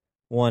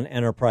one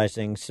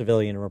enterprising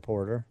civilian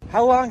reporter.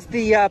 How long's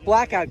the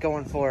blackout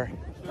going for?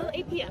 Till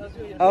 8 p.m.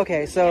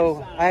 Okay,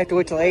 so I have to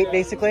wait till 8,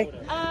 basically?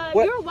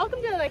 You're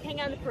welcome to hang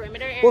out in the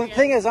perimeter area. Well, the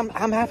thing is, I'm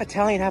half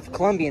Italian, half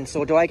Colombian,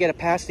 so do I get a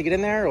pass to get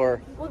in there,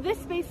 or? Well, this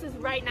space is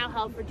right now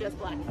held for just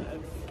black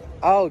folks.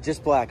 Oh,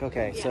 just black,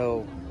 okay, Yeah.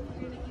 so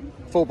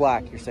full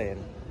black, you're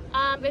saying?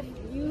 If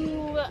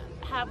you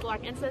have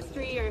black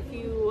ancestry, or if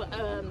you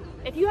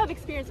have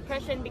experienced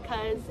oppression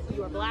because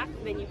you are black,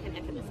 then you can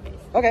enter this space.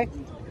 Okay,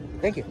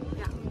 thank you.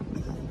 Yeah.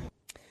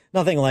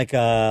 Nothing like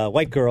a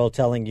white girl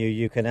telling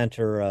you can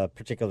enter a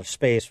particular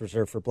space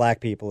reserved for black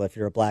people if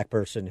you're a black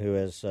person who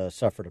has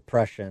suffered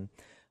oppression.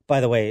 By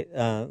the way,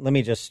 let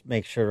me just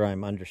make sure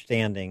I'm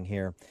understanding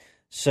here.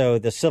 So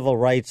the civil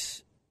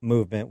rights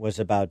movement was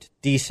about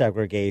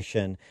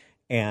desegregation,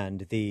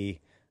 and the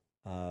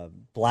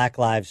Black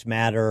Lives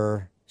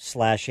Matter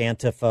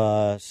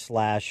 /Antifa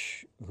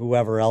 /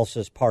 whoever else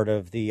is part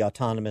of the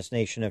autonomous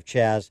nation of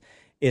Chaz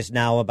is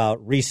now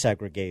about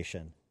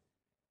resegregation.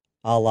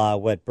 A la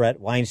what Brett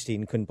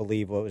Weinstein couldn't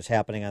believe what was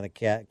happening on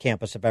the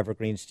campus of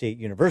Evergreen State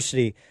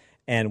University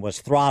and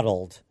was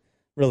throttled,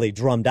 really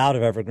drummed out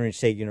of Evergreen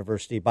State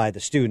University by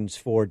the students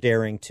for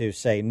daring to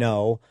say,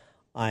 no,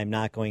 I'm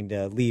not going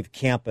to leave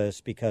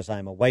campus because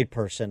I'm a white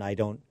person. I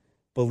don't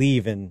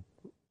believe in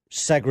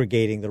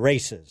segregating the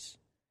races.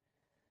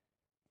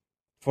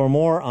 For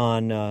more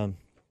on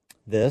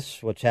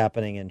this, what's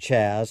happening in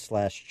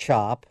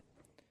Chaz/CHOP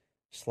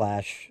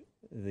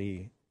 /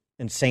 the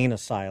insane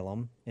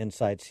asylum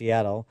inside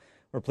Seattle,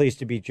 we're pleased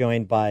to be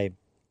joined by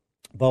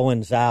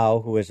Bowen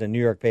Zhao, who is a New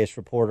York-based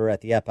reporter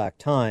at the Epoch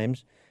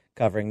Times,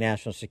 covering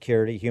national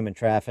security, human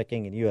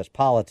trafficking, and U.S.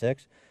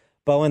 politics.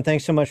 Bowen,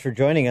 thanks so much for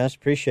joining us.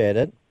 Appreciate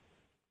it.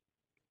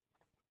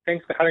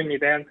 Thanks for having me,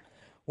 Dan.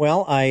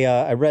 Well,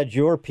 I read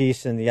your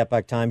piece in the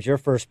Epoch Times, your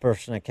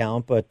first-person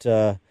account, but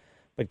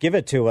give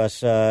it to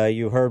us.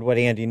 You heard what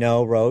Andy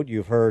Ngo wrote.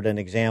 You've heard an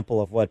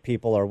example of what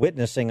people are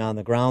witnessing on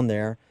the ground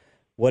there.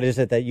 What is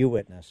it that you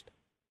witnessed?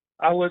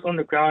 I was on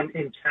the ground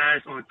in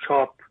Chaz or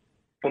Chop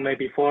for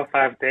maybe 4 or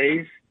 5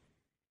 days.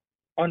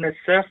 On the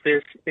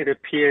surface, it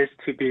appears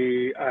to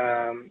be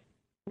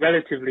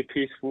relatively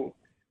peaceful,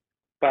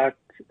 but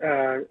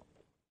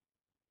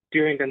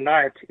during the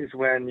night is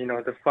when,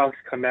 the fogs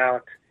come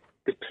out,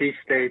 the police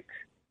state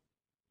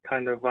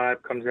kind of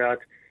vibe comes out.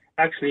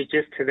 Actually,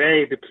 just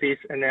today, the police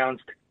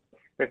announced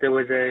that there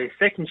was a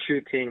second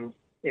shooting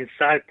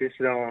inside this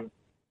zone.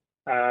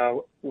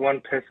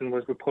 One person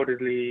was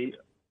reportedly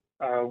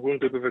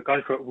wounded with a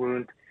gunshot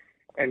wound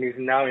and is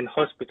now in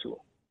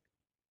hospital.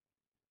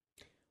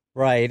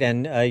 Right,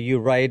 and you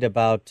write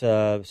about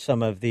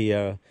some of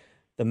the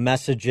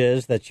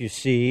messages that you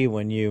see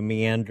when you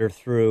meander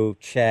through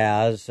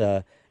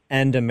Chaz.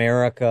 End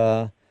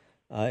America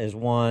is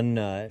one.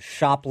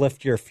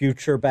 Shoplift your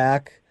future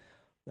back.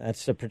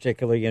 That's a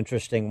particularly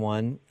interesting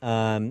one.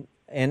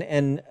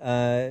 And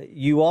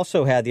you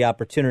also had the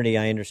opportunity,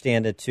 I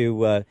understand it,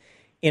 to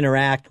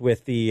interact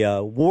with the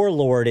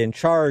warlord in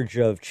charge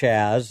of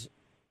Chaz,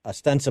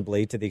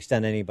 ostensibly, to the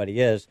extent anybody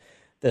is,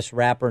 this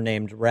rapper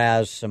named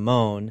Raz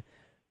Simone.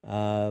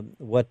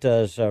 What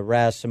does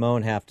Raz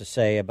Simone have to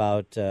say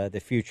about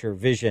the future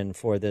vision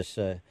for this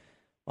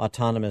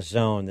autonomous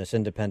zone, this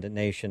independent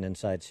nation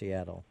inside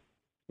Seattle?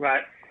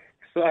 Right.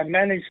 So I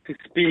managed to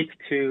speak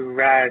to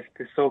Raz,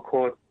 the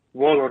so-called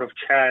warlord of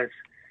Chaz.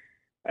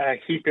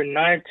 He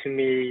denied to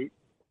me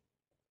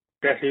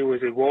that he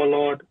was a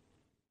warlord,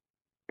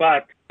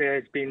 but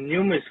there's been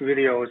numerous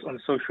videos on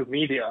social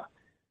media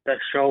that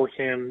show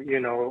him,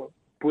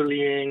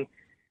 bullying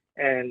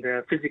and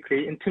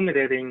physically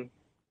intimidating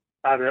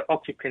other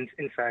occupants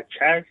inside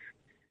Chaz.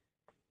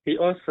 He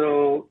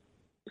also,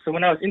 so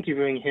when I was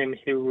interviewing him,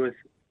 he was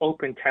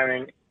open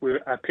carrying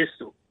with a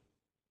pistol.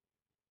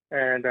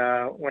 And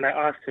when I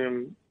asked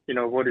him,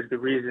 what is the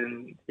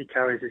reason he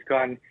carries his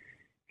gun,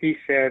 he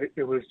said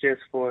it was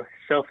just for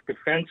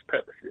self-defense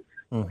purposes,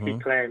 he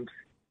claims.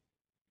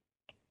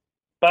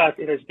 But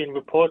it has been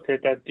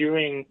reported that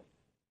during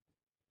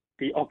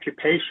the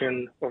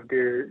occupation of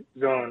the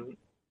zone,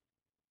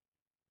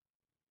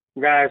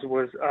 Raz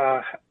was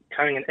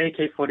carrying an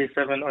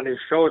AK-47 on his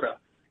shoulder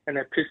and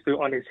a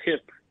pistol on his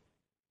hip.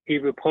 He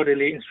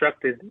reportedly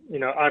instructed,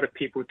 other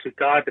people to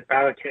guard the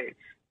barricades.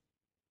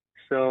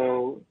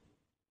 So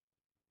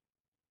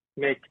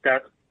make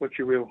that what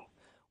you will.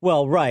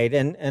 Well, right.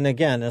 And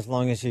again, as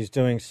long as he's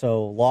doing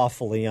so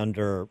lawfully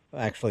under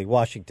actually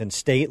Washington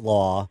state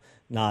law,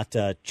 not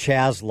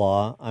Chaz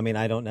law, I mean,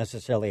 I don't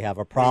necessarily have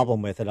a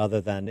problem with it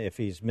other than if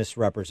he's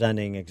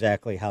misrepresenting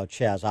exactly how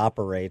Chaz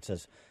operates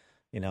as,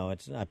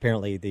 it's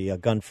apparently the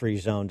gun-free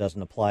zone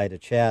doesn't apply to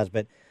Chaz.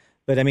 But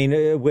I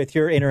mean, with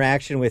your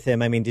interaction with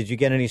him, I mean, did you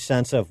get any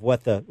sense of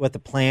what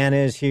the plan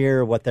is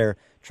here, what they're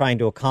trying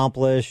to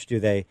accomplish? Do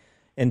they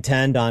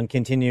intend on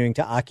continuing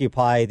to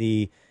occupy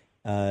the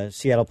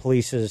Seattle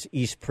Police's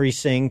East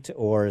Precinct,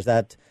 or is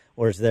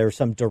there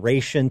some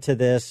duration to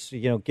this?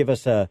 Give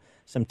us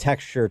some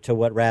texture to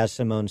what Raz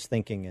Simone's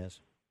thinking is.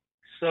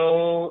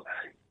 So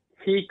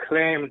he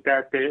claimed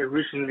that they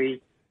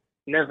originally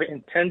never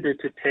intended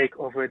to take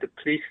over the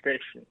police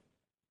station,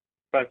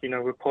 but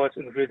reports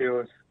and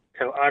videos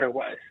tell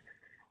otherwise.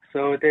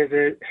 So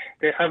they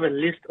have a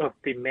list of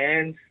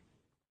demands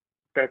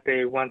that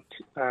they want,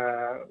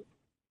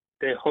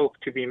 they hope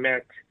to be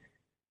met.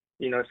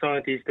 Some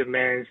of these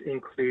demands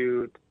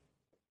include,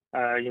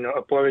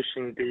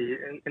 abolishing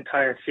the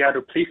entire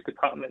Seattle Police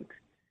Department,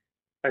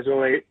 as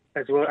well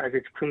as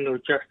its criminal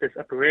justice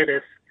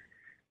apparatus.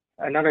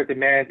 Another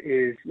demand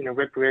is,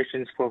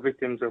 reparations for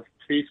victims of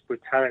police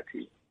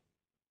brutality.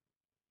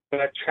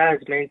 But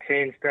Chaz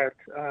maintains that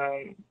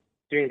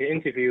during the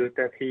interview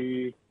that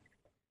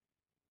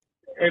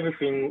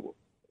everything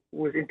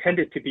was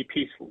intended to be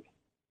peaceful.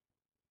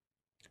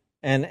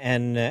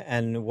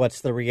 And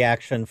what's the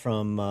reaction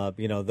from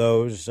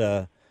those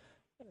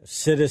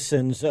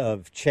citizens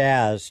of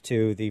Chaz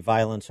to the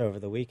violence over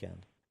the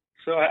weekend?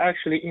 So I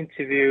actually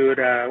interviewed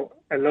a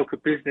local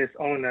business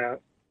owner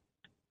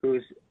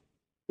who's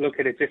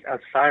located just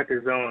outside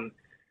the zone.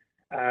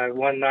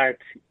 One night,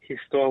 his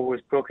store was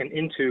broken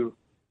into.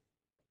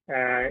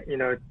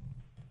 The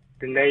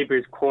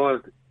neighbors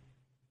called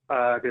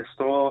the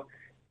store,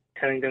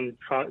 telling them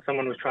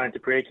someone was trying to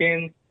break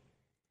in.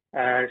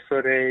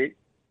 So the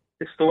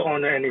store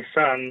owner and his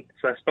son,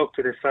 so I spoke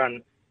to the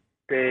son,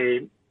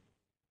 they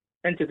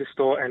entered the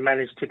store and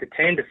managed to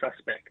detain the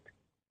suspect.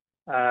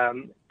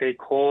 They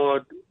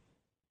called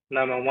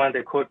 911,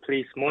 they called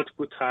police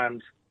multiple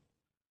times,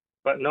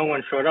 but no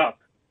one showed up.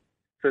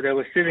 So they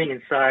were sitting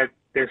inside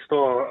their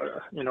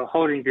store,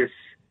 holding this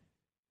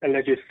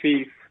alleged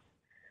thief.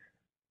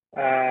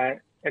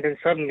 And then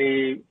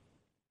suddenly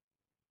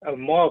a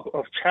mob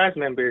of Chaz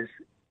members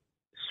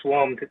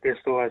swarmed their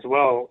store as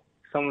well.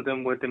 Some of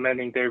them were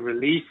demanding they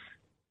release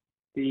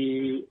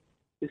the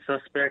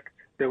suspect.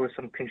 There was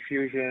some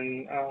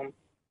confusion,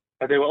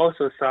 but there were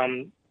also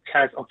some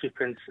Chaz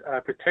occupants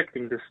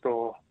protecting the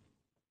store.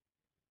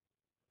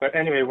 But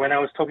anyway, when I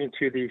was talking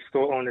to the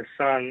store owner's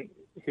son,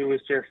 he was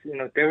just,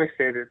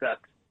 devastated that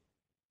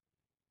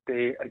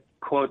they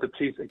called the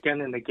police again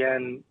and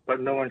again,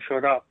 but no one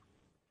showed up.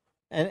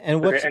 And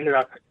so they ended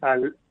up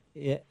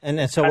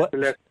so what?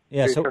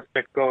 Yeah, the so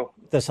suspect go.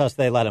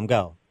 They let him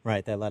go,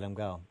 right? They let him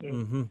go.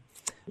 Mm-hmm.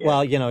 Yeah.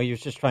 Well, he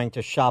was just trying to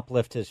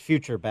shoplift his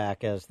future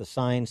back, as the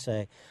signs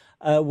say.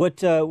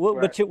 What's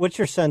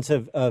your sense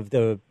of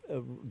the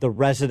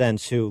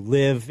residents who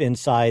live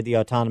inside the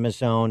autonomous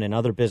zone and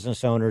other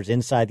business owners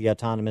inside the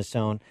autonomous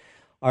zone?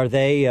 Are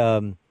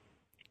they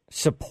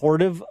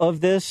supportive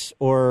of this,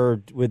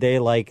 or would they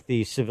like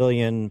the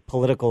civilian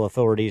political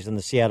authorities and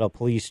the Seattle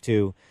police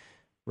to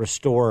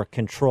restore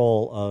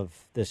control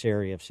of this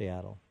area of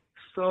Seattle?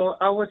 So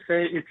I would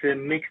say it's a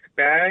mixed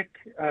bag.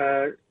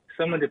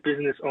 Some of the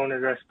business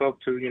owners I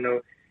spoke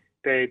to,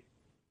 they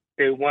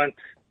want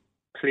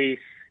police.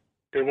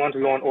 They want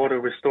law and order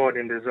restored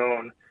in the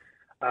zone.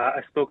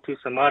 I spoke to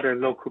some other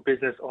local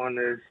business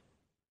owners.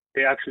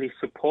 They actually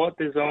support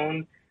the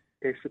zone.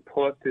 They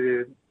support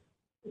the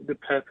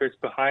purpose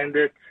behind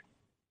it.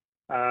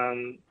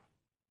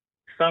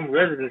 Some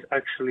residents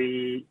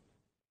actually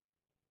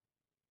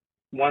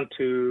want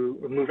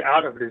to move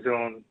out of the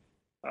zone,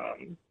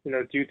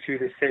 due to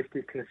the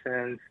safety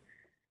concerns,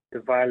 the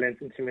violence,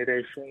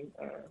 intimidation.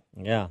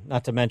 Yeah,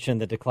 not to mention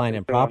the decline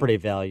in property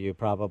value,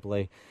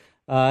 probably.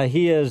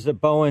 He is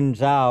Bowen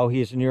Zhao.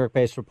 He is a New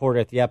York-based reporter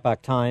at the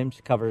Epoch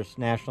Times, covers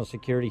national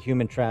security,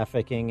 human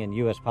trafficking, and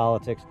U.S.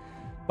 politics.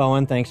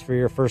 Bowen, thanks for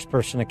your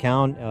first-person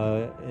account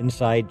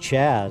inside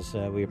Chaz.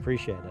 We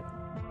appreciate it.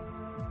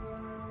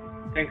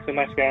 Thanks so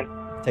much, Dan.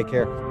 Take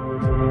care.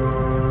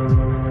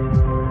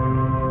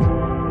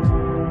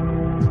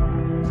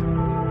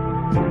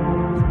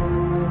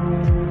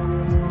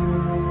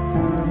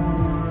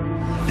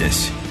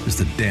 This is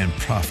the Dan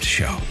Proft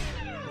Show.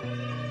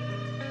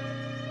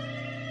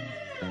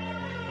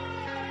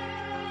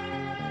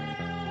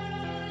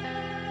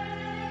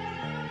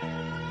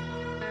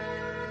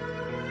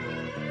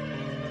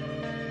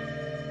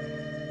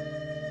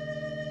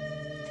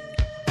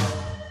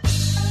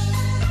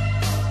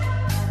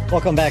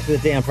 Welcome back to the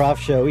Dan Proft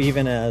Show.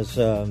 Even as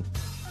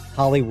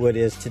Hollywood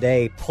is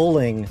today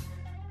pulling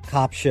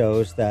cop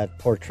shows that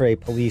portray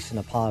police in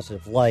a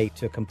positive light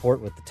to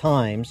comport with the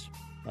times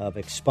of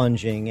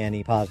expunging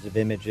any positive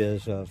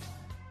images of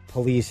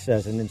police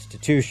as an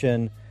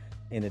institution,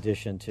 in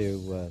addition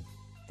to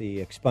the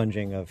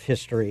expunging of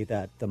history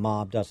that the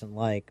mob doesn't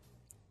like,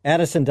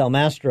 Addison Del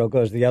Mastro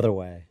goes the other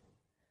way,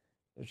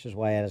 which is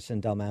why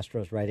Addison Del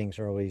Mastro's writings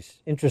are always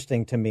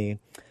interesting to me.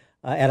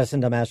 Addison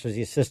Del Mastro is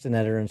the assistant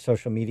editor and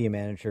social media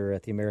manager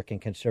at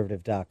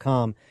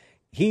theamericanconservative.com.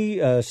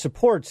 He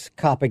supports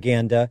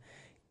propaganda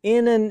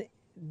in a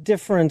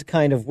different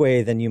kind of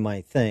way than you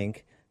might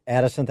think.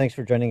 Addison, thanks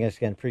for joining us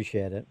again.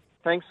 Appreciate it.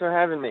 Thanks for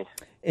having me.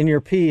 In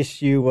your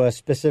piece, you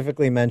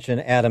specifically mention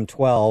Adam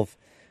 12,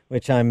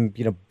 which I'm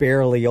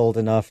barely old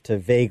enough to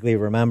vaguely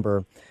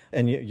remember.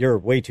 And you're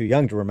way too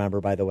young to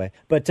remember, by the way.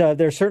 But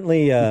there's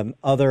certainly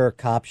other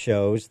cop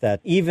shows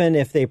that even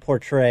if they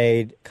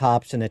portrayed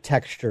cops in a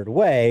textured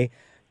way,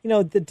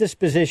 the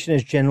disposition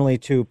is generally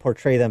to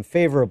portray them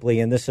favorably,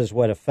 and this is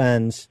what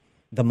offends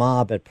the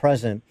mob at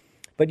present.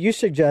 But you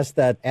suggest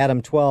that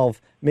Adam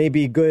 12 may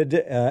be good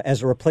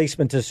as a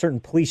replacement to certain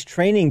police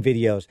training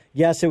videos.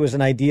 Yes, it was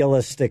an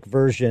idealistic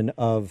version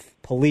of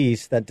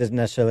police that doesn't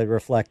necessarily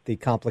reflect the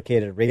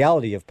complicated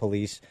reality of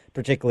police,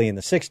 particularly in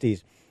the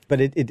 60s. But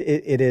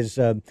it is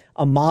a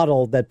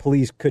model that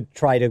police could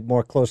try to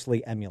more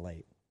closely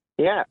emulate.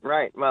 Yeah,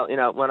 right. Well,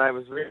 when I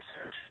was researching,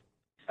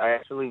 I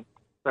actually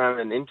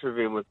found an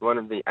interview with one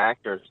of the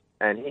actors,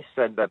 and he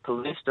said that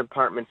police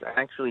departments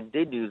actually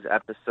did use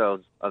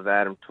episodes of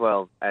Adam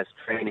 12 as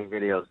training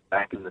videos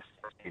back in the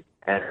 60s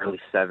and early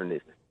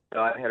 70s. So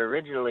I had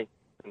originally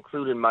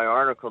concluded my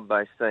article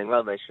by saying,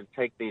 well, they should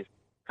take these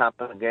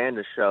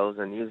propaganda shows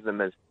and use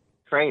them as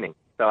training.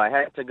 So I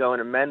had to go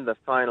and amend the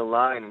final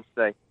line and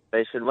say,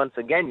 they should once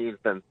again use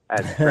them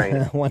as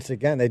training. Once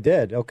again, they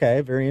did.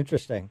 Okay, very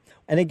interesting.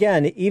 And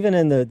again, even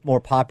in the more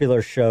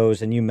popular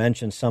shows, and you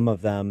mentioned some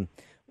of them,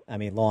 I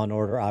mean, Law &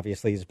 Order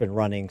obviously has been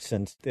running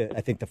since,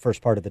 I think, the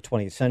first part of the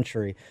 20th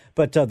century.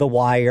 But The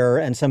Wire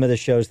and some of the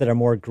shows that are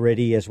more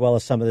gritty, as well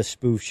as some of the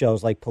spoof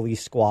shows like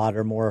Police Squad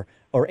or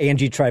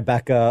Angie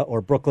Tribeca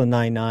or Brooklyn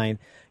Nine-Nine,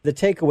 the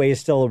takeaway is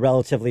still a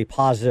relatively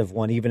positive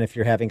one, even if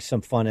you're having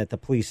some fun at the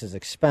police's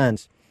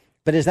expense.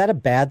 But is that a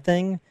bad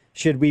thing?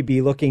 Should we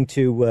be looking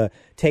to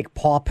take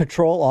Paw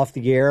Patrol off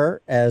the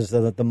air, as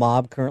the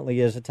mob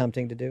currently is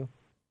attempting to do?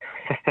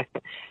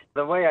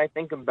 The way I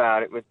think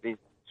about it with these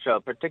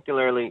shows,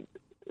 particularly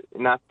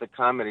not the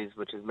comedies,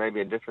 which is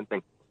maybe a different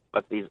thing,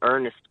 but these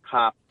earnest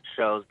cop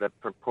shows that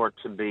purport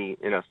to be,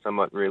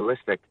 somewhat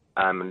realistic.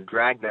 And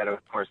Dragnet, of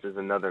course, is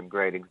another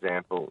great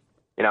example.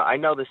 I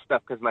know this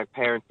stuff because my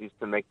parents used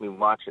to make me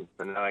watch it,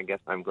 so now I guess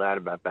I'm glad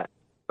about that.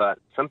 But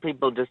some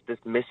people just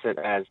dismiss it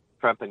as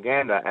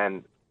propaganda,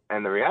 and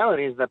the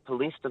reality is that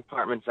police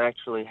departments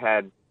actually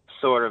had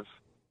sort of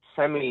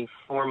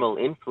semi-formal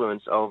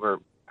influence over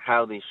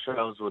how these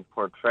shows would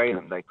portray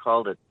them. They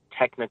called it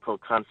technical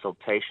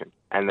consultation,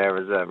 and there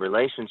was a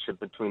relationship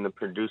between the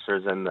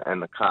producers and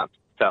the cops.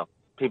 So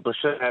people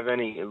shouldn't have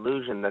any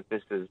illusion that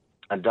this is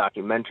a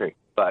documentary,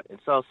 but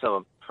it's also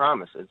a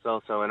promise. It's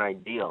also an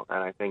ideal,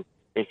 and I think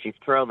if you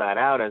throw that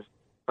out as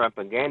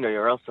propaganda,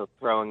 you're also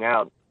throwing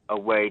out a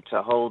way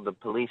to hold the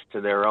police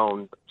to their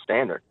own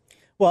standard.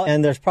 Well,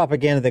 and there's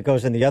propaganda that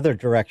goes in the other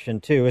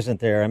direction, too, isn't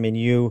there? I mean,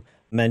 you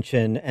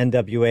mentioned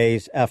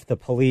NWA's F the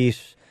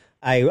Police.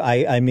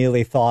 I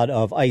immediately thought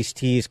of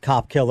Ice-T's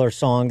Cop Killer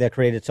song that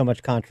created so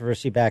much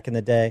controversy back in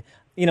the day.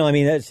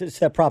 It's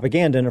that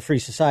propaganda in a free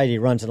society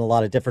runs in a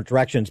lot of different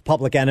directions.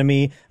 Public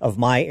Enemy of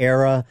my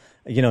era,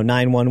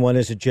 911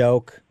 is a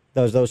joke,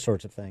 those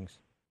sorts of things.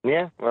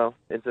 Yeah, well,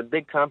 it's a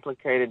big,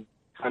 complicated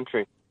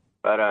country,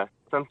 but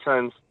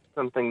sometimes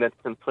something that's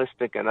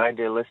simplistic and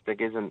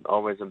idealistic isn't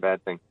always a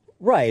bad thing.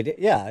 Right,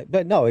 yeah,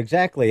 but no,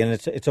 exactly, and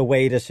it's a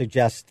way to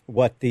suggest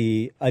what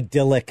the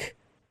idyllic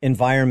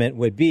environment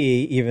would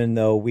be, even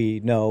though we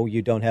know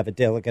you don't have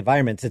idyllic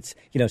environments. It's,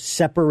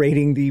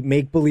 separating the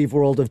make-believe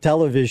world of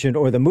television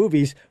or the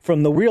movies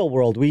from the real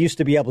world. We used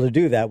to be able to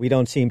do that. We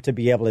don't seem to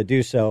be able to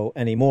do so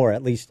anymore.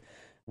 At least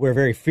we're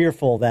very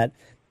fearful that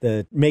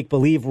the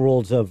make-believe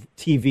worlds of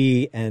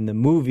TV and the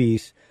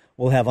movies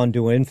will have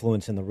undue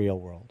influence in the real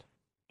world.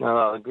 No,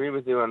 I'll agree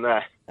with you on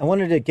that. I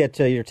wanted to get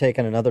to your take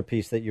on another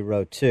piece that you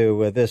wrote,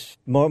 too, this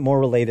more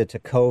related to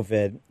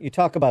COVID. You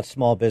talk about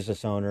small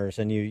business owners,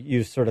 and you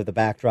use sort of the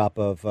backdrop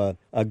of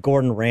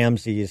Gordon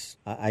Ramsay's,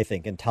 I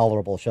think,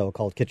 intolerable show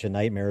called Kitchen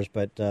Nightmares,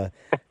 but,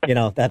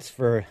 that's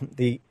for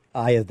the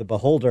eye of the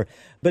beholder.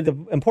 But the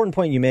important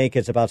point you make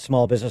is about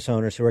small business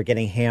owners who are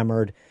getting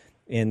hammered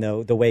in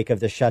the wake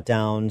of the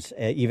shutdowns,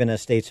 even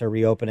as states are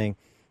reopening,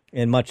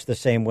 in much the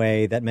same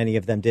way that many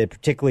of them did,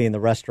 particularly in the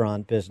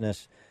restaurant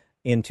business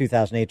in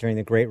 2008 during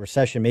the Great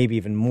Recession, maybe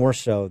even more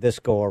so this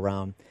go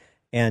around.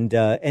 And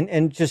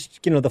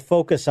just, the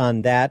focus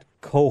on that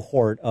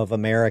cohort of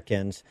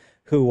Americans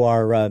who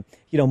are,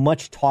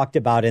 much talked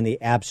about in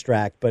the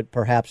abstract, but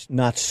perhaps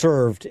not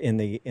served in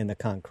the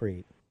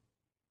concrete.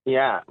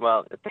 Yeah,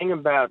 well, the thing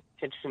about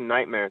Kitchen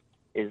Nightmares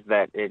is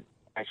that it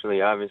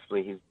actually,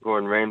 obviously,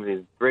 Gordon Ramsay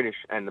is British,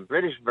 and the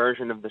British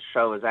version of the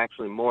show is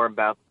actually more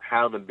about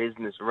how the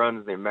business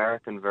runs. The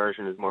American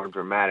version is more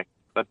dramatic.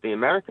 But the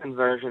American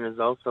version is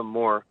also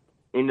more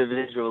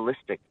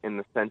individualistic in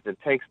the sense it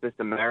takes this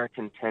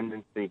American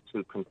tendency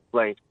to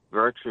conflate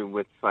virtue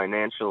with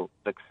financial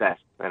success.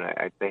 And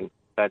I think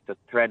that's a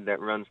thread that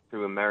runs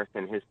through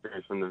American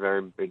history from the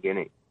very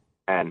beginning.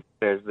 And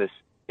there's this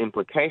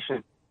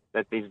implication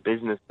that these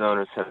business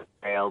owners have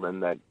failed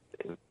and that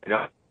if they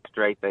don't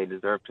straight, they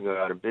deserve to go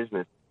out of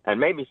business. And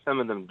maybe some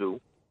of them do.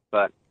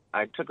 But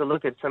I took a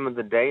look at some of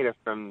the data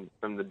from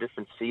the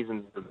different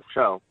seasons of the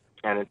show,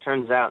 and it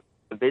turns out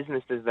the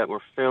businesses that were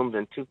filmed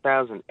in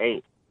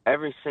 2008,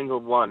 every single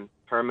one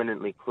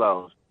permanently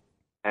closed.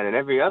 And in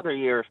every other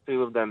year, a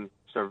few of them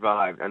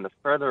survived. And the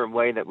further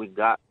away that we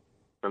got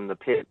from the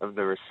pit of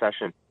the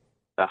recession,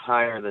 the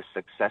higher the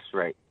success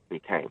rate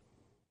became.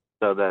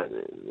 So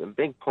the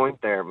big point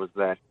there was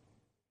that,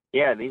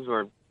 yeah, these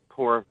were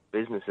poor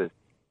businesses.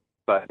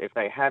 But if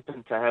they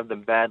happened to have the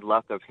bad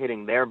luck of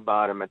hitting their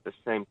bottom at the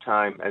same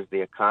time as the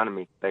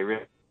economy,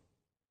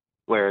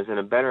 whereas in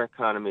a better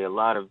economy, a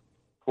lot of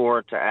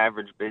poor to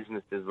average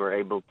businesses were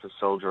able to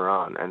soldier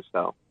on. And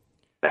so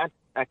that's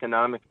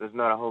economics. There's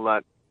not a whole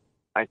lot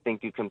I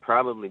think you can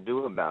probably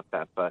do about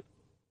that. But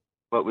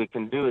what we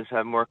can do is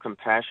have more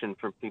compassion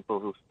for people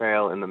who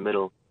fail in the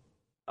middle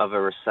of a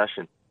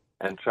recession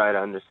and try to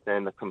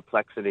understand the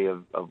complexity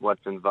of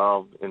what's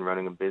involved in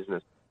running a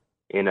business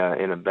in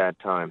a bad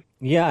time.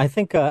 Yeah, I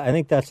think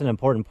that's an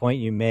important point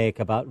you make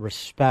about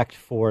respect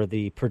for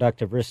the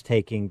productive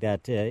risk-taking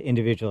that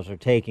individuals are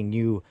taking.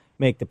 You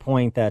make the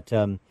point that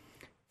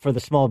for the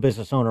small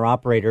business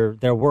owner-operator,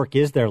 their work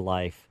is their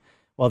life.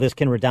 While this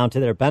can redound to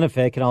their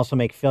benefit, it can also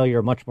make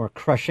failure much more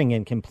crushing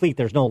and complete.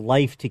 There's no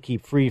life to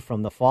keep free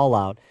from the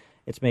fallout.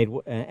 It's made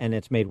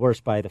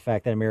worse by the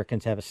fact that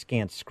Americans have a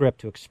scant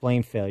script to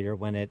explain failure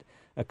when it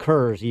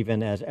occurs,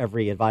 even as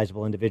every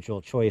advisable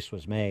individual choice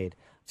was made.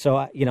 So,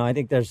 I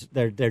think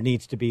there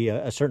needs to be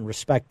a certain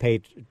respect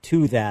paid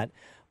to that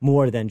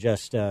more than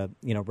just,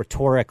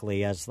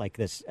 rhetorically as like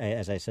this,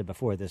 as I said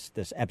before, this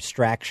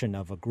abstraction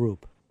of a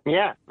group.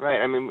 Yeah,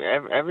 right. I mean,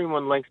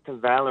 everyone likes to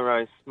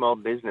valorize small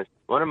business.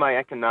 One of my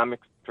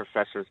economics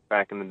professors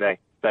back in the day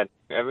said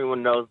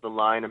everyone knows the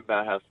line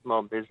about how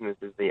small business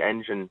is the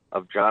engine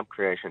of job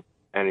creation.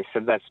 And he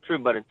said that's true,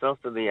 but it's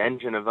also the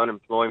engine of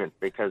unemployment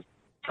because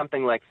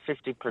something like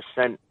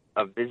 50%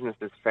 of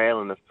businesses fail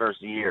in the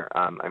first year.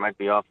 I might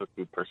be off a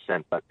few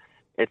percent, but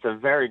it's a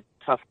very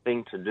tough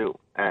thing to do.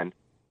 And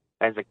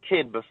as a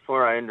kid,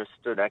 before I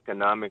understood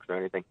economics or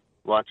anything,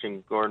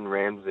 watching Gordon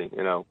Ramsay,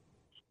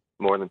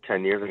 more than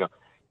 10 years ago,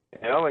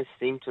 it always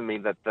seemed to me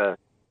that the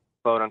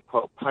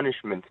quote-unquote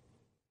punishment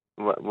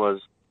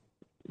was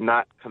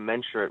not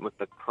commensurate with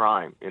the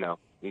crime. You know,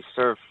 you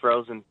serve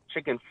frozen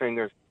chicken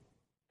fingers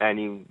and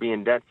you be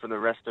in debt for the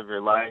rest of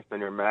your life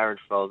and your marriage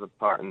falls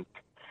apart. And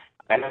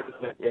I know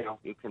that, you know,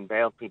 you can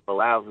bail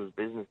people out whose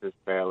businesses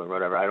fail or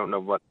whatever. I don't know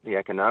what the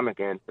economic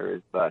answer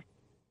is, but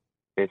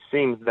it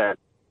seems that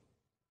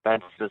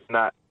that's just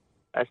not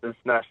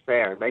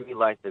fair. Maybe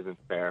life isn't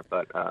fair,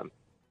 but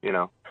you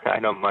know, I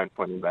don't mind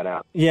pointing that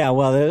out. Yeah,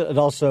 well, it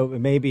also,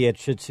 maybe it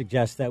should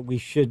suggest that we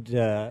should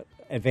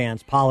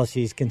advance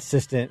policies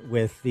consistent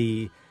with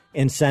the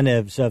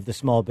incentives of the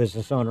small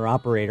business owner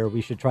operator.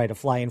 We should try to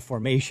fly in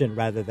formation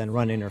rather than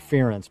run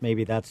interference.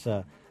 Maybe that's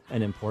an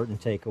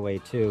important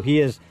takeaway, too.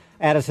 He is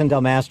Addison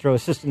Del Mastro,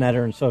 assistant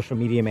editor and social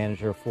media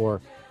manager for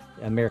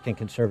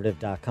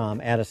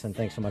AmericanConservative.com. Addison,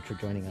 thanks so much for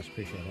joining us.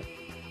 Appreciate it.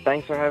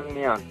 Thanks for having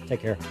me on. Take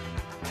care.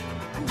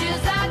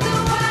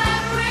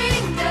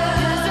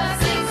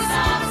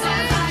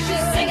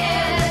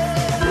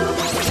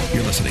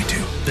 You're listening to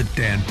The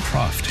Dan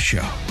Proft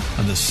Show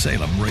on the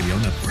Salem Radio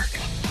Network.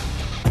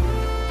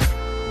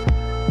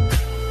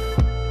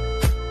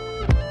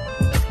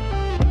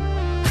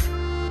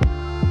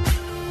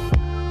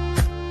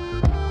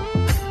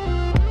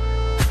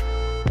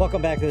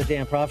 Welcome back to the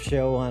Dan Proft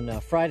Show. On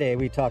Friday,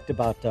 we talked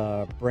about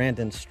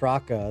Brandon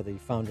Straka, the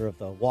founder of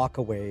the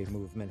Walkaway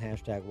movement,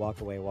 hashtag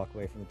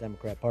Walkaway from the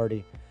Democrat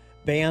Party,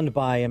 banned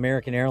by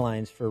American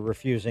Airlines for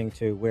refusing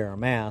to wear a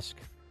mask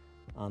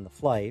on the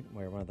flight,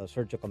 wear one of those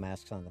surgical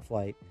masks on the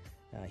flight.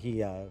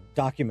 He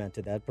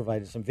documented that,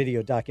 provided some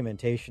video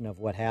documentation of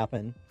what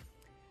happened.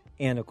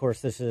 And, of course,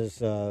 this is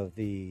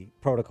the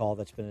protocol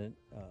that's been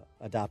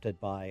adopted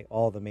by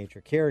all the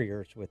major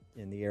carriers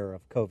in the era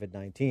of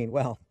COVID-19.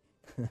 Well,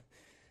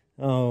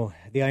 oh,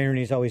 the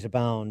ironies always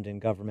abound in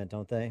government,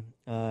 don't they?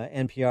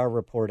 NPR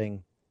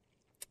reporting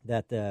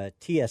that the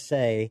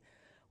TSA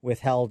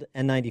withheld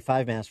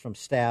N95 masks from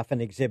staff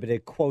and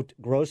exhibited, quote,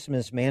 gross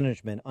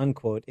mismanagement,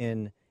 unquote,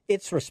 in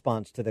its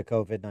response to the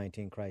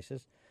COVID-19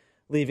 crisis,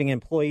 leaving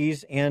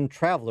employees and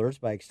travelers,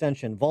 by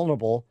extension,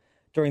 vulnerable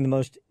during the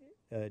most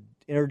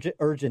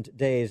urgent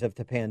days of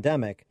the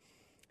pandemic.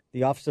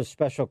 The Office of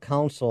Special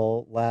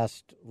Counsel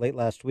late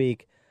last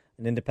week,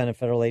 an independent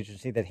federal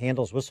agency that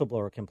handles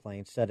whistleblower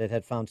complaints, said it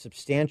had found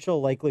substantial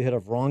likelihood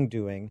of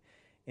wrongdoing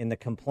in the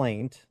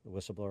complaint, the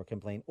whistleblower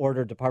complaint,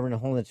 ordered Department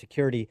of Homeland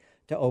Security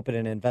to open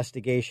an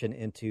investigation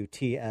into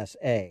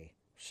TSA.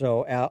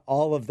 So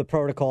all of the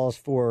protocols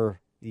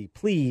for the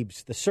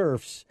plebes, the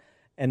serfs,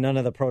 and none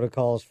of the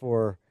protocols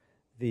for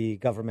the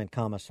government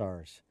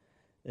commissars.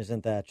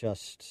 Isn't that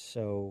just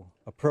so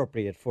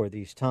appropriate for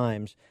these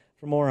times?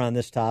 For more on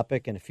this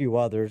topic and a few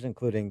others,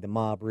 including the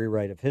mob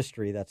rewrite of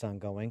history that's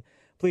ongoing,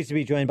 pleased to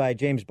be joined by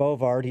James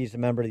Bovard. He's a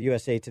member of the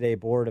USA Today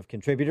Board of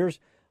Contributors,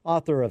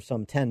 author of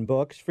some 10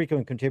 books,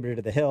 frequent contributor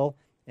to The Hill,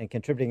 and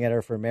contributing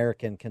editor for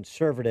American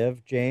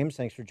Conservative. James,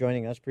 thanks for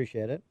joining us.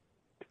 Appreciate it.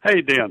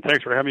 Hey, Dan.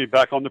 Thanks for having me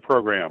back on the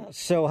program.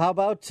 So how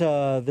about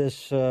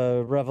this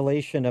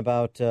revelation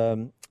about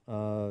TSA?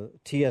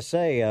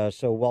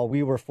 So while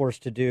we were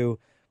forced to do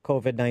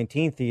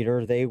COVID-19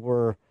 theater, they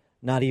were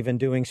not even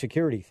doing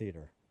security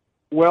theater.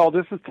 Well,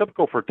 this is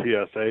typical for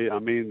TSA. I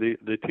mean,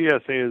 the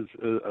TSA is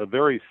a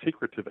very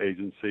secretive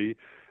agency,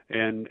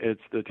 and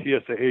it's the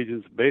TSA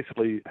agents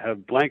basically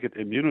have blanket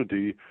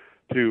immunity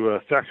to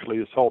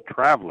sexually assault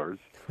travelers.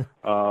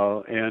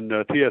 And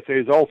TSA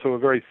is also a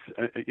very,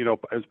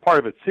 as part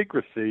of its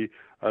secrecy,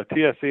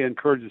 TSA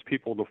encourages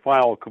people to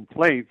file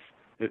complaints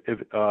if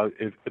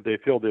they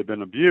feel they've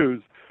been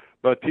abused.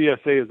 But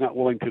TSA is not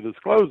willing to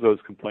disclose those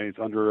complaints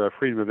under a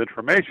Freedom of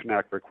Information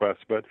Act request.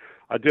 But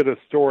I did a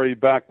story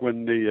back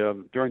when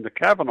during the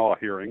Kavanaugh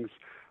hearings,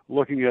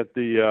 looking at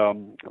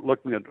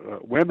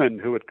women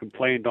who had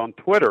complained on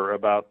Twitter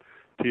about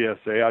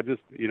TSA. I did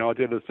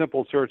a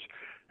simple search,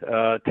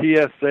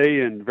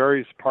 TSA in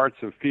various parts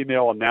of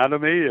female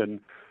anatomy, and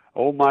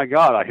oh my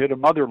God, I hit a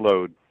mother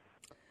lode.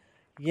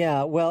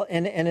 Yeah, well,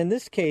 and in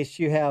this case,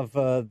 you have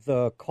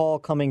the call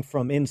coming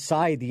from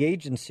inside the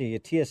agency.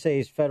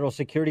 TSA's Federal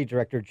Security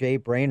Director, Jay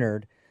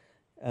Brainerd,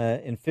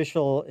 an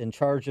official in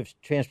charge of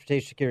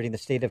transportation security in the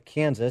state of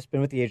Kansas,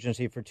 been with the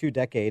agency for 2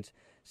 decades,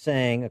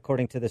 saying,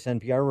 according to this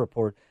NPR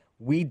report,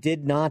 we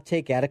did not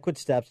take adequate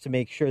steps to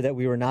make sure that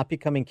we were not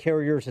becoming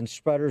carriers and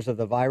spreaders of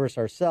the virus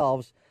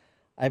ourselves.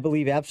 I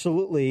believe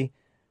absolutely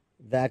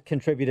that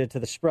contributed to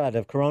the spread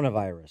of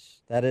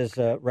coronavirus. That is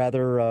a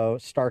rather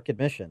stark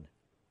admission.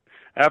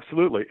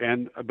 Absolutely,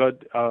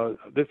 but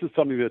this is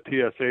something that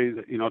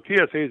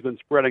TSA has been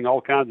spreading all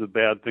kinds of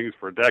bad things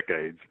for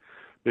decades,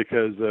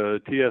 because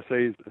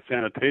TSA's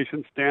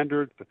sanitation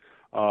standards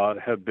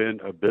have been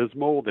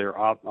abysmal. They're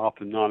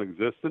often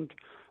non-existent,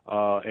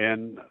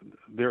 and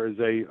there is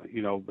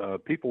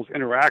people's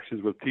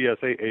interactions with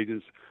TSA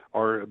agents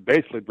are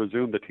basically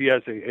presumed the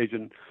TSA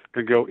agent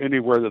can go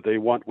anywhere that they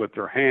want with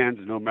their hands,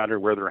 no matter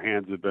where their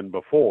hands have been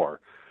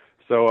before.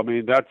 So, I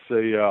mean, that's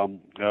a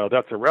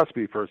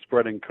recipe for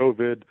spreading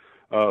COVID,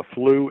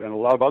 flu, and a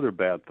lot of other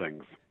bad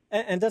things.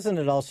 And doesn't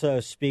it also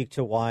speak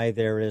to why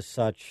there is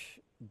such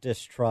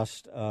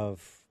distrust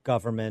of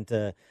government,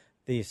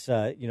 these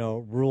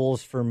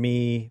rules for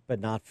me but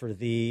not for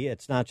thee.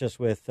 It's not just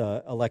with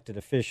elected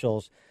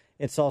officials.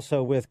 It's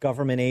also with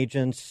government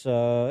agents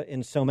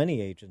in so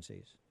many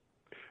agencies.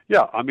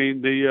 Yeah, I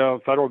mean,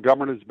 the federal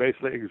government is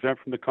basically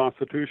exempt from the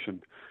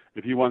Constitution.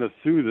 If you want to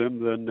sue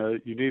them,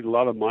 then you need a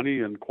lot of money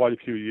and quite a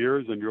few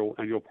years, and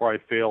you'll probably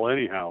fail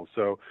anyhow.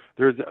 So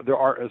there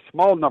are a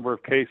small number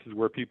of cases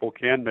where people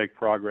can make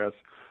progress.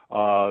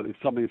 If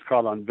something's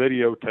caught on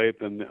videotape,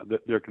 then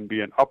there can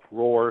be an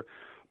uproar.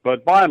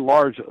 But by and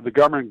large, the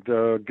government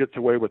gets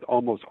away with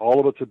almost all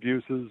of its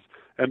abuses,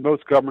 and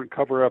most government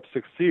cover-ups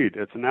succeed.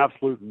 It's an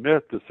absolute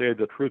myth to say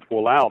the truth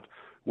will out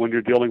when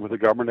you're dealing with a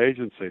government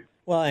agency.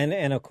 Well,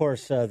 and of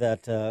course,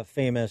 that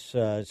famous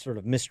sort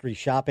of mystery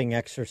shopping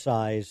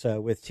exercise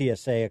with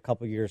TSA a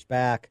couple years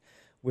back,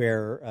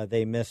 where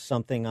they missed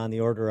something on the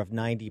order of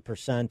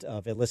 90%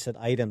 of illicit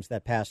items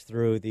that passed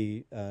through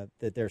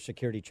their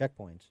security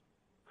checkpoints.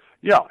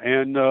 Yeah,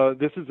 and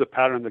this is a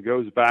pattern that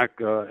goes back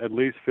at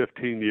least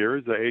 15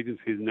 years. The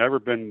agency's never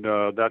been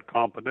that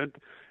competent,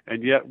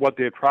 and yet what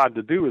they've tried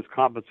to do is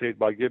compensate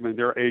by giving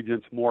their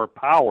agents more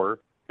power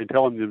and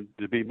telling them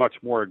to be much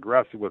more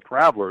aggressive with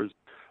travelers.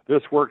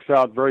 This works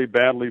out very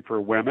badly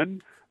for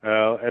women.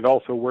 It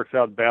also works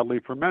out badly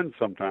for men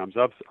sometimes.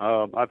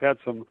 I've had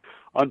some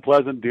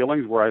unpleasant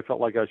dealings where I felt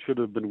like I should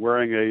have been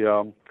wearing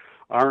a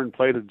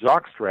iron-plated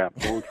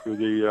jockstrap going through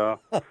the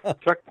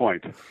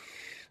checkpoint.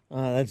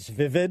 That's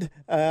vivid.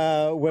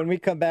 When we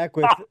come back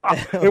with...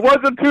 It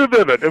wasn't too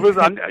vivid. It was,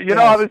 I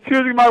was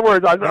choosing my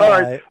words. All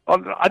right,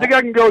 I think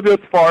I can go this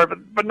far,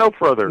 but no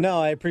further. No,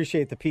 I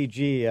appreciate the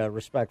PG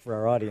respect for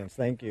our audience.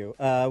 Thank you.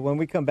 When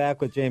we come back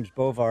with James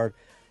Bovard,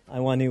 I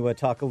want to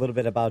talk a little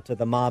bit about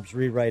the mob's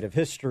rewrite of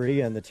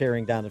history and the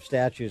tearing down of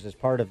statues as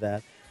part of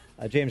that.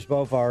 James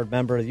Bovard,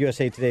 member of the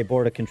USA Today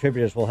Board of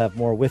Contributors, will have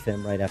more with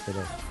him right after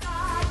this.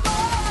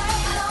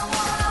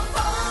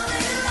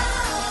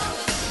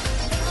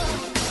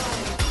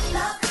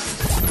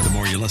 The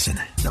more you listen,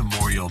 the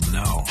more you'll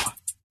know.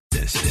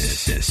 This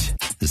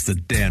is the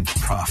Dan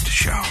Proft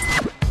Show.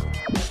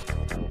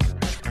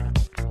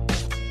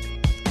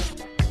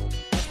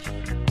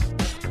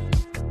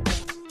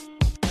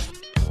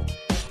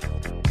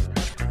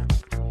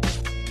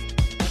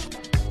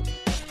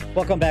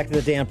 Welcome back to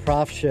the Dan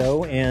Proft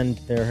Show, and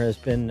there has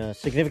been a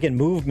significant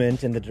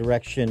movement in the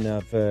direction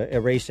of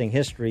erasing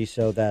history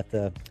so that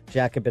the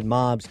Jacobin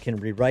mobs can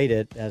rewrite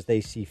it as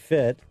they see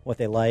fit, what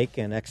they like,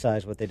 and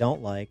excise what they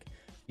don't like.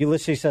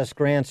 Ulysses S.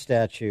 Grant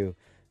statue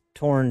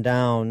torn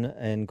down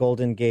in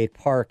Golden Gate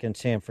Park in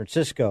San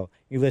Francisco.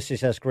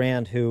 Ulysses S.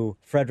 Grant, who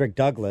Frederick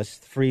Douglass,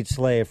 freed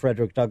slave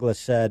Frederick Douglass,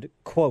 said,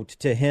 quote,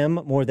 "To him,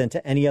 more than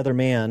to any other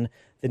man,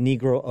 the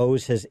Negro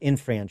owes his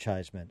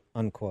enfranchisement,"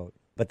 unquote.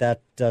 But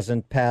that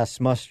doesn't pass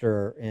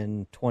muster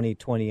in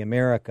 2020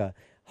 America.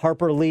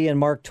 Harper Lee and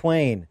Mark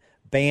Twain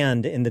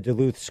banned in the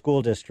Duluth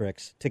school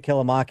districts. To Kill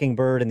a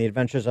Mockingbird and The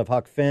Adventures of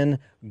Huck Finn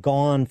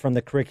gone from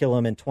the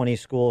curriculum in 20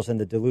 schools in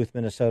the Duluth,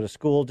 Minnesota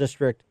school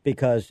district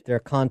because their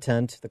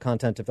content, the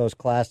content of those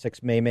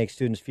classics, may make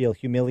students feel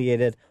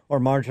humiliated or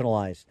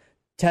marginalized.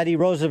 Teddy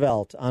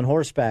Roosevelt on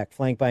horseback,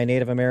 flanked by a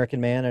Native American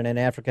man and an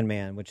African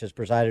man, which has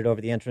presided over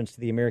the entrance to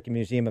the American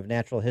Museum of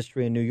Natural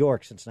History in New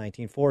York since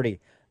 1940.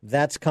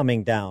 That's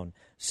coming down.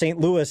 St.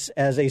 Louis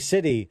as a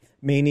city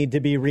may need to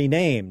be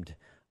renamed,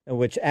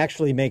 which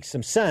actually makes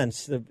some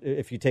sense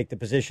if you take the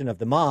position of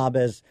the mob,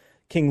 as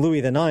King Louis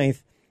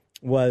IX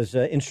was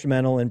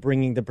instrumental in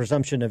bringing the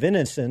presumption of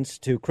innocence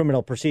to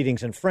criminal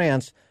proceedings in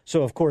France.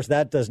 So, of course,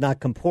 that does not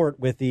comport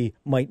with the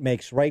might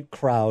makes right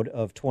crowd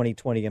of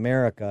 2020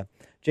 America.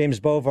 James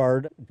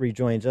Bovard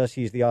rejoins us.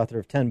 He's the author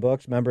of 10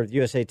 books, member of the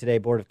USA Today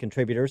Board of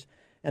Contributors,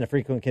 and a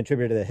frequent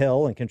contributor to The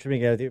Hill and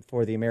contributor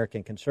for the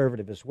American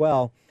Conservative as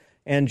well.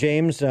 And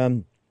James,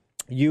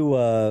 you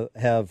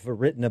have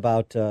written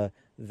about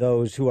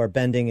those who are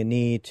bending a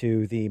knee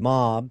to the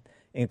mob,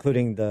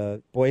 including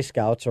the Boy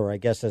Scouts, or I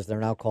guess as they're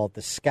now called,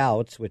 the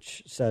Scouts,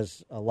 which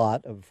says a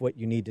lot of what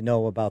you need to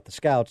know about the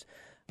Scouts.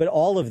 But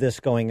all of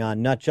this going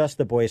on, not just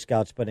the Boy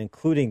Scouts, but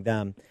including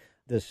them,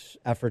 this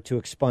effort to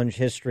expunge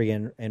history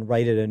and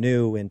write it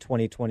anew in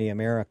 2020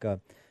 America.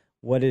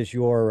 What is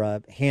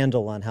your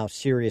handle on how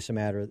serious a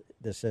matter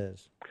this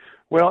is?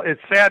 Well,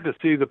 it's sad to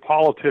see the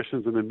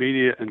politicians and the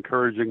media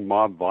encouraging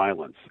mob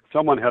violence.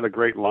 Someone had a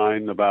great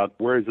line about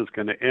where is this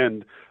going to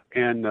end,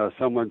 and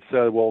someone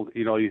said, well,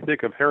 you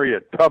think of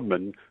Harriet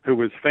Tubman, who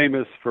was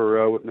famous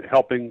for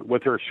helping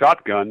with her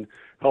shotgun,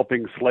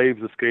 helping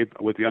slaves escape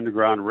with the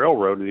Underground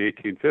Railroad in the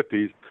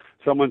 1850s.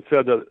 Someone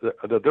said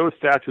that those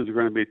statues are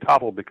going to be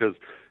toppled because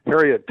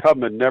Harriet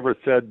Tubman never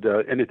said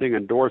anything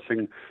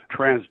endorsing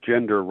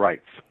transgender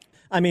rights.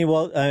 I mean,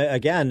 well,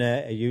 again,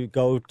 you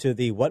go to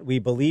the What We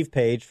Believe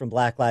page from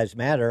Black Lives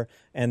Matter,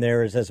 and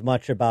there is as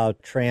much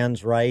about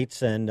trans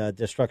rights and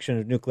destruction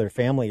of nuclear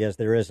family as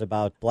there is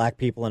about black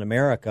people in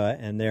America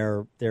and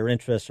their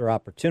interests or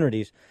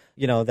opportunities.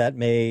 That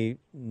may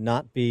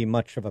not be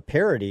much of a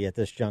parody at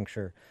this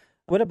juncture.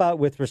 What about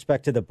with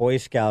respect to the Boy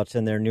Scouts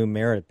and their new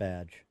merit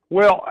badge?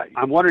 Well,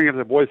 I'm wondering if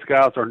the Boy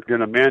Scouts are going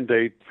to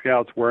mandate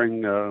Scouts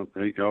wearing,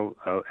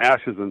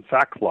 ashes and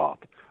sackcloth,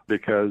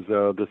 because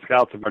the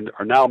Scouts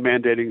are now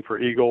mandating for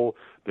Eagle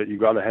that you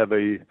got to have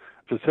a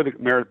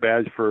specific merit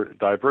badge for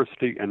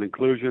diversity and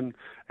inclusion.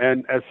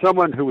 And as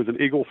someone who was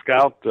an Eagle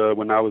Scout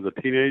when I was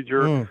a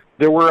teenager,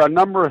 there were a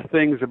number of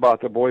things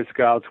about the Boy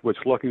Scouts which,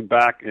 looking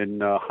back in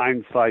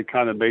hindsight,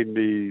 kind of made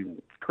me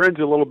cringe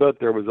a little bit.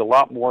 There was a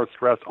lot more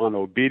stress on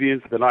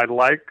obedience than I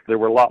liked. There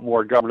were a lot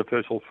more government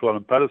officials put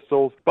on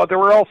pedestals. But there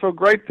were also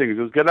great things.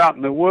 It was get out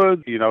in the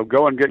woods,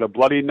 go and get a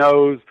bloody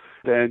nose,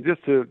 and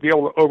just to be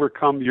able to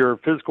overcome your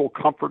physical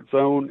comfort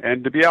zone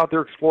and to be out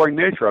there exploring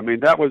nature. I mean,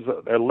 that was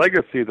a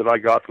legacy that I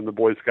got from the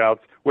Boy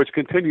Scouts, which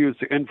continues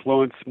to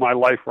influence my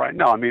life right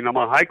now. I mean, I'm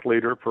a hike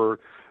leader for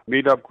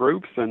meetup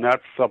groups, and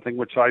that's something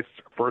which I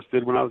first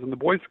did when I was in the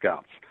Boy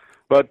Scouts.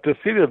 But to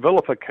see the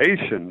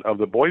vilification of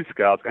the Boy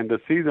Scouts and to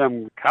see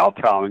them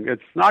kowtowing,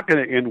 it's not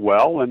going to end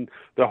well. And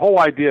the whole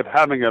idea of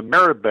having a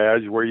merit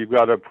badge where you've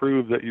got to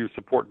prove that you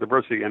support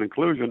diversity and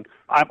inclusion,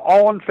 I'm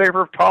all in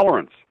favor of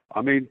tolerance.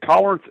 I mean,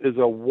 tolerance is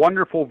a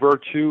wonderful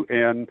virtue,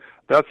 and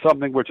that's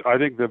something which I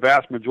think the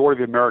vast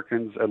majority of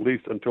Americans, at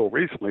least until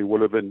recently,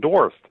 would have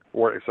endorsed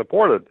or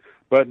supported.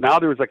 But now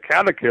there's a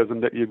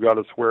catechism that you've got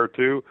to swear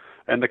to,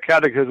 and the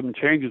catechism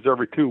changes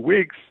every 2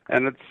 weeks,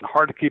 and it's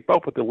hard to keep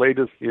up with the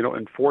latest,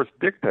 enforced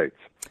dictates.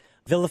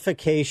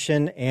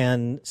 Vilification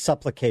and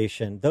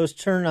supplication, those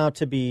turn out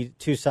to be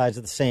two sides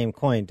of the same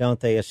coin, don't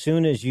they? As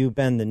soon as you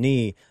bend the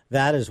knee,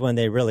 that is when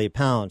they really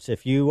pounce.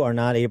 If you are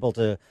not able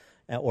to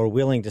or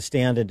willing to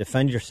stand and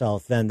defend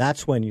yourself, then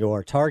that's when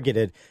you're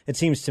targeted. It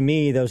seems to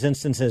me those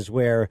instances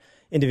where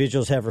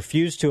individuals have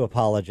refused to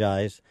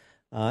apologize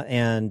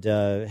and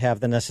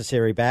have the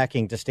necessary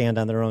backing to stand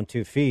on their own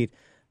 2 feet,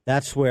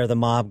 that's where the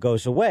mob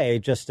goes away,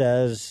 just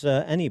as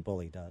any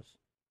bully does.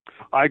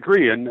 I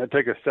agree, and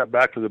take a step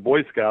back to the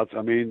Boy Scouts.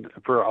 I mean,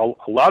 for a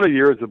lot of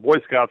years, the Boy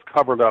Scouts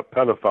covered up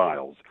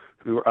pedophiles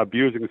who were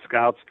abusing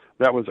Scouts.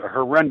 That was a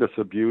horrendous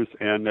abuse,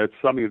 and it's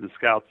something that the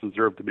Scouts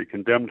deserve to be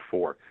condemned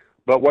for.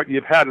 But what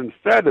you've had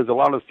instead is a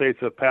lot of states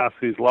have passed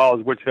these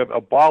laws which have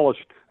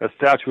abolished a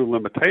statute of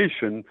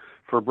limitation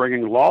for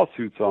bringing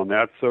lawsuits on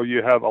that. So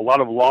you have a lot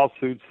of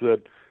lawsuits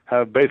that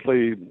have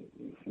basically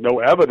no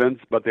evidence,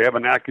 but they have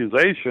an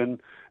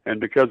accusation,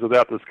 and because of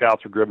that, the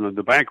Scouts are driven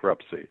into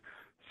bankruptcy.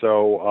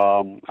 So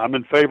I'm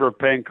in favor of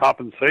paying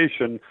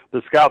compensation,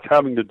 the Scouts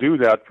having to do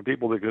that for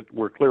people that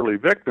were clearly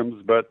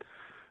victims, but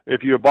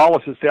if you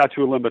abolish the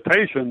statute of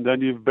limitation,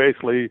 then you've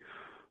basically,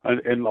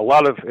 in a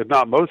lot of, if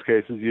not most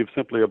cases, you've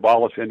simply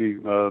abolished any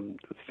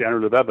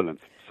standard of evidence.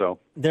 So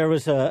there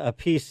was a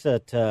piece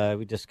that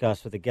we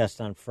discussed with a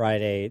guest on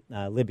Friday,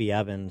 Libby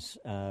Evans,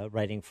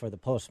 writing for the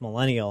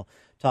Post-Millennial,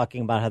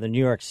 talking about how the New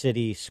York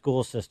City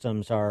school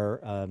systems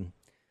are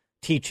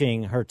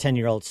teaching her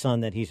 10-year-old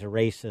son that he's a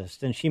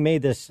racist. And she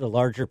made this a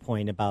larger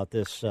point about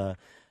this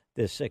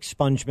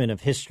expungement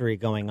of history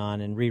going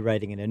on and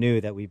rewriting it anew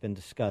that we've been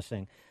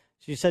discussing.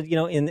 She said,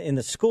 in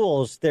the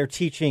schools, they're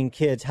teaching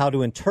kids how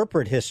to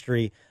interpret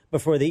history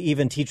before they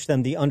even teach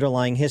them the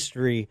underlying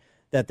history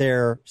that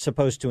they're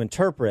supposed to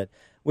interpret,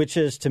 which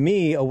is, to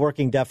me, a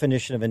working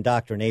definition of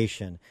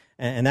indoctrination.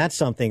 And that's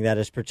something that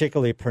is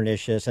particularly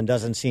pernicious and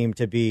doesn't seem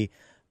to be,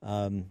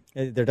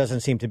 there doesn't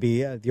seem to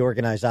be the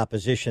organized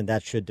opposition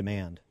that should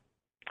demand.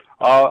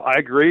 I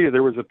agree.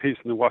 There was a piece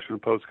in the Washington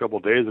Post a couple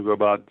of days ago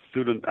about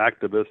student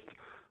activists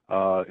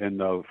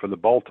for the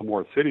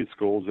Baltimore City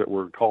schools that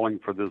were calling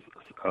for this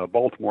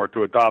Baltimore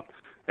to adopt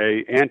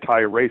a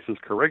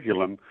anti-racist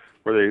curriculum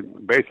where they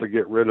basically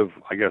get rid of,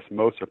 I guess,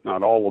 most, if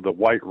not all, of the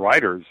white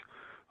writers.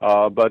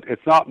 But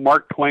it's not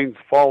Mark Twain's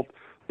fault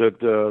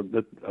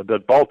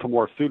that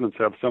Baltimore students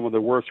have some of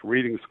the worst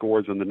reading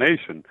scores in the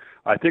nation.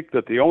 I think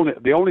that the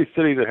only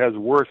city that has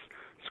worse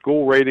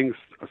school ratings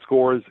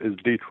scores is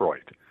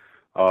Detroit.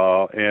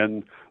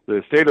 And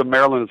the state of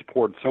Maryland has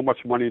poured so much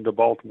money into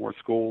Baltimore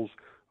schools.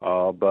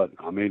 But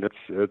I mean,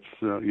 it's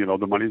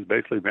the money's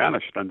basically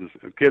vanished, and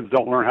kids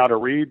don't learn how to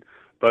read.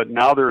 But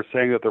now they're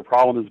saying that the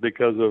problem is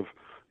because of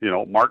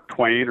Mark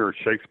Twain or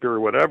Shakespeare or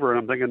whatever. And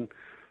I'm thinking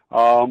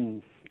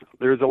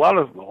there's a lot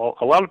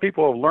of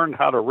people have learned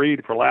how to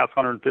read for the last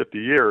 150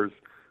 years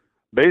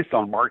based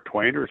on Mark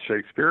Twain or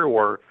Shakespeare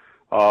or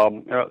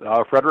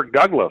Frederick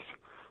Douglass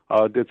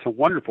did some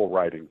wonderful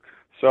writing.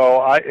 So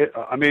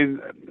I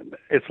mean,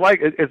 it's like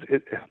it's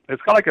kind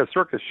of like a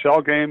circus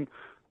shell game,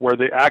 where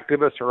the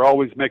activists are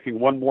always making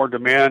one more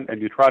demand,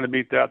 and you try to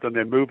meet that, then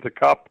they move the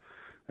cup,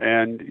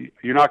 and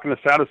you're not going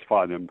to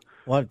satisfy them.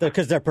 Well,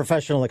 because they're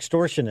professional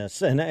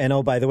extortionists. And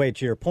oh, by the way,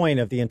 to your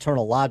point of the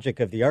internal logic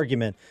of the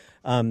argument,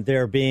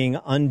 they're being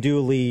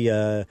unduly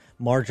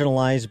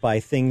marginalized by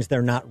things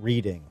they're not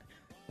reading.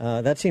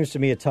 That seems to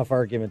me a tough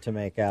argument to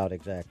make out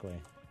exactly.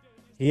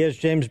 He is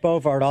James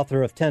Bovard,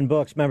 author of 10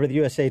 books, member of the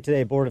USA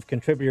Today Board of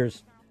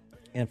Contributors,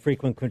 and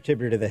frequent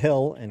contributor to The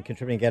Hill, and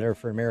contributing editor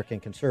for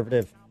American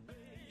Conservative.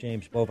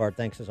 James Bovard,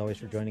 thanks as always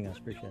for joining us.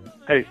 Appreciate it.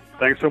 Hey,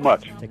 thanks so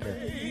much. Take care.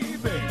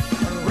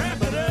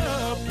 Wrap it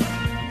up.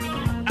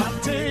 I'll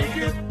take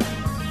it.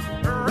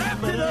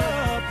 Wrap it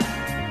up.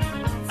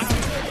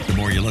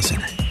 listen,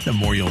 the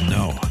more you'll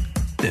know.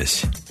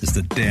 This is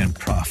the Dan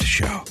Proft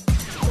Show.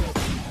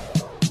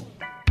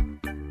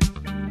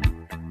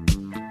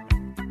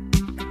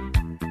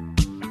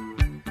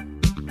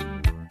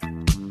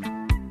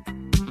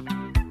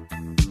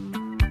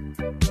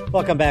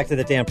 Welcome back to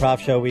the Dan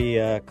Proft Show.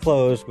 We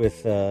close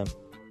with a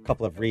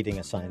couple of reading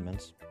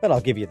assignments, but I'll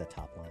give you the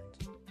top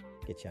lines,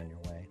 get you on your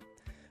way.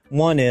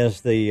 One is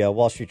the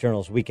Wall Street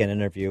Journal's weekend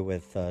interview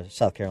with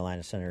South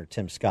Carolina Senator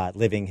Tim Scott,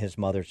 living his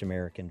mother's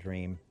American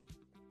dream,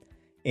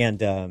 and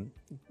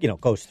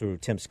goes through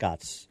Tim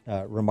Scott's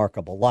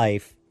remarkable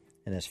life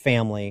and his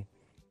family,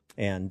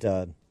 and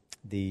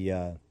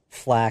the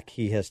flack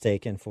he has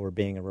taken for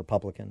being a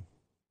Republican.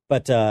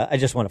 But I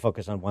just want to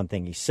focus on one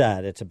thing he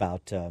said. It's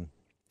about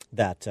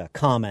that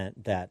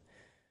comment that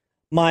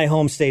my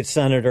home state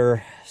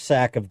senator,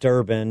 Sack of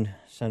Durbin,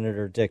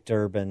 Senator Dick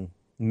Durbin,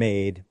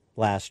 made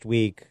last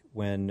week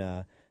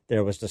when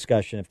there was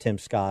discussion of Tim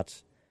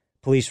Scott's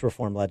police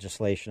reform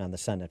legislation on the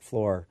Senate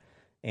floor,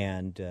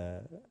 and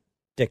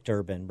Dick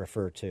Durbin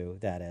referred to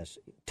that as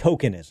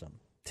tokenism,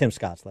 Tim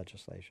Scott's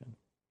legislation.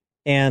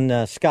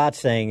 And Scott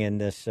saying in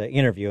this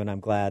interview, and I'm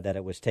glad that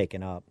it was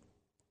taken up,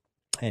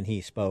 and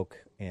he spoke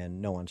in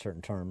no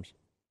uncertain terms,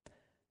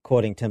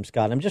 quoting Tim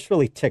Scott, I'm just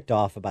really ticked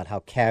off about how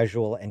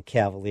casual and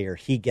cavalier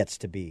he gets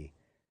to be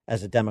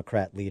as a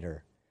Democrat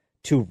leader,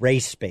 to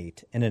race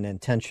bait in an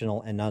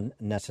intentional and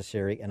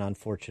unnecessary and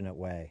unfortunate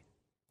way.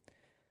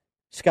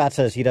 Scott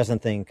says he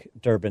doesn't think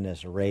Durbin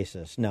is a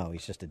racist. No,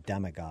 he's just a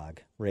demagogue.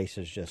 Race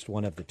is just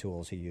one of the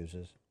tools he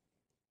uses.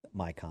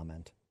 My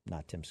comment,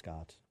 not Tim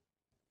Scott's.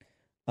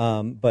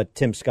 But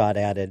Tim Scott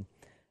added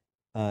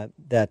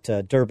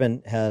that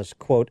Durbin has,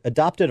 quote,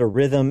 adopted a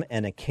rhythm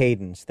and a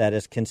cadence that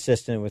is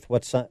consistent with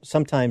what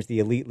sometimes the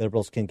elite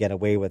liberals can get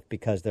away with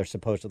because they're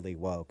supposedly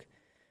woke.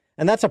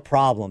 And that's a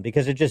problem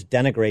because it just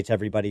denigrates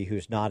everybody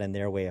who's not in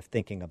their way of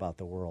thinking about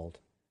the world.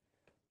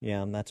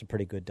 Yeah, and that's a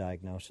pretty good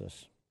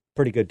diagnosis.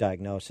 Pretty good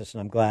diagnosis,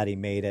 and I'm glad he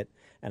made it,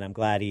 and I'm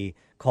glad he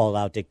called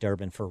out Dick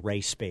Durbin for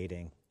race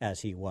baiting,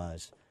 as he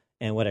was.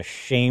 And what a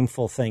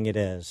shameful thing it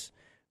is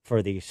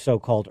for the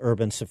so-called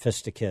urban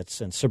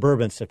sophisticates and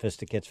suburban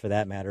sophisticates, for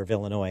that matter, of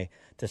Illinois,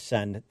 to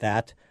send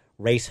that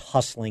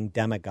race-hustling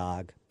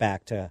demagogue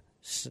back to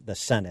the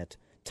Senate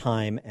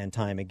time and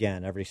time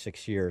again, every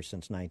 6 years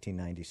since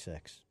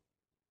 1996.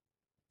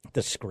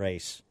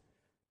 Disgrace.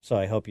 So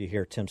I hope you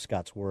hear Tim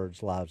Scott's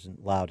words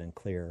loud and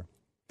clear.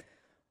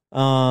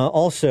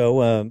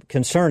 Also,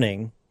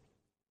 concerning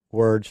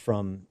words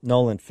from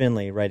Nolan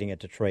Finley, writing at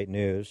Detroit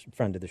News,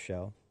 friend of the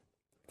show.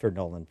 I've heard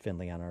Nolan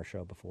Finley on our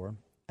show before,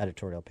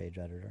 editorial page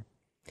editor.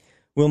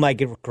 Will my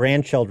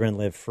grandchildren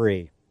live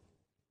free?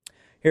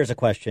 Here's a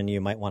question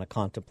you might want to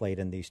contemplate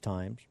in these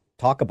times.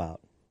 Talk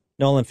about.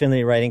 Nolan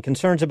Finley writing,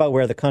 concerns about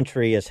where the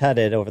country is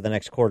headed over the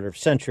next quarter of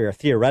century are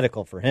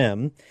theoretical for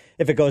him.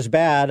 If it goes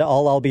bad,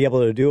 all I'll be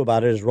able to do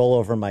about it is roll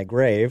over my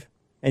grave.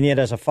 And yet,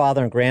 as a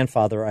father and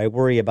grandfather, I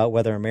worry about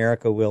whether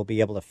America will be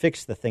able to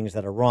fix the things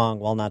that are wrong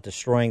while not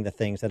destroying the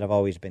things that have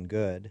always been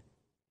good.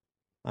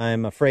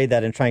 I'm afraid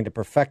that in trying to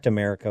perfect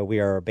America,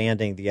 we are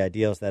abandoning the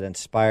ideals that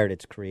inspired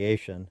its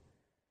creation.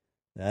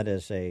 That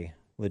is a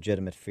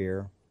legitimate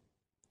fear.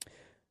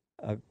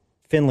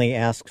 Finley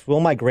asks, will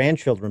my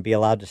grandchildren be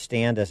allowed to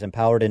stand as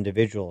empowered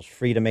individuals,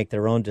 free to make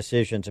their own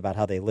decisions about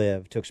how they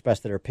live, to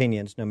express their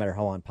opinions, no matter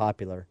how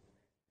unpopular?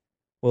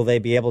 Will they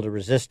be able to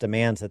resist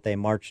demands that they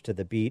march to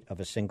the beat of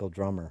a single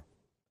drummer?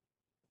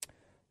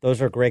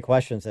 Those are great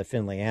questions that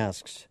Finley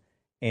asks,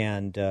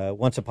 and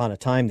once upon a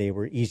time they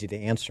were easy to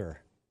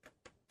answer.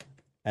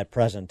 At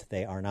present,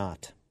 they are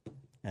not,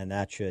 and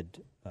that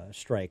should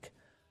strike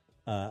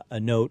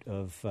a note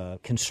of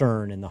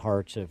concern in the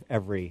hearts of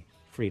every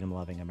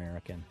freedom-loving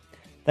American.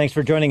 Thanks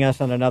for joining us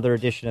on another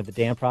edition of the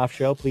Dan Proft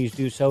Show. Please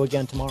do so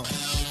again tomorrow.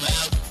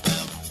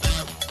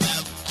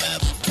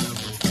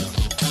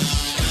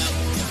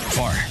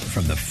 Far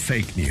from the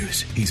fake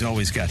news, he's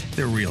always got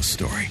the real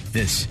story.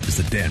 This is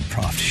the Dan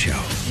Proft Show.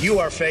 You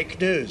are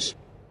fake news.